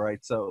different way, right?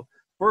 So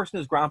first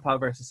is Grandpa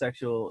versus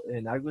Sexual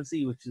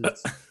Inadequacy, which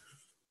is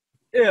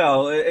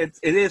it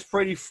is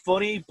pretty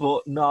funny,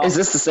 but not. Is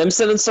this The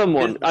Simpsons and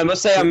someone? I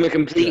must say, I'm a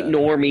complete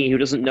normie who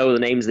doesn't know the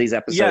names of these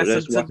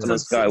episodes.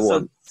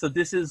 So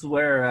this is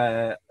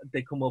where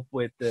they come up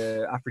with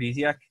the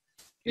aphrodisiac.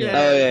 Yeah.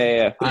 Oh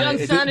yeah. The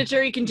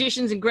unsanitary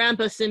conditions in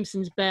Grandpa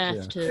Simpson's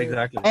bathtub.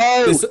 Exactly.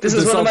 Oh, this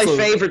is one of my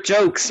favorite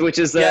jokes, which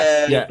is the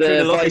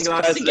vice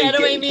president. The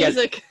getaway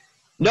music.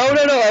 No.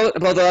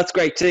 Although that's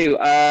great too.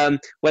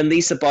 When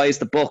Lisa buys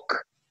the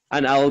book.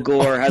 And Al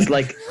Gore has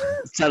like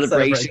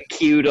celebration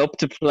queued up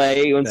to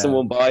play when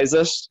someone buys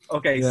it.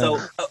 Okay, so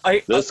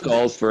this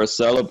calls for a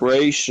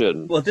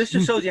celebration. Well, this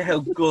just shows you how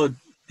good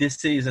this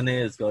season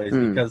is, guys,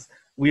 because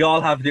we all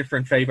have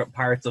different favorite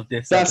parts of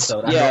this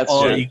episode, and they're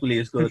all equally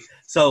as good.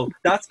 So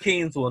that's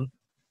Keen's one.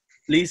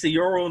 Lisa,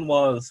 your one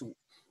was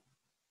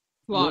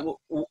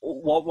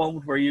what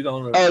one were you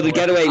going to? Oh, the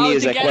getaway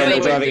music when they're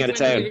driving out of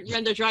town.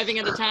 When they're driving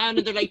out of town,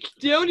 and they're like,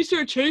 they only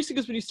started chasing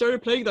us when he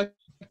started playing that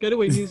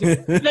getaway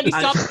music. Then he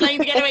stopped playing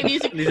the getaway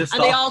music,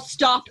 and they all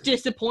stop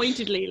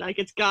disappointedly, like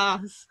it's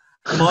gas.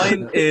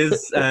 Mine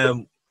is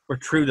we're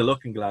through the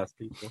looking glass,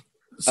 people.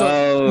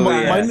 So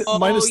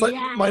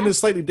mine is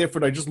slightly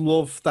different. I just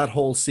love that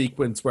whole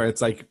sequence where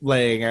it's like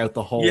laying out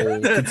the whole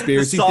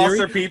conspiracy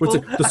theory. People.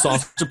 With the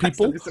saucer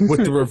people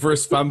with the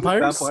reverse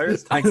vampires.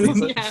 Thanks,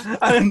 Lisa.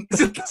 And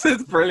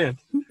it's brilliant.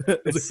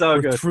 It's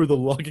so good. Through the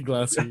looking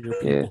glass of your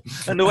people.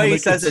 And the way he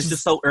says it's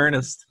just so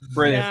earnest.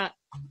 Brilliant. Yeah.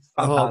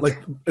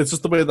 Like it's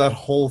just the way that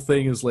whole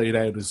thing is laid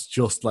out is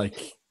just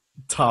like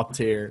top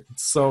tier.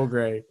 It's so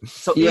great.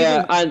 So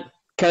Yeah, and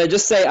can I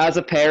just say, as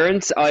a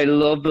parent, I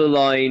love the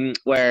line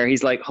where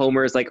he's like,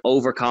 Homer's like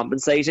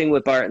overcompensating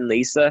with Bart and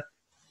Lisa.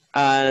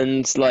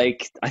 And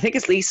like, I think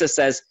it's Lisa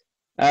says,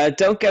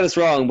 don't get us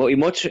wrong, but we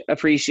much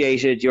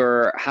appreciated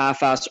your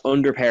half-assed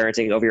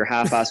under-parenting of your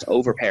half-assed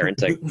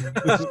over-parenting.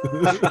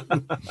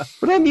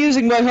 But I'm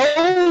using my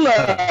whole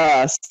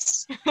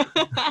ass.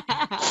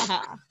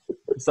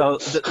 So,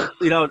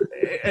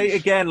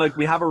 again, like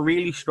we have a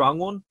really strong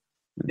one.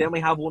 Then we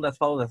have one that's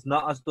followed that's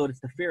not as good.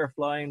 It's the fear of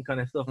flying kind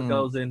of stuff that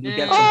goes in. You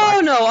get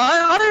Oh no,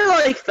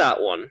 I like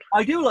that one.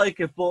 I do like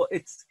it, but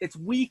it's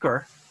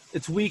weaker.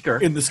 It's weaker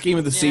In the scheme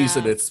of the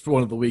season, it's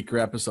one of the weaker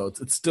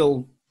episodes. It's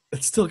still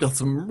got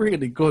some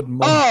really good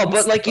moments. Oh,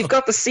 but like you've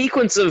got the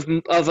sequence of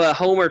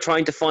Homer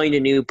trying to find a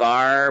new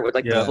bar with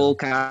like the full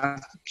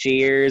cast of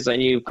Cheers,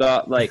 and you've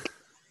got like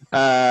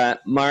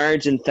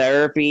Marge in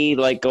therapy,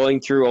 like going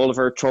through all of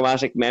her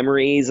traumatic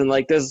memories, and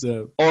like there's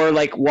or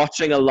like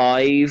watching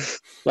Alive.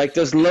 Like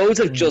there's loads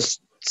of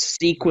just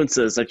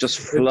sequences that just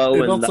flow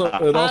in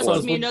that. It also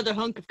Pass me another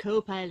hunk of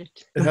co-pilot.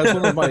 It has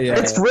one of my.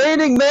 It's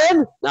raining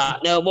men.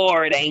 Not no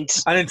more. It ain't.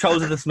 And then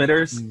throws it to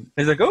Smithers.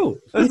 He's like, "Oh,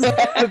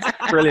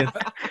 that's brilliant."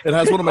 It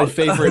has one of my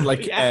favorite,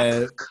 like, it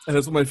has one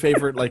of my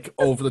favorite, like,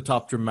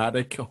 over-the-top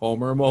dramatic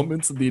Homer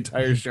moments in the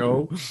entire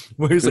show,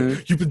 where he's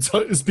like, "You've been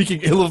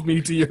speaking ill of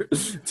me to your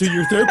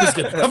therapist,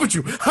 again. Haven't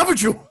you?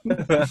 Haven't you?"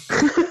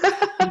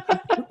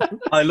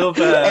 I love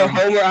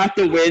Homer at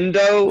the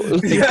window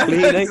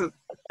cleaning.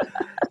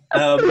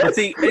 But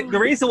see, the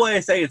reason why I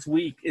say it's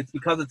weak, it's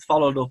because it's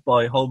followed up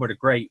by Homer the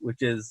Great,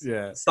 which is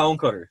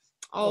Stonecutters.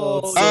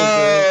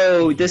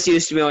 This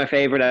used to be my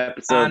favorite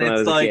episode when I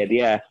was a kid.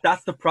 Yeah,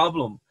 that's the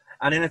problem.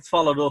 And then it's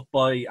followed up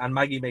by And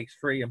Maggie Makes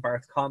Free and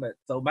Bart's Comet.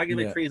 So Maggie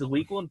Makes Free is a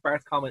weak one.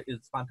 Bart's Comet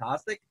is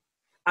fantastic.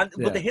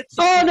 But the hits.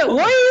 Oh no!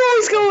 Why are you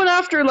always going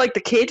after like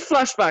the kid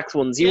flashbacks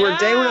ones? You were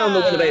down on the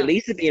one about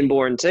Lisa being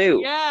born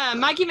too. Yeah,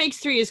 Maggie Makes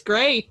 3 is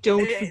great.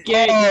 Don't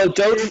forget. Oh,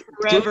 don't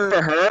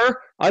for her.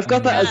 I've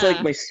got that as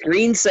like my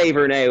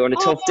screensaver now on a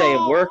tough day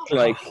at work.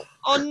 Like,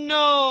 oh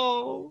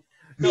no!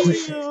 No,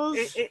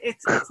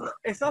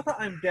 it's not that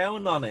I'm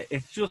down on it.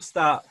 It's just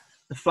that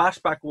the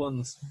flashback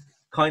ones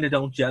kind of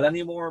don't gel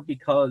anymore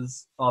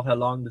because of how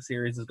long the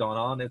series has gone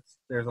on.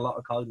 There's a lot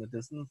of cognitive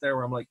dissonance there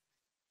where I'm like,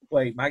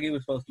 wait, Maggie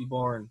was supposed to be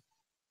born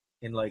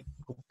in like,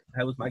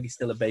 how was Maggie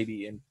still a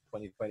baby in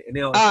 2020? And,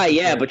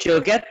 but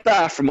you'll get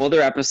that from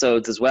other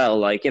episodes as well.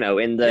 Like,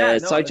 in the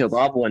Sideshow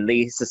Bob one,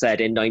 Lisa said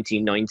in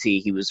 1990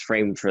 he was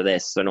framed for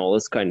this and all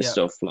this kind of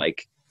stuff.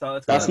 Like, so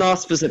that's not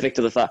specific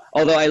to the fact.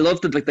 Although I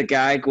love the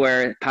gag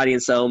where Patty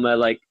and Selma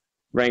like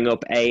rang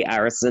up A.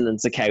 Arison and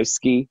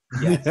Zukowski.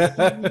 Yes.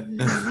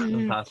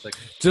 Fantastic.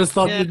 Just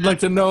thought you'd like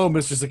to know,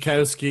 Mr.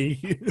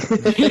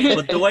 Zukowski.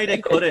 But the way they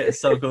cut it is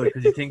so good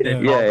because you think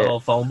they've got the whole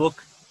phone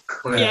book.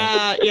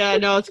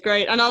 No, it's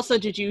great. And also,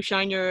 did you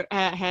shine your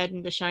head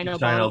in the Shino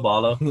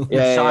Bolo?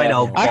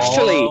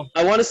 Actually,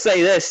 I want to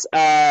say this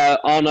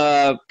on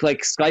a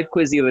Skype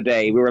quiz the other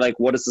day. We were like,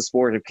 "What is the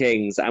sport of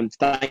kings?" And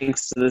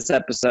thanks to this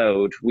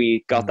episode,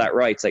 we got that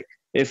right. It's like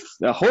if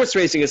horse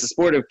racing is a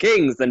sport of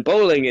kings, then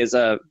bowling is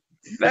a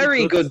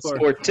very good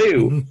sport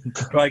too.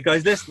 Right,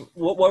 guys.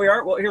 What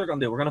we're going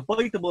to do? We're going to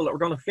bite the bullet. We're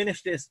going to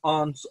finish this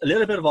on a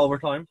little bit of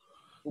overtime.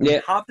 We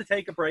have to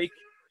take a break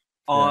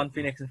on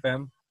Phoenix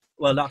FM.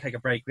 Well, not take a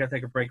break. We have to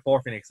take a break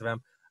for Phoenix FM.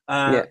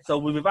 So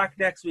we'll be back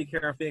next week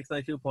here on Phoenix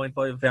 92.5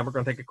 FM. We're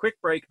going to take a quick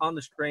break on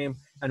the stream,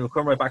 and we'll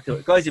come right back to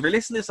it. Guys, if you're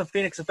listening to this on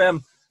Phoenix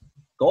FM,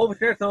 go over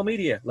to Nerd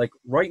Media, like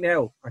right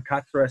now, and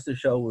catch the rest of the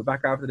show. We're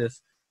back after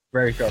this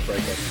very short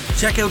break.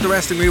 Check out the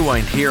Wrestling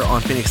Rewind here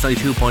on Phoenix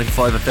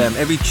 92.5 FM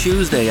every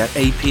Tuesday at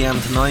 8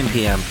 p.m. to 9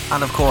 p.m.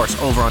 And of course,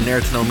 over on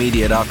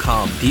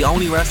nerdtoknowmedia.com, the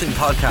only wrestling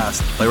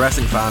podcast by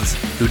wrestling fans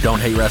who don't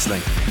hate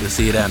wrestling. We'll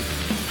see you then.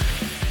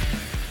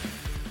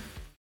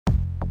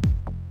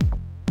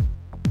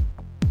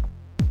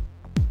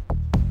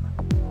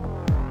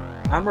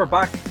 And we're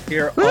back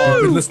here.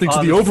 I've been listening to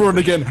the Overrun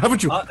again,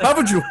 haven't you?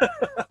 Haven't you?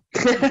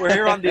 We're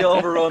here on the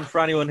Overrun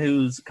for anyone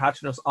who's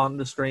catching us on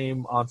the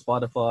stream, on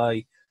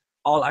Spotify,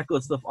 all that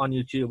good stuff on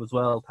YouTube as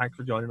well. Thanks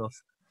for joining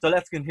us. So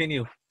let's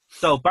continue.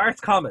 So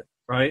Bart's Comet,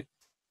 right?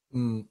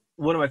 One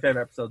of my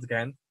favorite episodes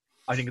again.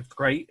 I think it's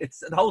great. It's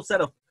the whole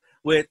setup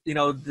with,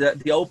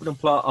 the opening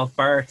plot of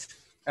Bart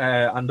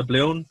and the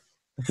balloon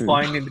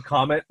finding the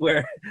comet,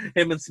 where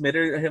him and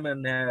Skinner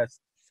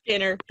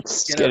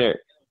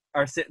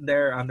are sitting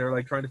there and they're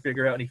like trying to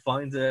figure out, and he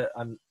finds it,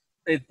 and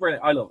it's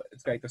brilliant. I love it.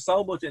 It's great. There's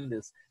so much in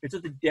this. It's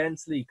just a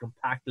densely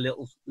compact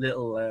little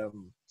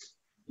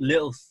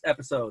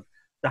episode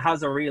that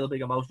has a real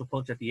big emotional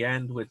punch at the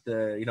end with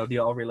they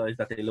all realize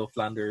that they love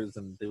Flanders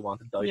and they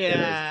want to die in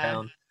his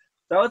town.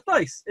 So it's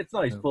nice. It's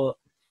nice, but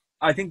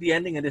I think the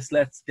ending of this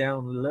lets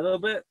down a little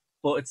bit,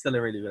 but it's still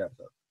a really good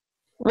episode.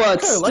 Well,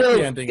 it's like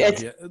the ending.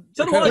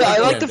 So do I. I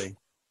like the ending.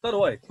 So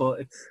do I.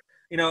 But it's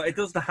it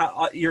does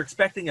you're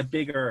expecting a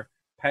bigger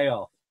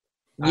payoff.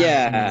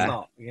 Yeah. It's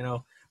not,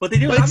 But they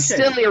do. But it's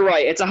still, you're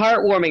right. It's a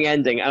heartwarming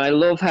ending, and I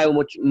love how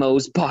much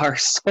Moe's bar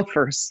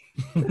suffers.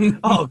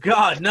 Oh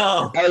God,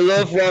 no! I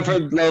love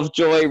Reverend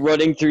Lovejoy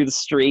running through the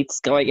streets,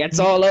 going, "It's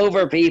all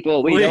over,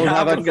 people. We don't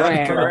have a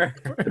prayer."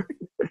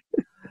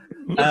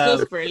 It's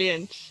just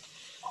brilliant.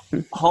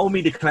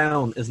 Homie the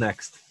Clown is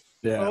next.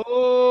 Yeah.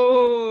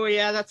 Oh,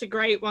 yeah, that's a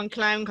great one.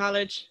 Clown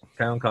College.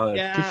 Clown College.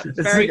 Yeah, It's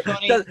very like,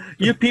 funny.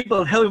 You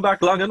people held me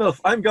back long enough.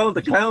 I'm going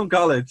to Clown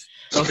College.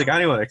 I don't think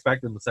anyone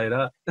expected him to say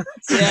that.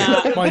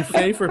 Yeah. My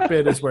favorite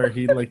bit is where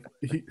he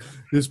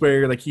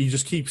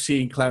just keeps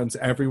seeing clowns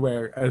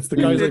everywhere as the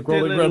guys like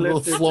rolling around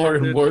the floor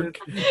and work.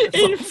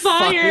 In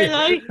fire,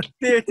 like.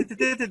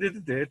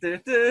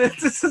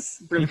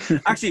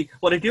 Actually,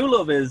 what I do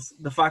love is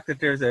the fact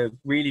that there's a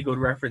really good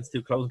reference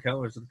to Close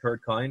Encounters of the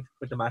Third Kind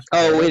with the mashed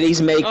Oh, when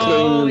he's making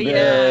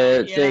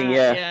the thing,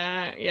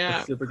 yeah.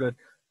 It's super good.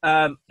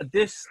 I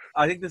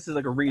think this is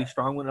like a really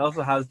strong one. It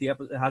also has the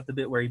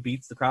bit where he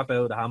beats the crap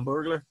out of the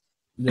Hamburglar.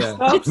 Yeah.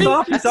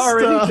 Stop! He's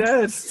already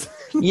dead.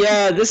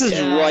 Yeah, this is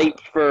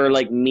ripe for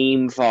like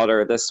meme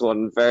fodder. This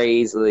one very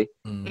easily.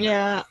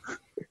 Yeah.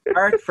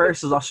 Art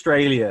versus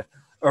Australia,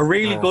 a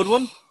really good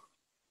one,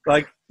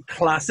 like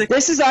classic.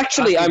 This is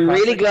actually, I'm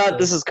really glad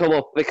this has come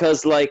up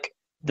because like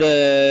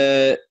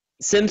the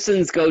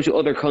Simpsons Go to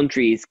Other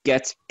Countries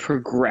gets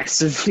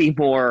progressively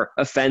more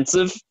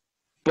offensive.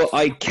 But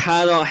I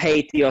cannot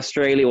hate the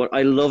Australia one.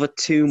 I love it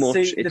too much.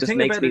 See, it just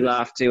makes me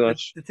laugh too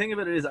much. The thing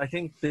about it is, I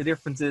think the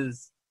difference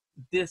is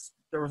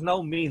there was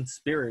no mean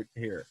spirit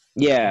here.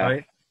 Yeah.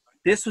 Right?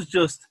 This was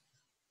just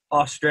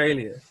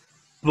Australia,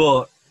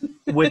 but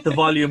with the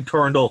volume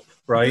turned up,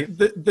 right?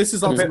 This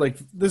is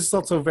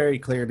also very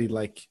clearly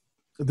like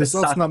this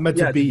is not meant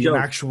to be an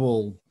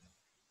actual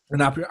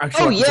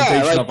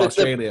representation of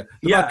Australia.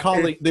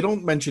 They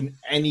don't mention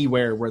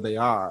anywhere where they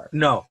are.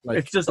 No, like,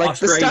 it's just like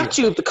Australia. The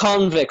statue of the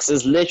convicts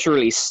is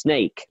literally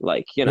Snake,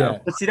 like, you know. Yeah.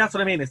 But see, that's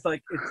what I mean. It's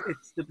like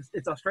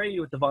it's Australia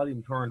with the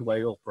volume turned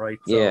way up, right?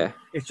 So yeah.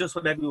 It's just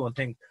what everyone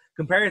thinks.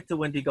 Compared to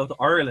when they go to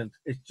Ireland,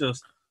 it's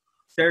just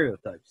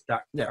stereotypes.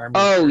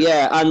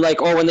 And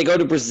like, or when they go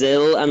to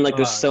Brazil and like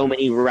there's so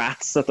many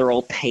rats that they're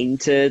all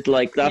painted,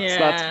 like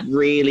that's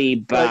really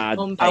bad.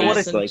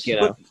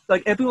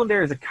 Like everyone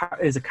there is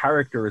a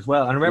character as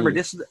well. And remember,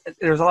 there's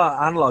a lot of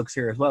analogs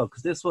here as well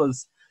because this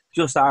was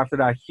just after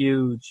that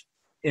huge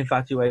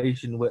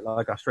infatuation with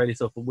like Australia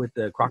stuff with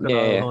the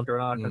crocodile hunter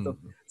and all that kind of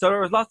stuff. So there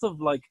was lots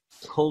of like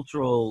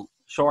cultural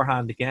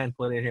shorthand again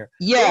put in here.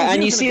 Yeah,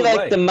 and you see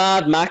like the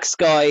Mad Max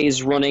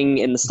guys running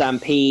in the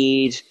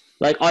Stampede.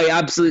 Like, I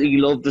absolutely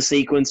love the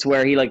sequence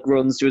where he, like,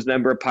 runs to his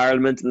member of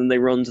parliament and then they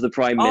run to the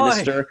prime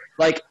minister.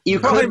 Like, you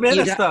could... Prime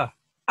minister!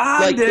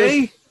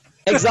 Andy!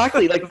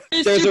 Exactly. Like,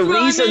 there's a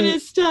reason...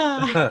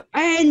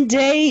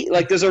 Andy!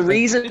 Like, there's a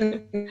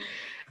reason...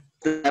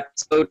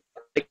 So,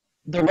 like,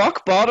 the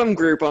Rock Bottom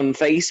group on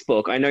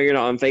Facebook, I know you're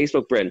not on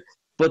Facebook, Bryn,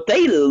 but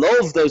they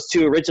love those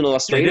two original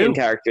Australian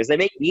characters. They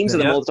make memes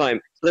of them all the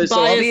time. So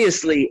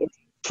obviously, it's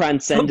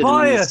transcended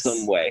in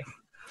some way.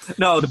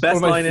 No, the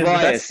best line is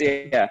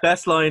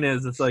best line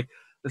is it's like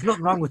there's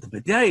nothing wrong with the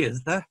bidet,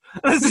 is there?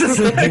 It's just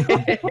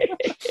like,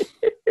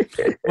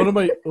 one of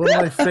my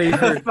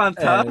favorite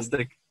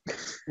fantastic.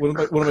 One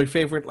of my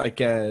favorite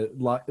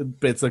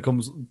bits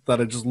that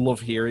I just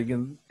love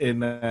hearing in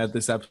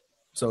this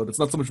episode. It's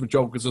not so much of a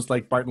joke. It's just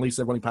like Bart and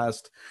Lisa running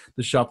past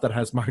the shop that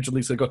has Marge and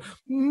Lisa go,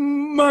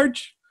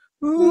 Marge,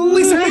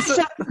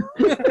 Lisa.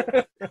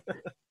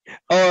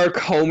 Or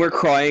Homer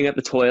crying at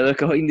the toilet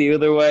going the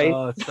other way.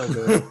 Oh, it's so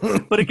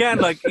good. But again,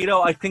 like, you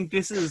know, I think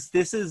this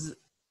is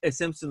a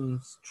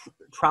Simpsons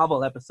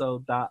travel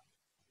episode that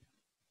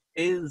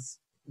is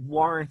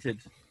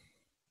warranted.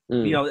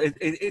 You know,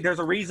 there's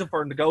a reason for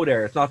them to go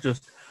there. It's not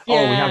just we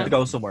have to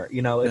go somewhere.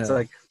 You know, it's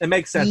like it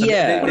makes sense.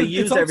 Yeah, they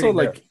use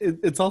everything.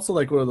 It's also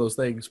like one of those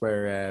things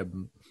where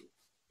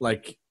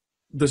like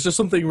there's just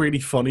something really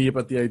funny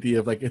about the idea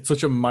of like it's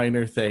such a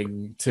minor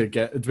thing to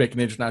make an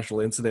international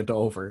incident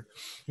over,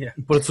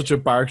 but it's such a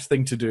Bart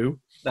thing to do.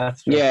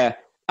 That's true. Yeah,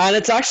 and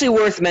it's actually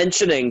worth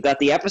mentioning that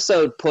the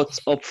episode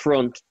puts up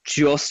front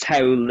just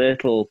how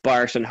little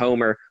Bart and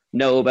Homer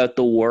know about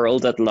the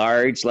world at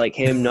large, like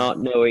him not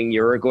knowing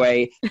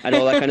Uruguay and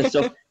all that kind of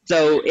stuff.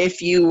 So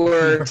if you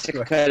were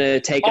to kind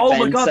of take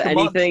offense at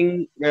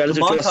anything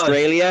relative to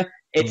Australia,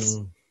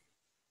 it's.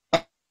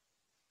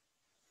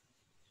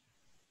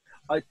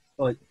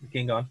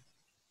 King gone.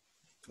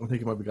 I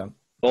think it might be gone.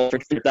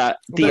 That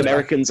the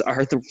Americans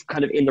are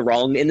kind of in the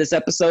wrong in this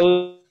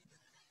episode.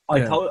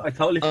 I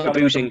totally forgot.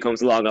 Bouching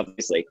comes along,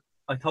 obviously.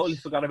 I totally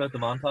forgot about the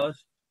montage.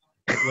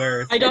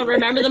 Where I don't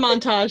remember the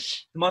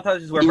montage. The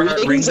montage is where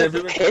Bart rings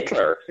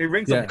Hitler. He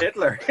rings up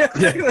Hitler.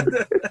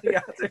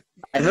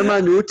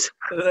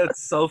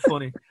 That's so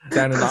funny.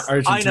 Down in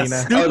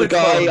Argentina. The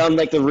guy on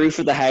like the roof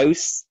of the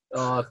house.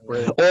 Oh, that's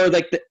brilliant. Or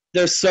like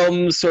there's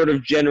some sort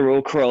of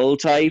General Krull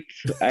type,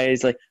 and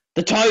he's like,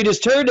 "The tide is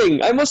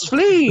turning. I must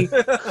flee."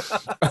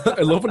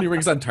 I love when he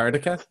rings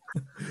Antarctica.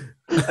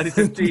 That's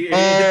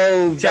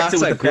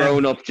a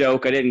grown-up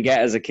joke I didn't get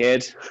as a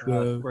kid.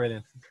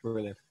 Brilliant.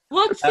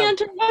 What's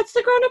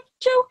the grown-up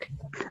joke?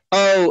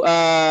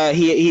 Oh,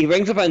 he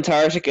rings up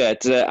Antarctica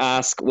to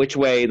ask which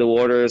way the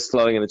water is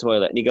flowing in the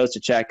toilet, and he goes to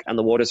check, and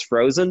the water's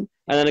frozen.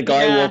 And then a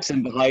guy walks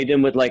in behind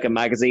him with like a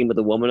magazine with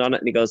a woman on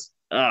it, and he goes,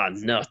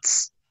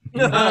 nuts.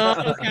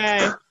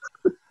 Okay.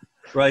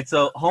 Right,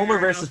 so Homer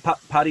versus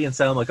Patty and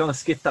Selma. I'm gonna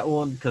skip that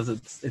one because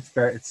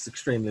it's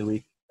extremely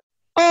weak.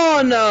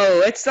 Oh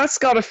no, that's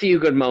got a few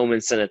good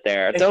moments in it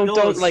there. It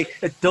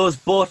does,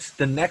 but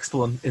the next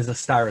one is A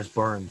Star Is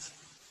Burns.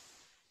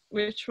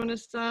 Which one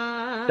is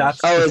that?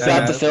 Is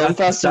that the film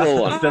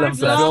festival one? I've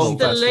lost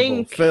the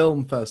link.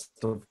 Film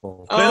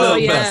festival.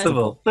 Film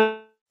festival.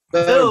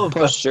 Don't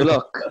push your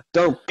luck.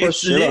 Don't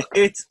push your luck.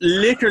 It's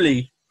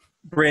literally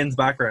Bryn's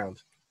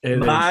background.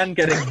 Man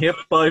getting hit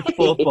by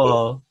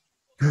football.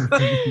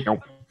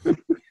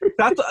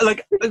 That's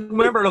like,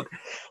 remember, look,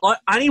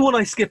 anyone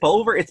I skip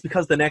over, it's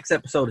because the next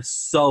episode is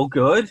so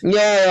good.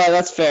 Yeah,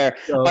 that's fair.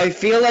 So, I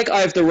feel like I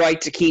have the right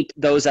to keep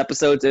those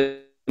episodes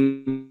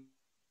in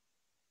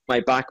my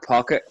back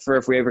pocket for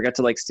if we ever get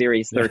to like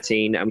series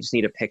 13 and we just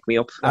need to pick me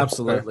up.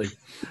 Absolutely.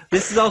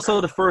 This is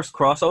also the first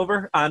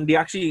crossover, and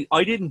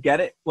I didn't get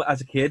it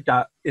as a kid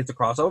that it's a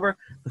crossover,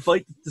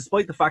 despite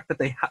the fact that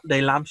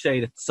they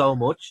lampshade it so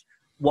much.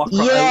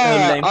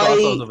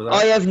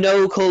 I have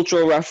no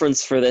cultural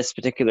reference for this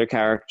particular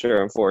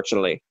character,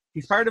 unfortunately.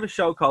 He's part of a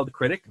show called The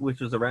Critic, which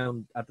was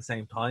around at the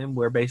same time,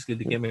 where basically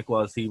the gimmick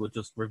was he would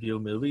just review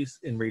movies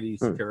in really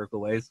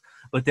satirical ways,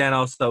 but then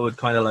also would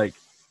kind of like...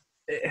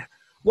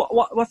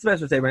 What's the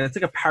best way to say, Brandon? It's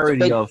like a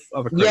parody of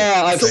a critic.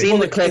 Yeah, I've seen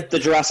the clip, the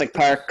Jurassic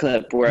Park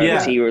clip, where the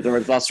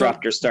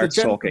Velociraptor starts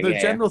talking. The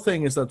general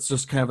thing is that's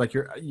just kind of like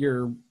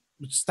your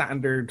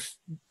standard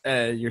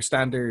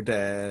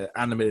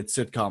animated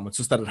sitcom. It's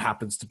just that it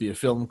happens to be a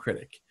film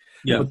critic.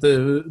 Yeah. But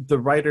the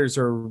writers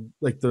are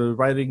like, the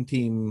writing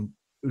team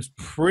is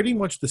pretty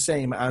much the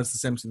same as the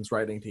Simpsons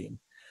writing team,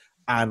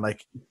 and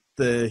like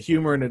the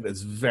humor in it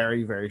is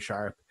very, very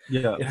sharp.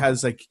 Yeah, it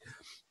has like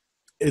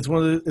it's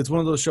one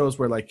of those shows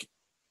where like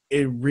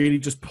it really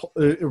just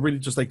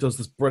like does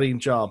this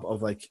brilliant job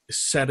of like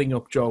setting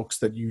up jokes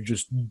that you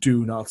just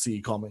do not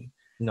see coming.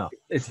 No,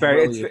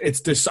 it's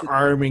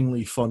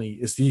disarmingly funny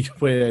is the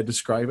way I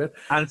describe it.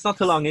 And it's not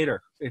too long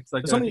either. It's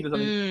like there's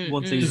only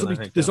one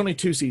season. There's only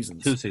 2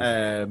 seasons. 2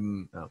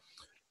 seasons.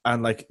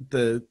 And like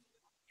the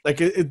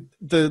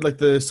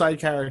side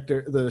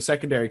character, the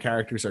secondary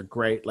characters are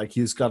great. Like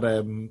he's got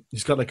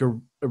like a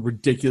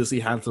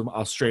ridiculously handsome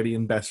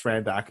Australian best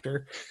friend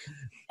actor.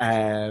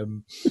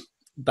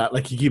 That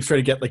like he keeps trying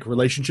to get like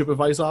relationship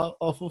advice off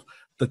of,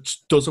 that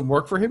doesn't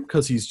work for him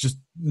because he's just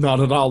not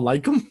at all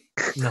like him.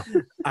 No.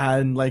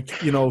 And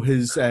like, you know,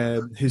 his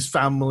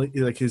family,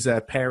 like his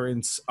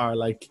parents are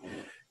like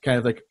kind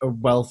of like a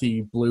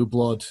wealthy blue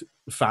blood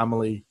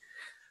family,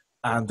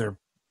 and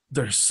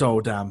they're so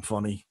damn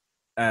funny.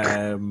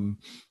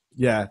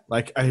 Yeah,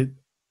 like I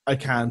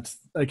can't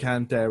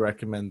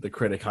recommend The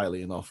Critic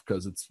highly enough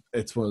because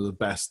it's one of the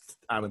best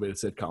animated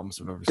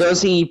sitcoms I've ever seen.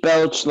 Does he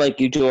belch like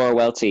Eudora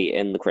Welty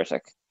in The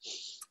Critic?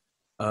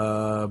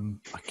 I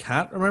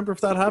can't remember if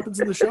that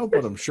happens in the show,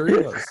 but I'm sure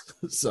he does.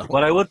 So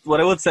what I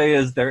would say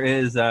is there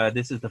is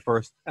this is the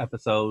first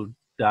episode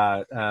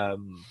that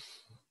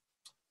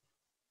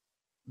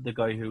the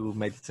guy who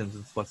made The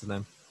Simpsons, what's his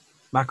name?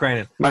 Matt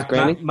Groening.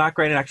 Matt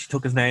Groening actually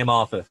took his name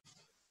off it.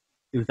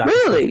 He was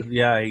really?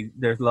 Yeah.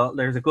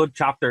 There's a good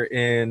chapter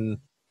in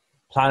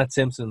Planet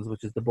Simpsons,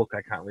 which is the book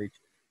I can't reach.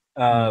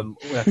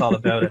 That's all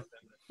about it.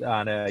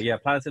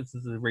 And Planet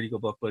Simpsons is a really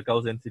good book, but it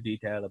goes into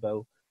detail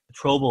about the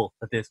trouble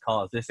that this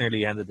caused. This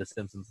nearly ended The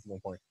Simpsons at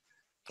one point.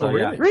 So,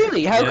 really?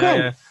 Really? How come?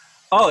 Yeah.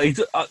 Oh,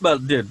 well,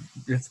 dude,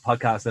 it's a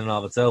podcast in and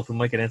of itself. We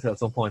might get into it at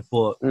some point,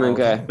 but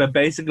okay. But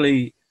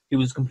basically, he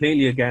was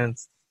completely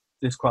against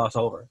this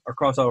crossover or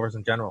crossovers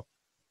in general.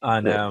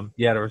 And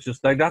there was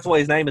just like, that's why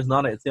his name is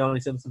on it. It's the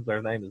only Simpsons where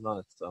his name is on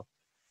it. So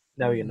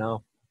now you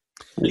know.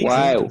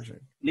 Wow.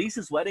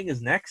 Lisa's Wedding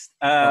is next.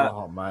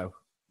 Oh wow!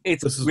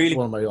 This is really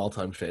one of my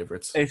all-time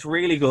favorites. It's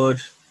really good.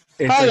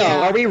 Hold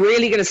on, are we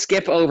really going to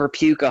skip over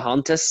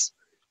Pocahontas?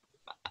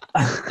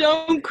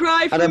 Don't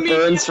cry for me. And it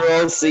burns for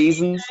all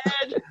seasons.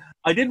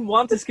 I didn't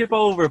want to skip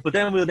over, but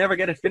then we'll never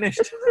get it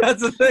finished.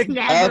 That's the thing.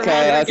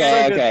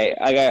 Okay.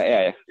 I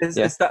got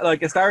It's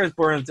like A Star Is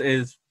Burns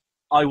is.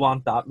 I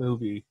want that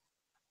movie.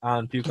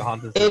 And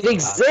Pocahontas. It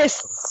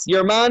exists.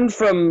 Your man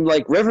from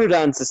like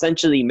Riverdance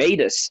essentially made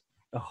it.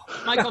 Oh.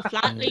 Michael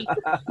Flatley.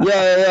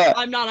 Yeah.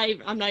 I'm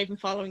not even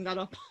following that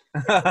up.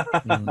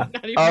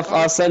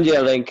 I'll send you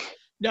a link.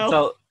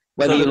 No.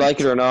 Whether you like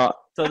it or not.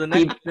 So the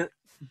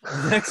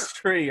next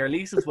 3 are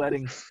Lisa's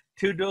Wedding,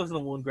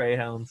 201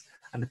 Greyhounds,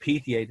 and the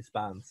PTA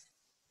disbands.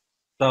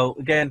 So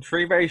again,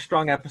 3 very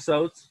strong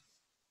episodes.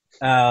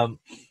 The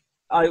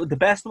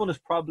best one is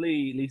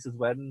probably Lisa's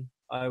Wedding,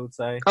 I would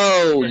say.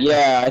 Oh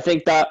yeah, I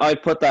think that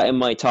I'd put that in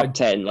my top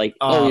 10, like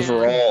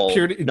overall,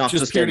 not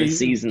just in the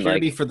season.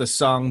 Purely for the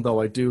song,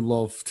 though, I do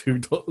love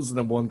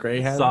 201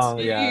 Greyhounds. Song,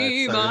 yeah,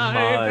 it's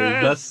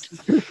my best.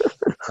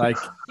 Like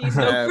These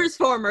Gophers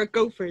former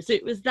Gophers.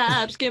 It was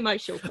that. Get my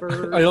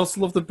chauffeur. I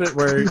also love the bit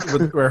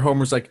where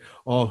Homer's like,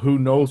 "Oh, who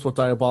knows what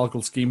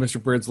diabolical scheme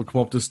Mr. Burns will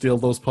come up to steal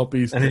those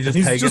puppies?" And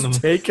he's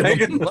just taking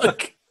them.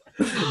 Like,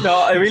 no,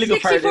 I really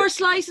good part. 64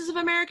 slices of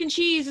American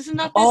cheese. Isn't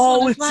that this Oh,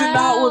 one as it's in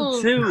that one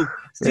well? too.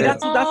 See, Yeah.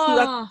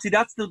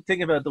 that's the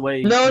thing about the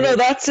way. No,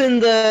 that's in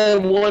the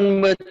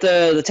one with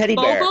the teddy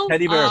bear. Bobo?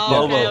 Teddy bear,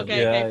 Oh, Bobo.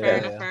 Okay. Yeah.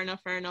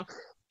 Fair enough.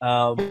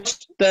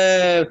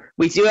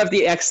 We do have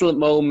the excellent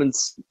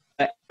moments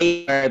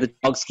where the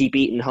dogs keep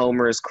eating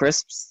Homer's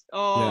crisps.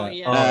 Oh,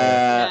 Yeah.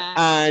 yeah.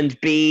 And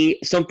B,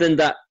 something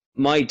that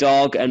my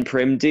dog and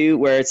Prim do,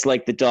 where it's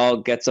like the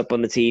dog gets up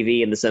on the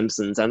TV in The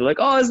Simpsons and they're like,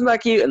 "Oh, isn't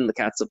that cute?" And the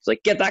cat's up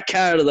like, "Get that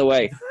cat out of the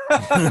way."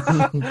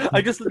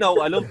 I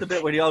love the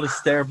bit where they all just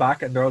stare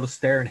back and they're all just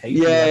staring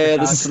hatefully. Yeah, at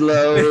the cat.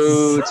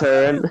 slow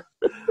turn.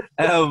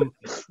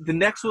 The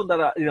next one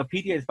that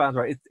PTA's fans,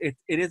 right? It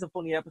is a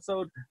funny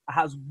episode. It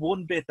has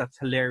one bit that's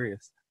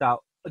hilarious that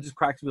just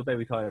cracks me up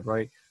every time,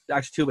 right?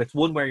 Actually, two bits.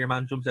 One where your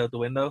man jumps out the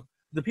window.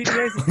 The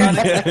PTA's is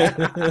funny.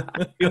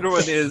 The other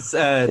one is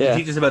the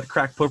teacher's about to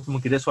crack Purple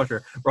Monkey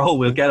dishwasher. Bro,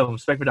 we'll get him.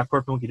 Expect me that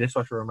Purple Monkey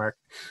dishwasher remark.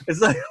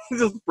 It's like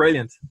it's just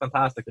brilliant,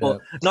 fantastic. Yeah.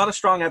 But not a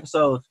strong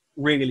episode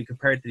really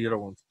compared to the other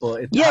ones.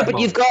 But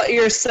You've got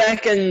your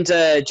second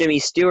Jimmy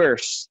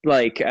Stewart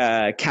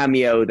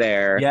cameo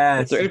there.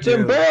 Yeah, it's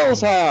in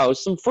Bill's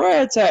house, and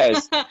Fred's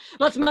house.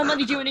 What's my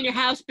money doing in your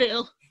house,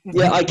 Bill?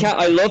 Yeah,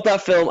 I love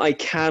that film. I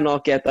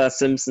cannot get that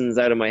Simpsons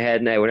out of my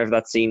head now whenever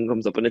that scene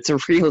comes up, and it's a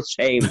real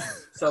shame.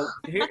 So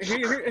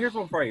here's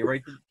one for you,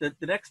 right? The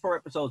next 4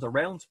 episodes are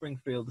Around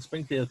Springfield, The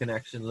Springfield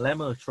Connection,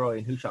 Lemon of Troy,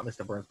 and Who Shot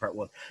Mr. Burns Part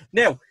 1.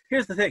 Now,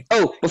 here's the thing.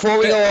 Oh, before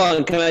we go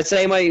on, can I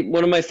say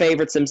one of my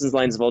favorite Simpsons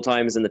lines of all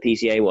time is in the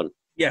PTA one?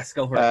 Yes,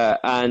 go for it.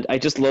 And I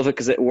just love it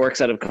because it works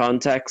out of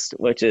context,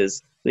 which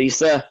is,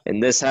 "Lisa, in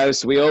this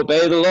house we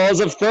obey the laws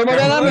of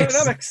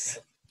thermodynamics."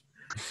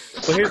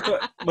 But here's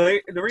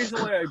the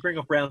reason why I bring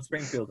up Brown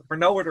Springfield, for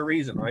no other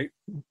reason, right?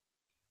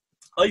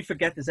 I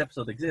forget this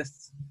episode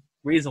exists.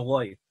 Reason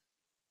why.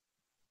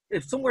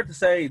 If someone were to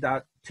say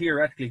that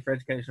theoretically, for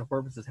educational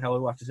purposes, how I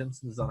watch The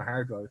Simpsons is on a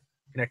hard drive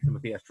connected to my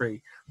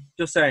PS3,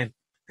 just saying,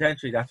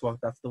 potentially that's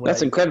the way.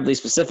 That's incredibly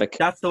specific.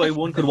 That's the way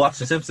one could watch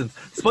The Simpsons.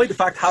 Despite the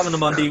fact having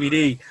them on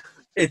DVD,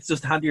 it's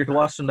just handier to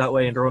watch them that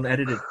way and they're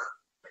unedited.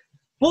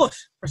 But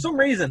for some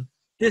reason,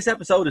 this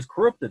episode is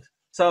corrupted.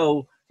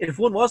 So if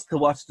one was to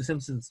watch The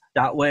Simpsons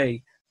that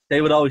way,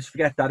 they would always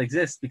forget that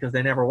exists because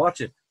they never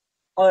watch it.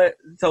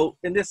 So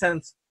in this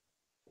sense,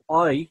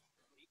 I,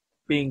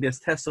 being this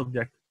test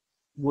subject,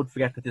 would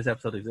forget that this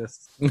episode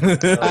exists. And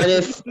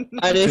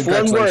if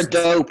one were a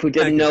dope who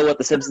didn't know what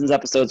the Simpsons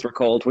episodes were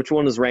called, which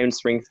one is Round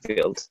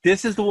Springfield?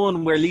 This is the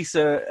one where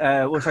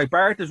Lisa,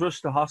 Bart is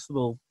rushed to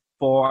hospital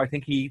for, I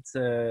think he eats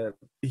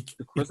he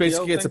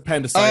basically gets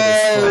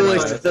appendicitis. Oh,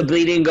 it's the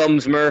Bleeding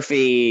Gums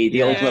Murphy,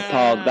 the ultimate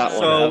pog, that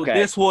one. So okay.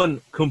 This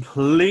one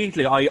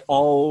completely, I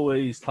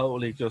always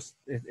totally just,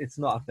 it's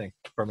not a thing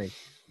for me.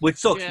 Which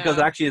sucks because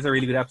it actually is a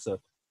really good episode.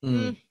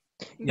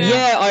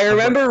 Yeah, I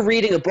remember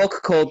reading a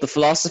book called The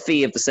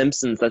Philosophy of the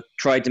Simpsons that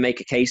tried to make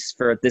a case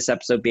for this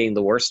episode being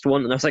the worst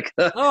one, and I was like,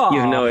 you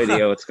have no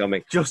idea what's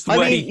coming. Just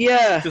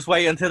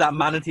wait until that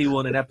manatee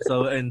one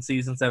in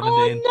season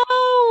 17.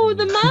 Oh no,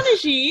 the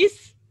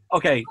manatees.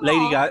 Okay,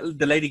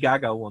 the Lady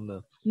Gaga one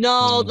though.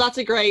 No, that's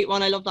a great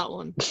one. I love that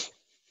one.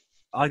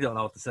 I don't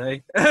know what to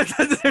say. I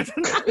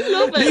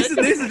love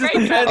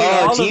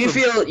it. Do you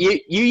feel you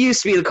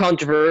used to be the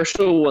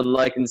controversial one,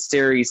 like in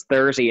series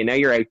 30, and now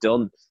you're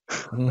outdone?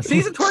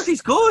 Season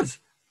 30's good.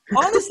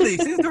 Honestly,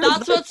 season 30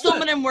 that's what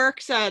someone in work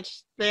said.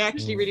 They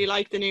actually really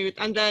liked the new,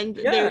 and then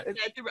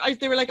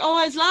they were like, "Oh,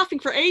 I was laughing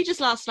for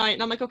ages last night,"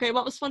 and I'm like, "Okay,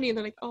 what was funny?" And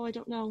they're like, "Oh, I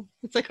don't know."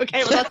 It's like,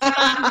 okay, well, that's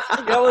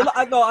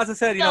fine. No, as I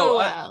said,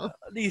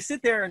 you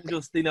sit there and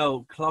just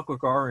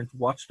Clockwork Orange,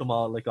 watch them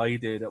all like I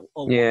did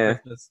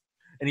Christmas.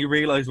 And you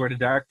realize where the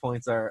dark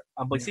points are.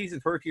 And by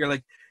season 30, you're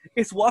like,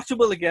 it's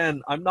watchable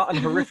again. I'm not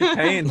in horrific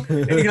pain.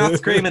 You're not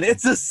screaming,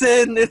 it's a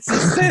sin, it's a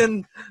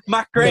sin.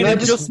 Matt Groening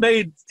just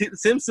made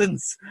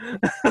Simpsons.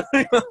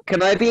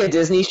 Can I be a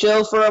Disney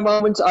shill for a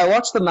moment? I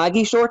watched the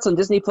Maggie shorts on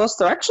Disney Plus.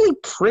 They're actually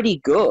pretty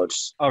good.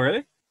 Oh,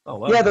 really? Oh,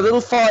 wow. Yeah, they're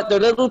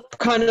little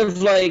kind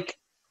of like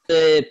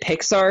the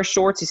Pixar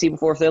shorts you see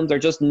before films. They're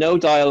just no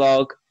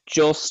dialogue,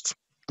 just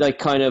like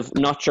kind of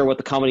not sure what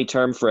the comedy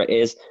term for it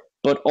is,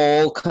 but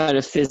all kind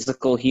of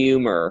physical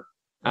humor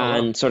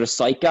and sort of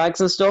sight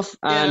gags and stuff.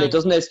 And it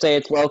doesn't outstay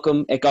its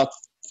welcome. It got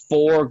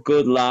 4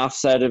 good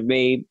laughs out of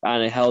me,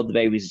 and it held the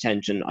baby's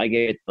attention. I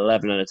gave it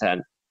 11 out of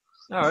 10.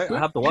 All right, I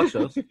have to watch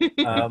those.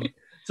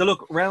 So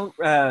look, Round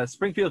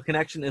Springfield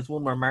Connection is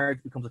one where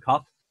Marge becomes a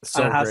cop.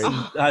 So great.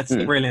 It's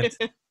brilliant.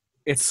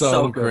 It's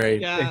so good.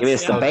 great. You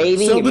missed the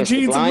baby, Sell you the missed the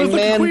jeans and blind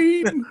live like a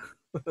man. queen.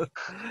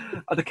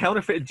 The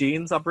counterfeit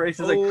jeans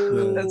operation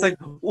it's like,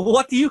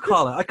 what do you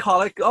call it? I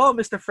call it,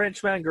 Mr.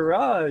 Frenchman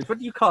Garage. What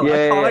do you call it?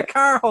 I call it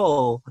car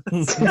hole.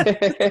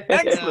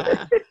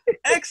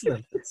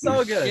 Excellent.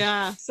 So good.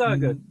 Yeah. So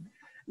good.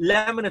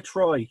 Lemon of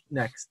Troy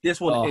next. This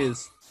one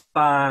is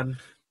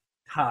fantastic.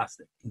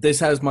 fantastic. This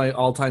has my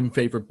all-time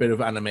favorite bit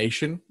of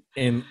animation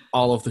in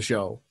all of the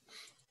show,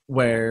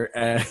 where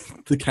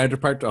the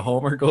counterpart to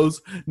Homer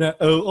goes, "Now,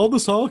 all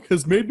this talk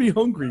has made me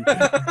hungry,"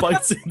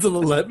 bites into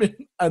the lemon,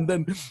 and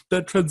then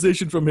that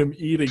transition from him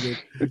eating it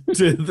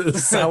to the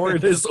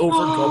sourness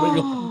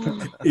overcoming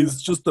him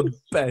is just the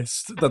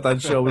best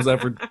that show has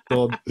ever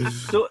done.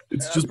 So,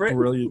 it's just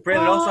brilliant.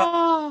 Brett,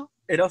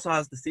 it also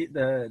has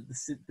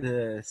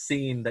the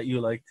scene that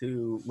you like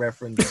to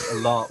reference a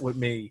lot with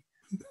me.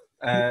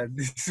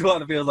 This is what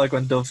it feels like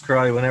when doves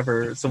cry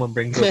whenever someone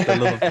brings up the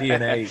love of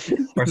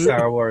TNA or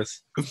Star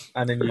Wars,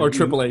 and then or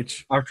Triple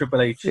H,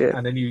 yeah.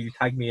 And then you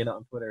tag me in it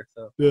on Twitter.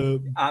 So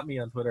at me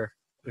on Twitter.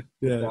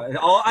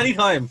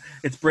 Anytime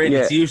it's Brady,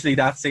 it's usually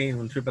that scene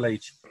from Triple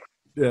H.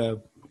 Yeah,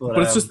 but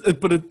it's just,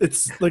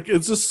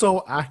 it's just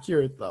so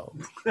accurate though.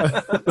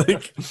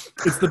 Like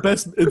it's the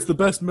best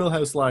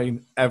Milhouse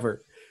line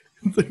ever.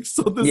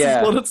 So this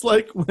is what it's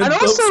like when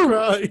doves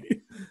cry.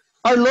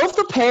 I love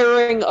the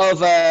pairing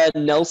of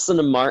Nelson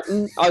and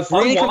Martin. I've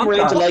really come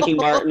around to liking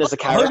Martin as a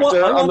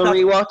character on the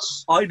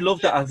rewatch. I'd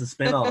love that as a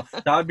spin-off.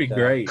 That'd be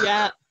great.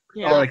 Yeah.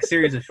 Or like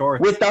series of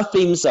shorts. With that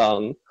theme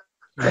song.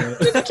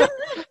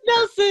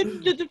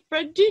 Nelson, the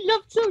friend he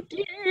loved so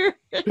dear.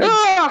 They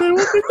will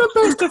be the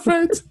best of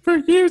friends for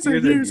years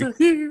and years and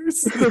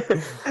years.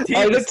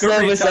 I looked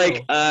at him was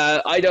like,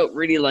 I don't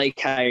really like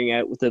hanging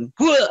out with him.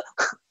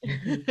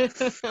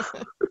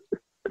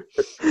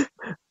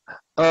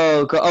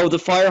 Oh god! Oh, the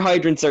fire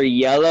hydrants are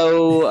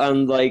yellow,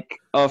 and like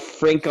a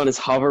Frink on his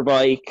hover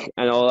bike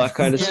and all that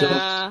kind of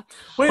stuff.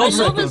 Wait a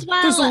second.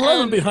 There's a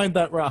lemon behind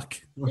that rock.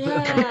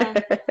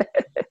 Yeah.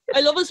 I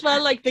love as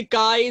well, like, the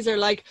guys are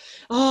like,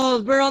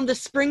 oh, we're on the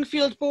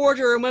Springfield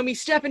border, and when we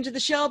step into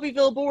the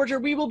Shelbyville border,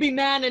 we will be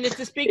men, and it's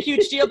this big,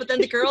 huge deal. But then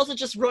the girls are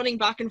just running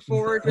back and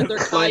forward with their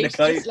kites,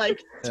 just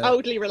like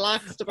totally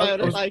relaxed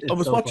about it. Like, I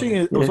was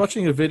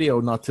watching a video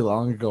not too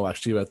long ago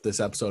actually about this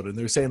episode, and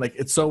they were saying like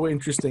it's so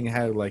interesting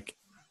how like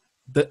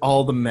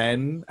all the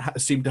men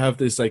seem to have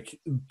this like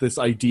this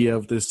idea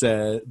of this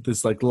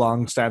like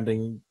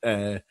long-standing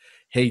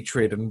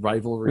hatred and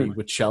rivalry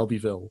with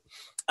Shelbyville,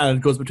 and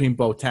it goes between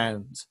both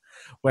towns.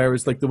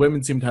 Whereas, like, the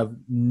women seem to have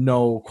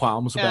no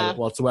qualms about it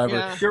whatsoever.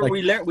 Yeah. Sure, like,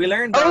 we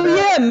learned. That, oh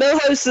yeah,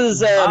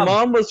 Millhouse's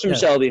mom was from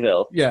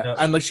Shelbyville. Yeah,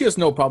 and like she has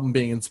no problem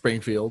being in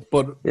Springfield,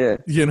 but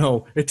you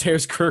know, it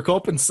tears Kirk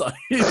up inside.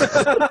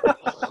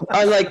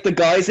 I like the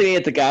guys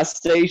at the gas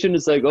station.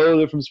 It's like, oh,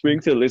 they're from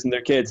Springfield, listen,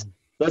 they're kids.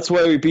 That's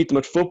why we beat them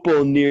at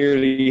football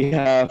nearly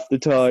half the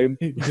time.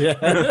 Yeah,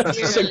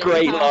 it's a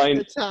great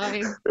line.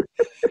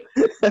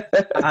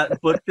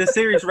 But the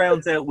series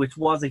rounds out, which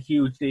was a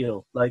huge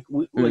deal. Like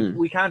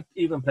we can't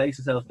even place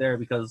ourselves there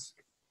because,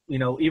 you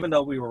know, even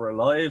though we were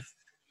alive,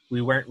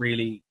 we weren't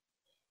really,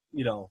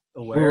 you know,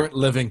 aware. We weren't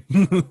living.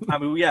 I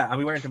mean, and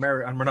we weren't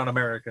American, and we're not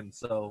American.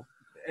 So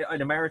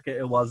in America,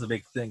 it was a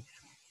big thing.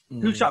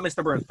 Who Shot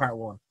Mr. Burns Part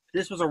 1?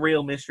 This was a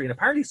real mystery, and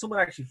apparently someone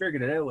actually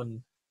figured it out,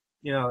 and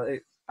you know,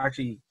 it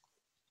actually,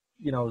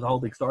 you know, there's a whole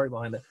big story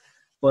behind it.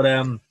 But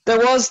there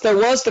was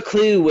the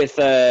clue with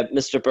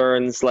Mr.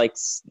 Burns like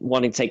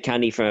wanting to take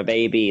candy from a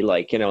baby,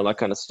 like, you know, that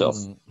kind of stuff.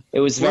 It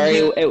was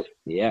very very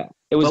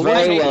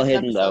well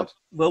hidden though.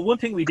 Well, one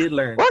thing we did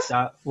learn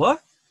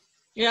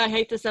Yeah, I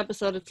hate this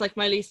episode. It's like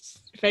my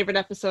least favorite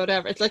episode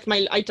ever. It's like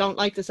I don't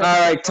like this episode.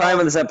 All right, time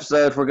on this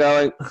episode. We're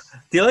going.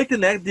 Do you like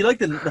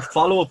the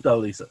follow up though,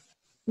 Lisa?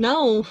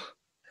 No.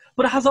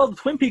 But it has all the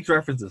Twin Peaks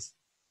references.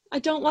 I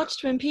don't watch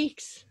Twin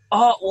Peaks.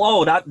 Oh,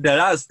 whoa!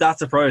 That's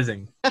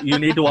surprising. You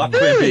need to watch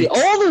Twin Peaks.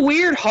 All the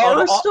weird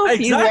horror stuff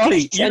exactly. you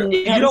watched, and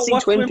you haven't seen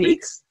Twin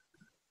Peaks.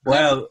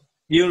 Well,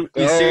 you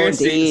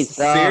seriously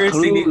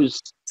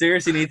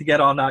need to get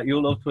on that.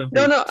 You'll love Twin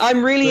Peaks. No,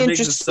 I'm really Twin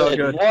interested.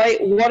 So Why?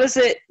 What is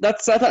it?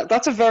 That's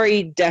a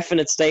very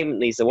definite statement,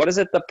 Lisa. What is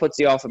it that puts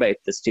you off about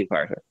this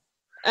two-parter?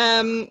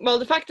 Well,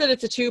 the fact that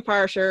it's a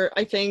two-parter,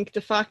 I think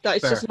the fact that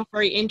it's just not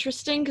very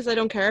interesting because I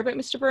don't care about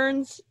Mr.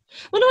 Burns.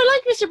 Well, no, I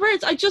like Mr.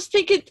 Burns. I just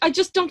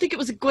don't think it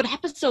was a good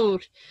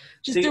episode.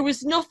 There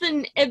was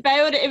nothing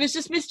about it. It was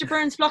just Mr.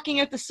 Burns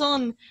blocking out the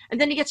sun, and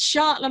then he gets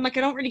shot, and I'm like,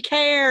 I don't really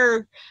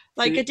care.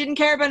 Like, I didn't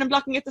care about him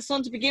blocking out the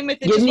sun to begin with.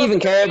 You didn't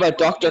even care about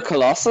Dr.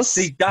 Colossus?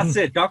 See, that's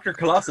it. Dr.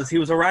 Colossus. He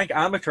was a rank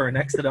amateur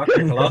next to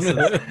Dr.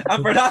 Colossus.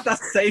 And for that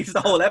saves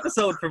the whole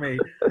episode for me.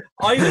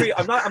 I agree.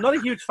 I'm not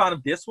a huge fan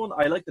of this one.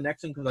 I like the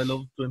next one because I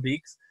love Twin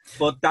Peaks.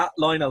 But that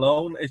line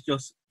alone is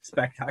just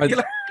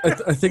spectacular.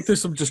 I think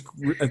there's some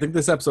I think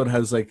this episode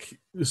has like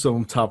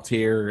some top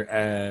tier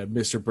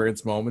Mr.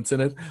 Burns moments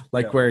in it,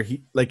 like where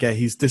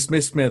he's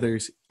dismissed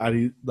Smithers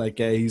and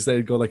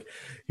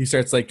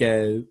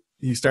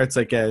he starts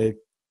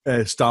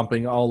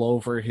stomping all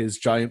over his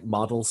giant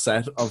model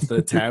set of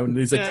the town. And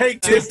he's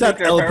like, take that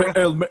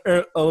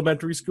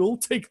elementary school,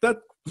 take that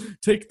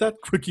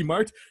Quickie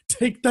Mart,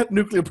 take that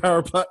nuclear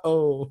power plant.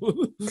 Oh,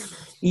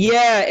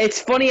 yeah,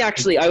 it's funny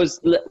actually. I was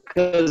working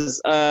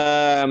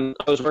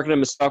in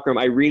my stockroom.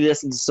 I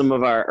re-listened to some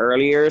of our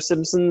earlier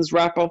Simpsons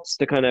wrap-ups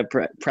to kind of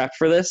prep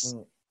for this,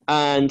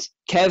 and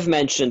Kev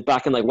mentioned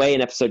back in way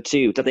in episode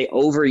 2 that they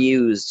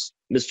overused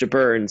Mr.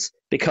 Burns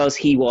because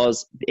he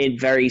was, in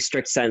very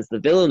strict sense, the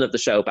villain of the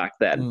show back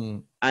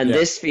then.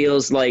 This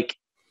feels like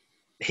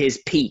his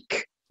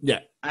peak. Yeah.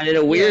 And in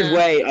a weird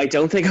way, I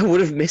don't think I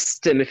would have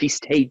missed him if he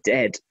stayed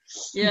dead.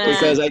 Yeah.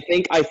 Because I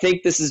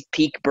think this is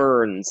peak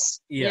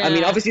Burns. Yeah. I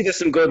mean, obviously there's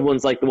some good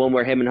ones, like the one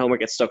where him and Homer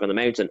get stuck on the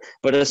mountain.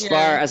 But as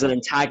far as an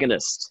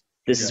antagonist,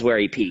 this is where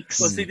he peaks.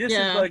 Well, see,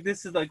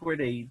 this is like where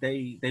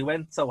they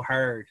went so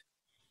hard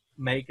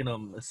making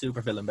him a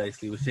supervillain,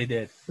 basically, which they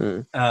did.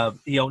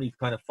 He only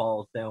kind of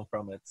falls down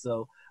from it.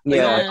 So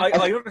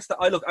I understand.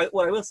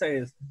 What I will say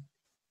is,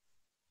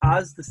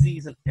 as the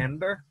season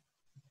ender,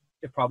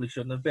 it probably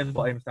shouldn't have been,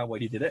 but I understand why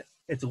he did it.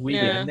 It's a weak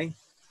ending,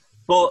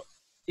 but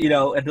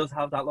it does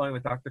have that line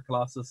with Dr.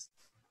 Colossus.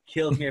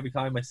 Kills me every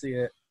time I see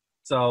it.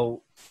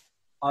 So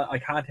I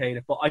can't hate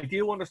it, but I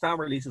do understand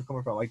where Lisa's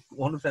coming from. I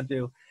 100%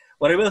 do.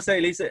 What I will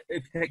say, Lisa,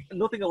 if you take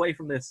nothing away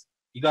from this,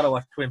 you gotta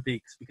watch Twin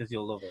Peaks because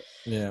you'll love it.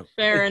 Yeah,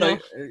 fair enough.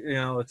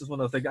 It's just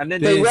one of those things. And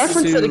then they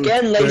reference it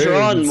again later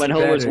on when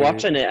Homer's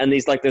watching it, and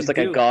there's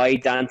a guy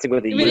dancing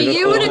with a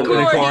unicorn.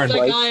 He's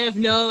like, I have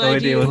no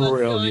idea what's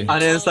going on.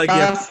 And then it's like,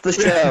 that's the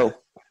show.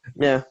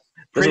 Yeah,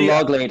 there's a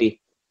log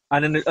lady.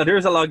 And then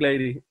there's a log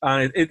lady,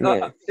 and we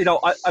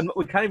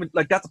can't even,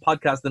 like, that's a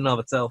podcast in and of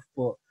itself,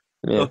 but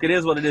look, it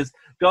is what it is.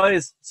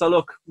 Guys, so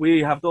look, we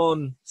have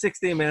done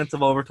 16 minutes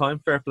of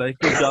overtime. Fair play.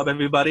 Good job,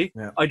 everybody.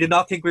 Yeah. I did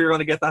not think we were going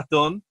to get that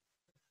done.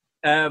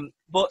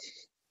 But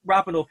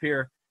wrapping up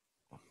here,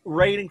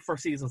 rating for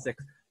season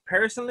 6.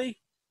 Personally,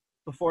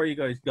 before you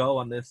guys go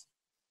on this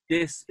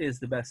is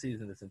the best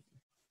season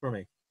for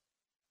me.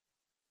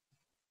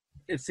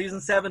 If season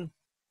 7,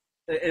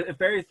 it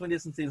varies between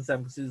this and season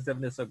 7 because season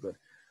 7 is so good.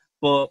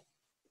 But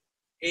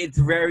it's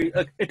very,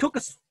 it took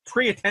us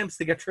 3 attempts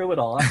to get through it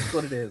all. That's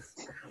what it is.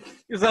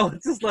 So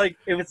it's just like,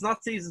 if it's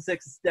not season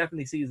 6, it's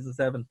definitely season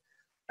 7.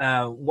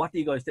 What do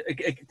you guys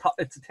think?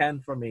 It's a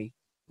 10 for me.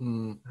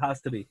 Has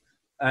to be.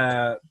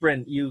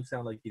 Bryn, you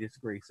sound like you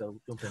disagree, so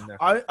jump in there.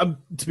 I'm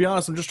to be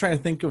honest, I'm just trying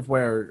to think of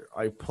where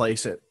I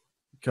place it,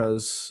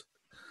 because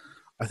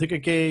I think I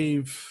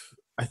gave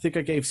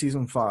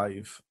season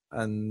 5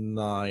 a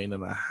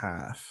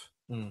 9.5.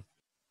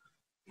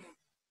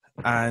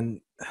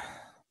 And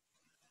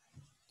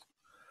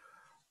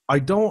I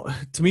don't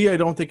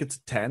think it's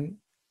a 10,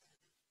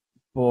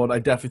 but I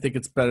definitely think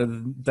it's better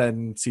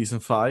than season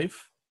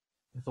 5.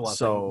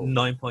 So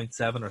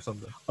 9.7 or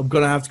something. I'm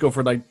gonna have to go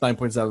for like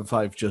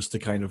 9.75 just to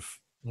kind of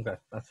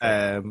that's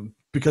fair.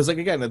 Because like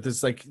again,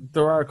 there's like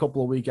there are a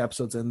couple of weak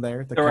episodes in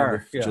there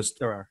that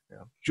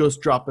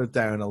just drop it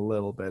down a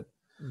little bit.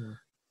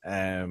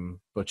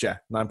 But yeah,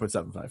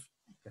 9.75. Okay.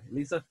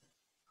 Lisa?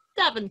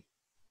 7.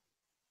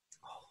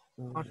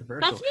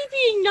 Controversial. That's me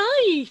being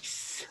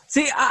nice.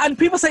 See, and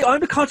people say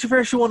I'm the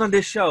controversial one on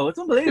this show. It's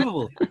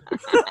unbelievable.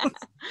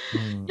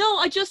 No,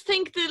 I just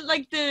think that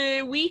like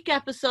the weak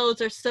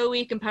episodes are so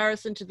weak in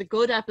comparison to the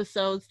good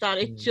episodes that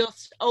it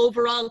just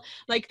overall,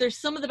 like, there's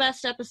some of the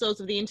best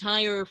episodes of the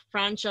entire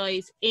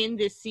franchise in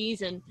this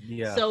season.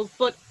 Yeah. So,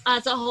 but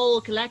as a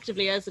whole,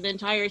 collectively, as an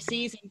entire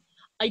season,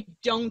 I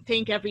don't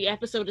think every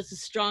episode is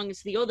as strong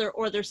as the other,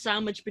 or they're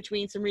sandwiched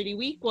between some really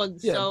weak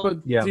ones. Yeah, so.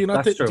 But do you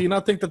not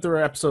think that there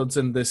are episodes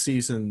in this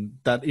season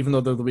that, even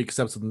though they're the weakest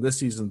episodes in this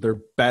season,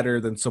 they're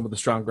better than some of the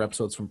stronger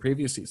episodes from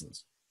previous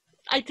seasons?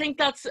 I think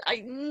because I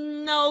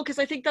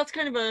think that's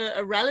kind of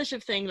a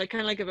relative thing, like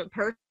kind of like a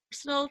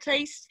personal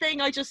taste thing.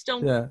 I just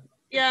don't.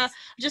 Yeah.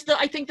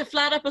 I think the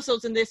flat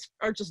episodes in this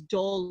are just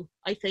dull,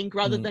 I think,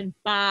 rather than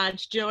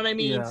bad. Do you know what I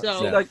mean? Yeah.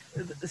 So, like,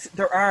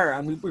 there are,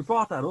 and we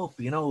brought that up,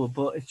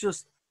 but it's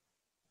just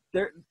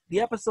the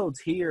episodes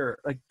here,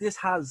 like, this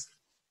has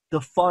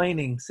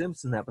defining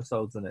Simpson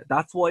episodes in it.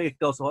 That's why it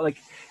goes so, like,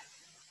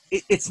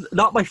 it's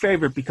not my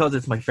favorite because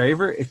it's my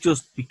favorite. It's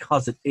just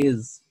because it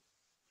is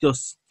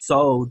just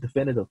so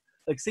definitive.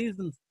 Like,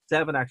 season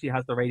 7 actually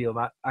has the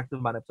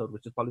Radioactive Man episode,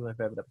 which is probably my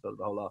favorite episode of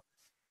the whole lot.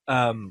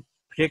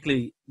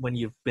 Particularly when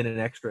you've been an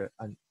extra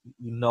and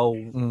you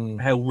know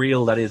how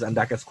real that is, and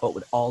that gets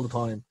quoted all the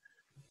time.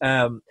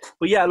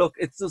 But yeah, look,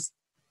 it's just,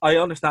 I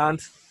understand,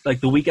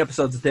 like, the weak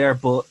episodes are there,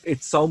 but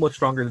it's so much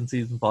stronger than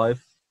season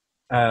 5.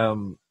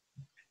 And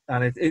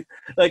it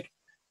like,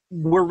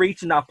 we're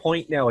reaching that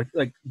point now. It's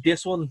like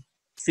this one,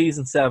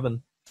 season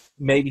 7,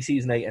 maybe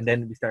season 8, and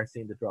then we start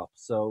seeing the drop.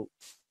 So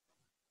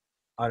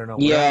I don't know.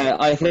 Yeah,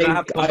 I think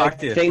most of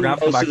the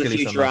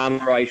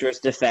Futurama writers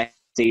defect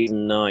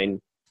season 9.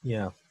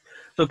 Yeah.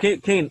 So,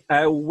 Kane,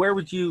 where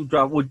would you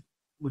drop? Would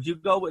you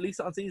go at least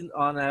on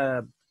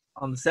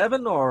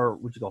 7, or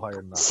would you go higher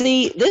than that?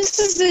 See, this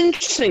is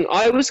interesting.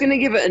 I was going to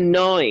give it a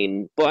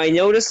 9, but I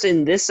noticed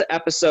in this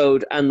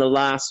episode and the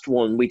last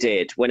one we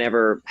did,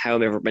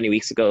 however many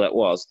weeks ago that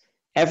was,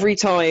 every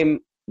time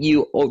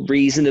you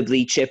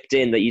reasonably chipped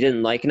in that you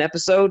didn't like an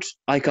episode,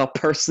 I got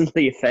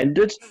personally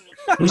offended,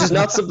 which is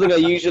not something I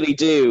usually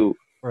do.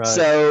 Right.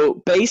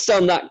 So, based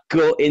on that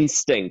gut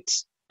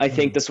instinct, I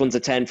think this one's a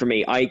 10 for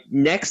me.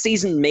 Next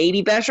season may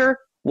be better.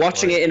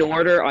 Watching it in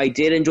order, I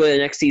did enjoy the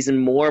next season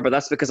more, but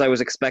that's because I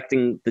was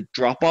expecting the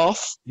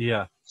drop-off.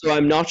 Yeah. So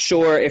I'm not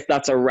sure if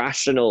that's a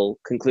rational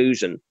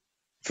conclusion.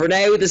 for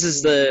now, this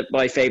is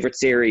my favorite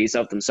series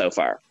of them so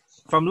far.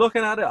 From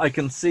looking at it, I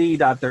can see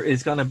that there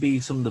is going to be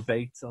some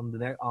debates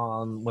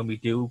on when we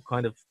do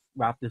kind of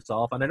wrap this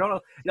off. And I don't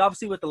know,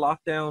 obviously with the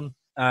lockdown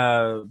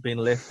being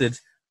lifted,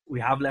 we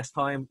have less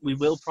time. We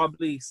will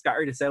probably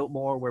scatter this out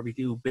more where we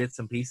do bits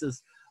and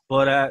pieces.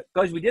 But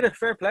guys, we did a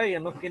fair play,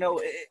 and look,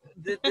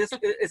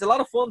 it's a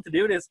lot of fun to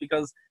do this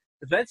because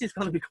eventually it's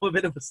going to become a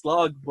bit of a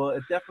slog, but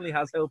it definitely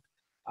has helped,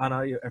 and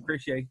I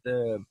appreciate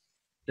the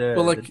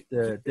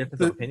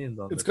different opinions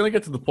on it. It's going to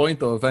get to the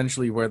point though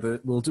eventually where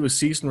we'll do a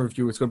season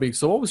review. It's going to be,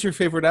 so what was your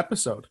favorite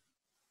episode?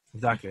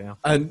 Exactly, yeah.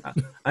 And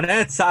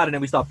then it's sad, and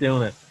then we stop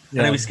doing it,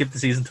 and then we skip to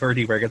season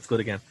 30 where it gets good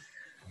again.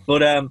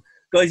 But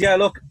guys, yeah,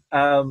 look,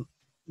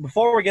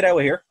 before we get out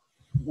of here,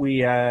 we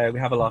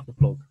have a lot to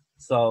plug.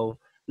 So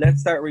let's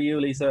start with you,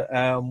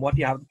 Lisa. What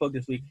do you have to plug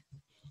this week?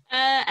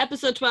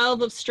 Episode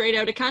 12 of Straight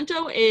Outta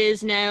Canto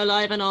is now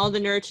live on all the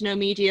Nerd to Know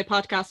Media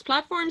podcast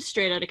platforms.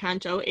 Straight Outta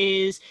Canto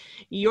is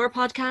your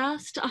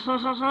podcast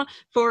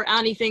for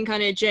anything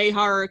kind of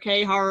J-horror,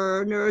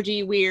 K-horror,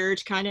 nerdy,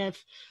 weird, kind of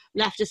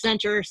left to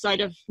center side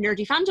of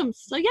nerdy fandoms.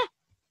 So yeah,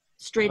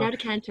 Straight Outta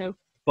Canto.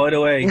 By the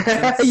way,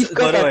 you've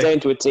got that down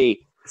to a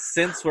T.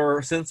 Since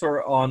we're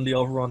on the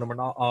overrun and we're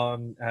not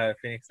on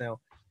Phoenix now,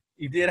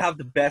 you did have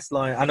the best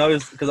line. I know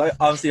because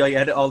I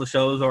edit all the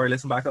shows or I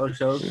listen back to all the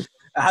shows.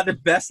 I had the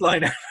best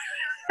line ever.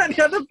 And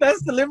you had the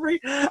best delivery.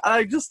 And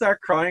I just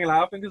start crying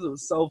laughing because it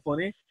was so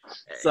funny.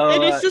 So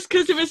and it's just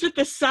because it was with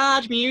the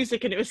sad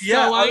music and it was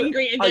so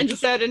angry and then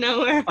just out of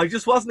nowhere. I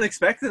just wasn't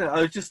expecting it.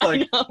 I was just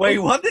like, wait,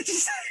 what did you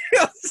say?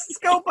 Let's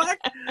go back.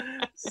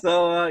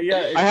 So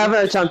yeah. I haven't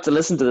had a chance to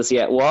listen to this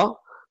yet. What?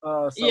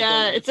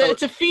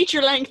 It's a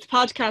feature-length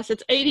podcast.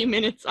 It's 80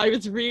 minutes. I'm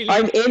in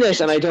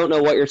it and I don't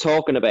know what you're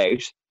talking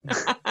about.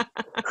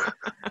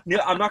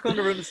 Yeah, I'm not going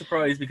to ruin the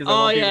surprise because I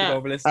want people to go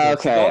over listen.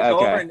 Okay, go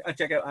over and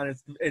check out, and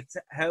it's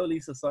how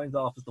Lisa signs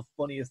off is the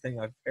funniest thing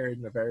I've heard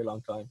in a very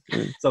long time.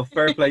 So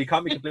fair play, you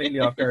caught me completely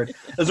off guard.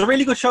 It was a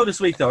really good show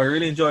this week, though. I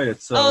really enjoyed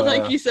it. So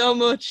thank you so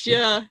much.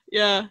 Yeah.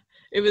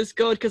 It was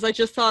good because I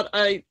just thought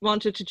I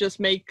wanted to just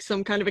make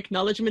some kind of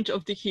acknowledgement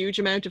of the huge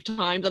amount of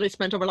time that I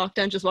spent over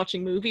lockdown just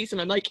watching movies, and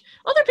I'm like,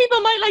 other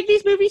people might like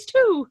these movies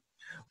too.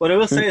 What I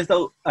will say is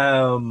though,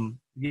 some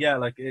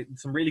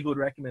really good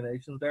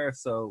recommendations there,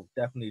 so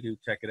definitely do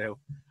check it out.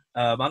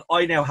 And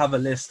I now have a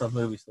list of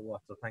movies to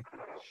watch, so thank you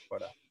for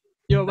that.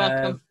 You're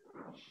welcome.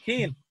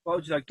 Keane, what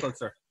would you like to plug,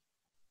 sir?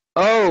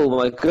 Oh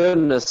my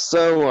goodness,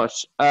 so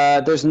much.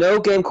 There's no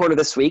Game Corner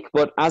this week,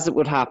 but as it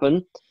would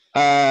happen,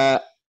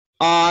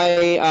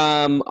 I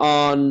am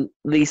on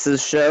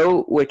Lisa's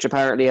show, which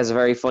apparently has a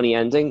very funny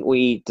ending.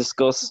 We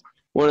discuss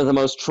one of the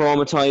most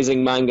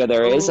traumatizing manga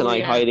there is, and I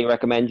highly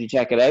recommend you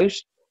check it out.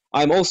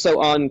 I'm also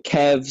on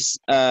Kev's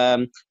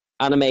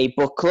anime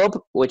book club,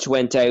 which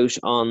went out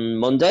on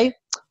Monday.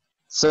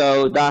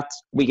 So that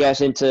we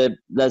get into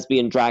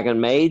lesbian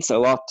dragon maids, a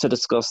lot to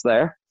discuss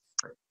there.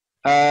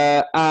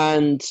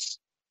 And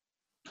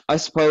I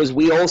suppose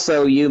we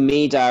also,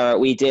 Dara,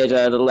 we did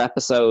a little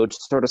episode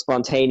sort of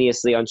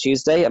spontaneously on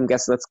Tuesday. I'm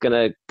guessing that's going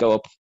to go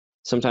up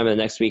sometime in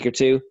the next week or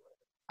two.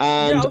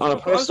 And on a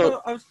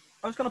personal... I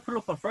was going to put it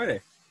up on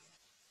Friday.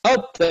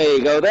 Oh, there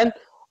you go then.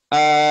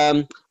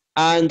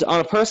 And on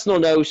a personal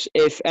note,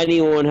 if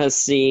anyone has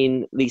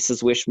seen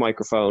Lisa's Wish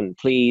microphone,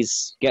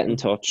 please get in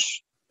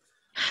touch.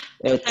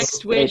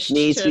 Text Wish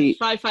to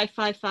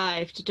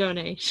 5555 to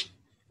donate.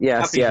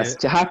 Yes, Dude.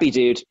 to Happy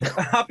Dude.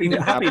 happy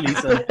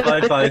Lisa.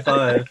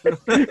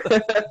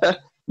 555.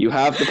 You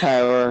have the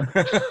power.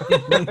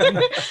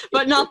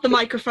 But not the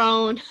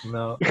microphone.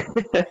 No.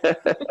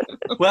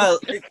 Well,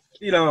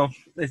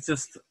 it's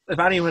just, if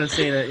anyone has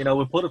seen it,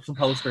 we'll put up some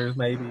posters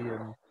maybe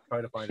and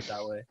try to find it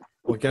that way.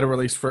 We'll get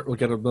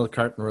a milk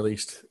carton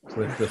released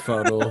with the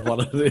photo of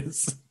what it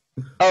is.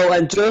 Oh,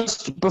 and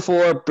just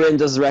before Bryn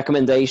does the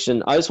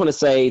recommendation, I just want to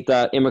say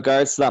that in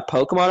regards to that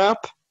Pokemon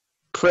app,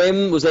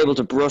 Prim was able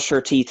to brush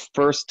her teeth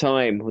first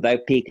time without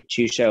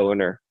Pikachu showing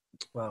her.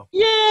 Wow.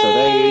 Yay! So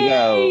there you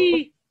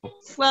go.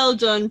 Well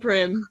done,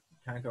 Prim.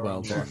 Can't go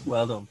wrong there.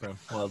 Well done, Prim.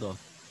 Well done.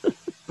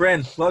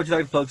 Bryn, what would you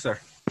like to plug, sir?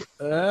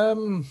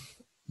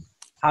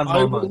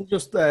 I will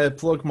just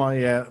plug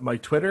my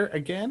Twitter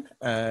again,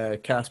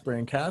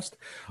 CastBrainCast.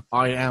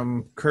 I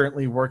am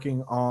currently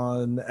working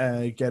on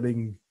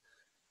getting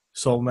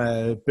some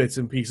bits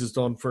and pieces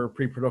done for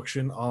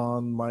pre-production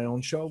on my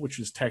own show, which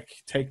is Tech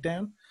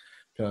Takedown,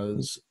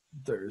 because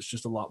there's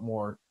just a lot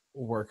more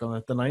work on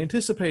it than I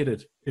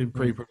anticipated in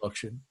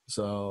pre-production.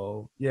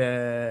 So,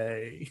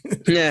 yay!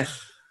 Yeah.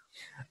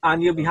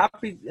 And you'll be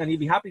happy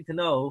to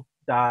know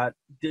that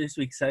this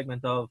week's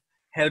segment of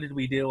How Did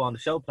We Do on the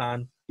Show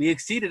Plan, we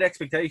exceeded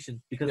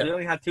expectations because we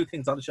only had 2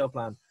 things on the show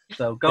plan.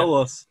 So go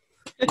us.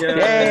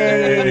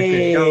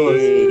 Yay! Go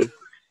us.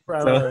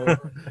 So,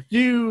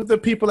 you, the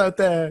people out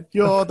there,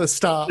 you're the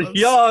stars.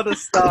 You're the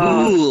stars.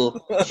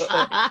 Cool.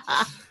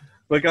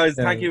 But guys,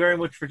 thank you very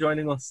much for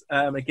joining us.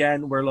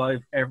 Again, we're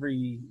live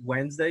every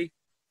Wednesday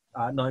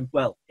at 9,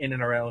 in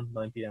and around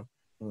 9 p.m.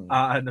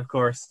 And of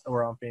course,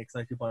 we're on Phoenix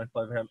 92.5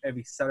 FM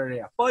every Saturday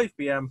at 5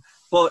 p.m.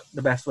 But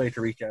the best way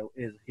to reach out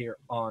is here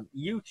on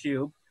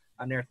YouTube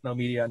at Nerd to Know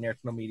Media,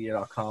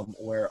 nerdtoknowmedia.com,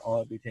 where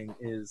all everything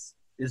is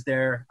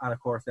there. And of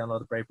course, download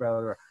the Brave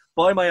Browser.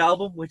 Buy my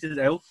album, which is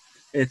out.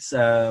 It's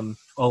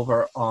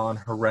over on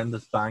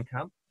Horrendous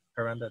Bandcamp.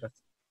 Horrenda, that's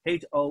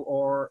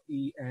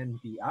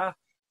Horenda.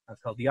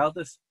 It's called The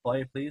Aldous. Buy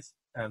it, please.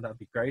 And that'd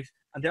be great.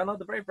 And download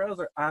the Brave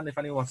Browser. And if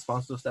anyone wants to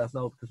sponsor us, let us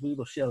know, because we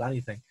will shill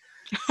anything.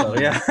 So,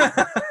 yeah.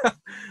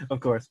 Of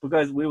course. But,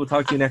 guys, we will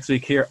talk to you next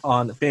week here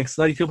on Phoenix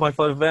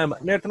 92.5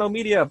 FM, Nerd to Know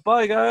Media.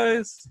 Bye,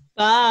 guys.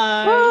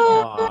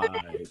 Bye.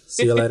 Bye.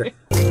 See you later.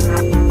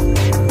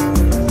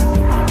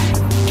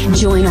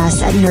 Join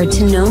us at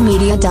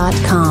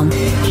nerdtoknowmedia.com.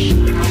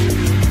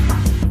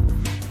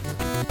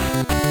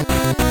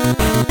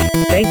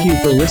 Thank you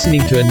for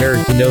listening to a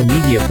Nerd to Know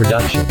Media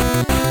production.